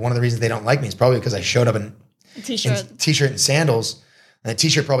 I mean, like one of the reasons they don't like me is probably because I showed up in t-shirt and sandals. And the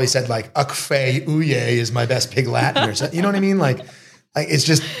t-shirt probably said like Ukfe Uye is my best pig Latin or something. You know what I mean? Like it's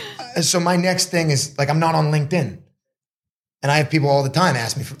just, so my next thing is like, I'm not on LinkedIn. And I have people all the time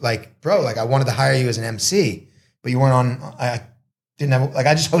ask me for like, bro, like I wanted to hire you as an MC, but you weren't on, I didn't have, like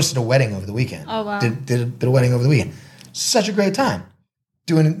I just hosted a wedding over the weekend. Oh, wow. Did a wedding over the weekend. Such a great time.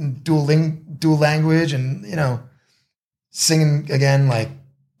 Doing dual language and, singing again, like,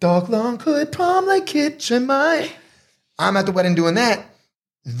 Dog long could prom like kitchen my. I'm at the wedding doing that.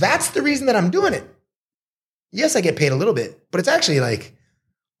 That's the reason that I'm doing it. Yes, I get paid a little bit, but it's actually like,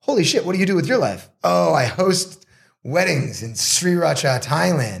 holy shit, what do you do with your life? Oh, I host weddings in Sriracha,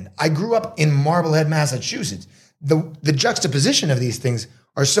 Thailand. I grew up in Marblehead, Massachusetts. The juxtaposition of these things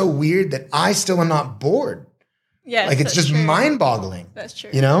are so weird that I still am not bored. Yes, like it's just mind-boggling. That's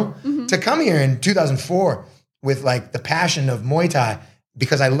true. Mm-hmm. To come here in 2004 with like the passion of Muay Thai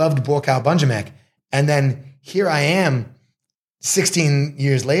because I loved Buakaw Bunjamek, and then here I am 16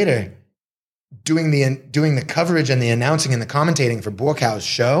 years later doing the coverage and the announcing and the commentating for Buakaw's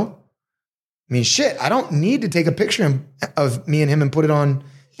show. I mean, shit, I don't need to take a picture of me and him and put it on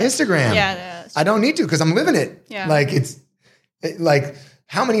Instagram. Yeah, I don't need to because I'm living it. Yeah. Like like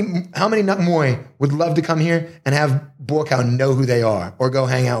how many Nut Moy would love to come here and have Buakaw know who they are or go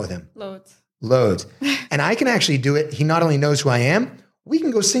hang out with him? Loads. And I can actually do it. He not only knows who I am, we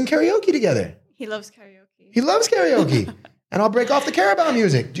can go sing karaoke together. He loves karaoke. And I'll break off the Carabao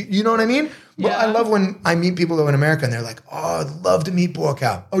music. Do you know what I mean? Yeah. Well, I love when I meet people though in America and they're like, oh, I'd love to meet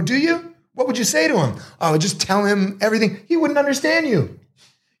Buakaw. Oh, do you? What would you say to him? Oh, just tell him everything. He wouldn't understand you.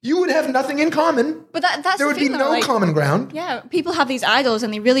 You would have nothing in common. But that's there would be no common ground. Yeah, people have these idols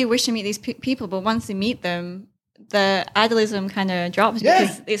and they really wish to meet these people, but once they meet them, the idolism kind of drops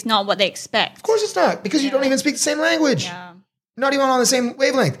because it's not what they expect. Of course it's not, because you don't even speak the same language. Yeah. Not even on the same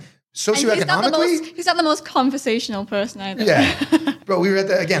wavelength. Socioeconomically. He's not the most conversational person either. Yeah. Bro, we were at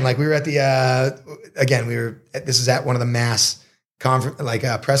this is at one of the mass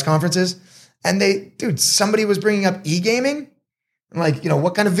press conferences. And somebody was bringing up e-gaming. And like,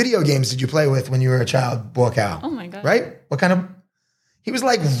 what kind of video games did you play with when you were a child, Buakaw? Oh my God. Right? He was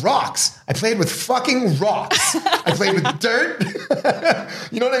like, rocks. I played with fucking rocks. I played with dirt.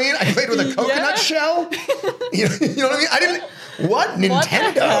 You know what I mean? I played with a coconut shell. You know what I mean? What? Nintendo? What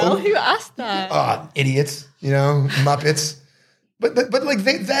the hell? Who asked that? Idiots, Muppets. But like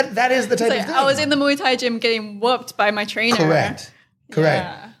that is the type of thing. I was in the Muay Thai gym getting whooped by my trainer. Correct.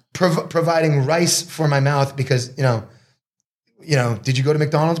 Yeah. Providing rice for my mouth because, did you go to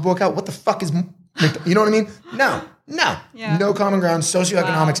McDonald's, Buakaw? What the fuck is, you know what I mean? No. Yeah. No common ground.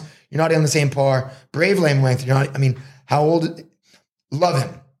 Socioeconomics. Wow. You're not on the same par. Brave lane length. You're not, how old? Love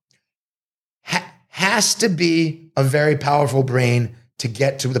him. Has to be a very powerful brain to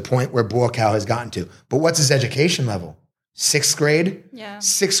get to the point where Buakaw has gotten to. But what's his education level? 6th grade? Yeah.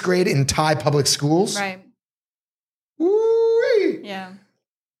 6th grade in Thai public schools? Right. Woo-wee. Yeah.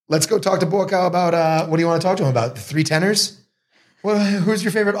 Let's go talk to Buakaw about, what do you want to talk to him about? The Three Tenors? Well, who's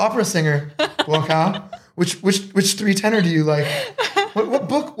your favorite opera singer, Buakaw? Which three tenor do you like? What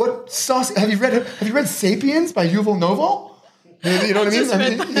book? What sauce? Have you read *Sapiens* by Yuval Noah? You know what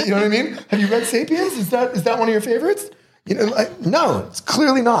I mean? Have you read *Sapiens*? Is that one of your favorites? No, it's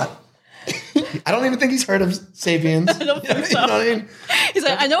clearly not. I don't even think he's heard of *Sapiens*. I don't think so. You know what I mean? He's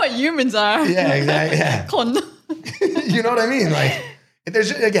like, I know what humans are. Yeah, exactly. Yeah. You know what I mean? Like,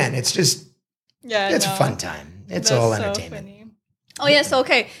 it's just it's a fun time. It's all entertainment. Funny. Oh yeah, so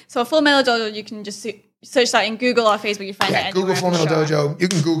Full Metal Dojo, you can just search that in Google or Facebook. You find it. Google Full Metal Dojo. You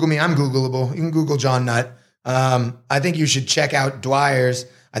can Google me. I'm Googleable. You can Google John Nutt. I think you should check out Dwyer's.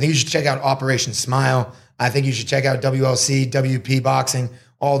 I think you should check out Operation Smile. I think you should check out WLC, WP Boxing.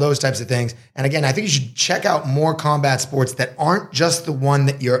 all those types of things. And again, I think you should check out more combat sports that aren't just the one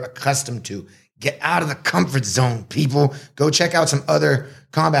that you're accustomed to. Get out of the comfort zone, people. Go check out some other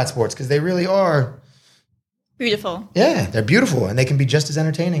combat sports because they really are beautiful. Yeah, they're beautiful, and they can be just as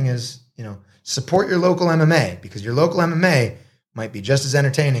entertaining as, support your local MMA, because your local MMA might be just as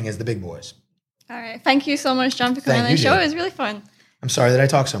entertaining as the big boys. All right. Thank you so much, John, for coming on the show. It was really fun. I'm sorry that I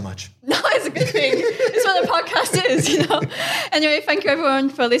talk so much. No, it's a good thing. It's what the podcast is, Anyway, thank you everyone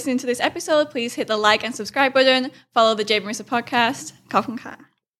for listening to this episode. Please hit the like and subscribe button. Follow the Jade Marissa podcast. Khop khun kha.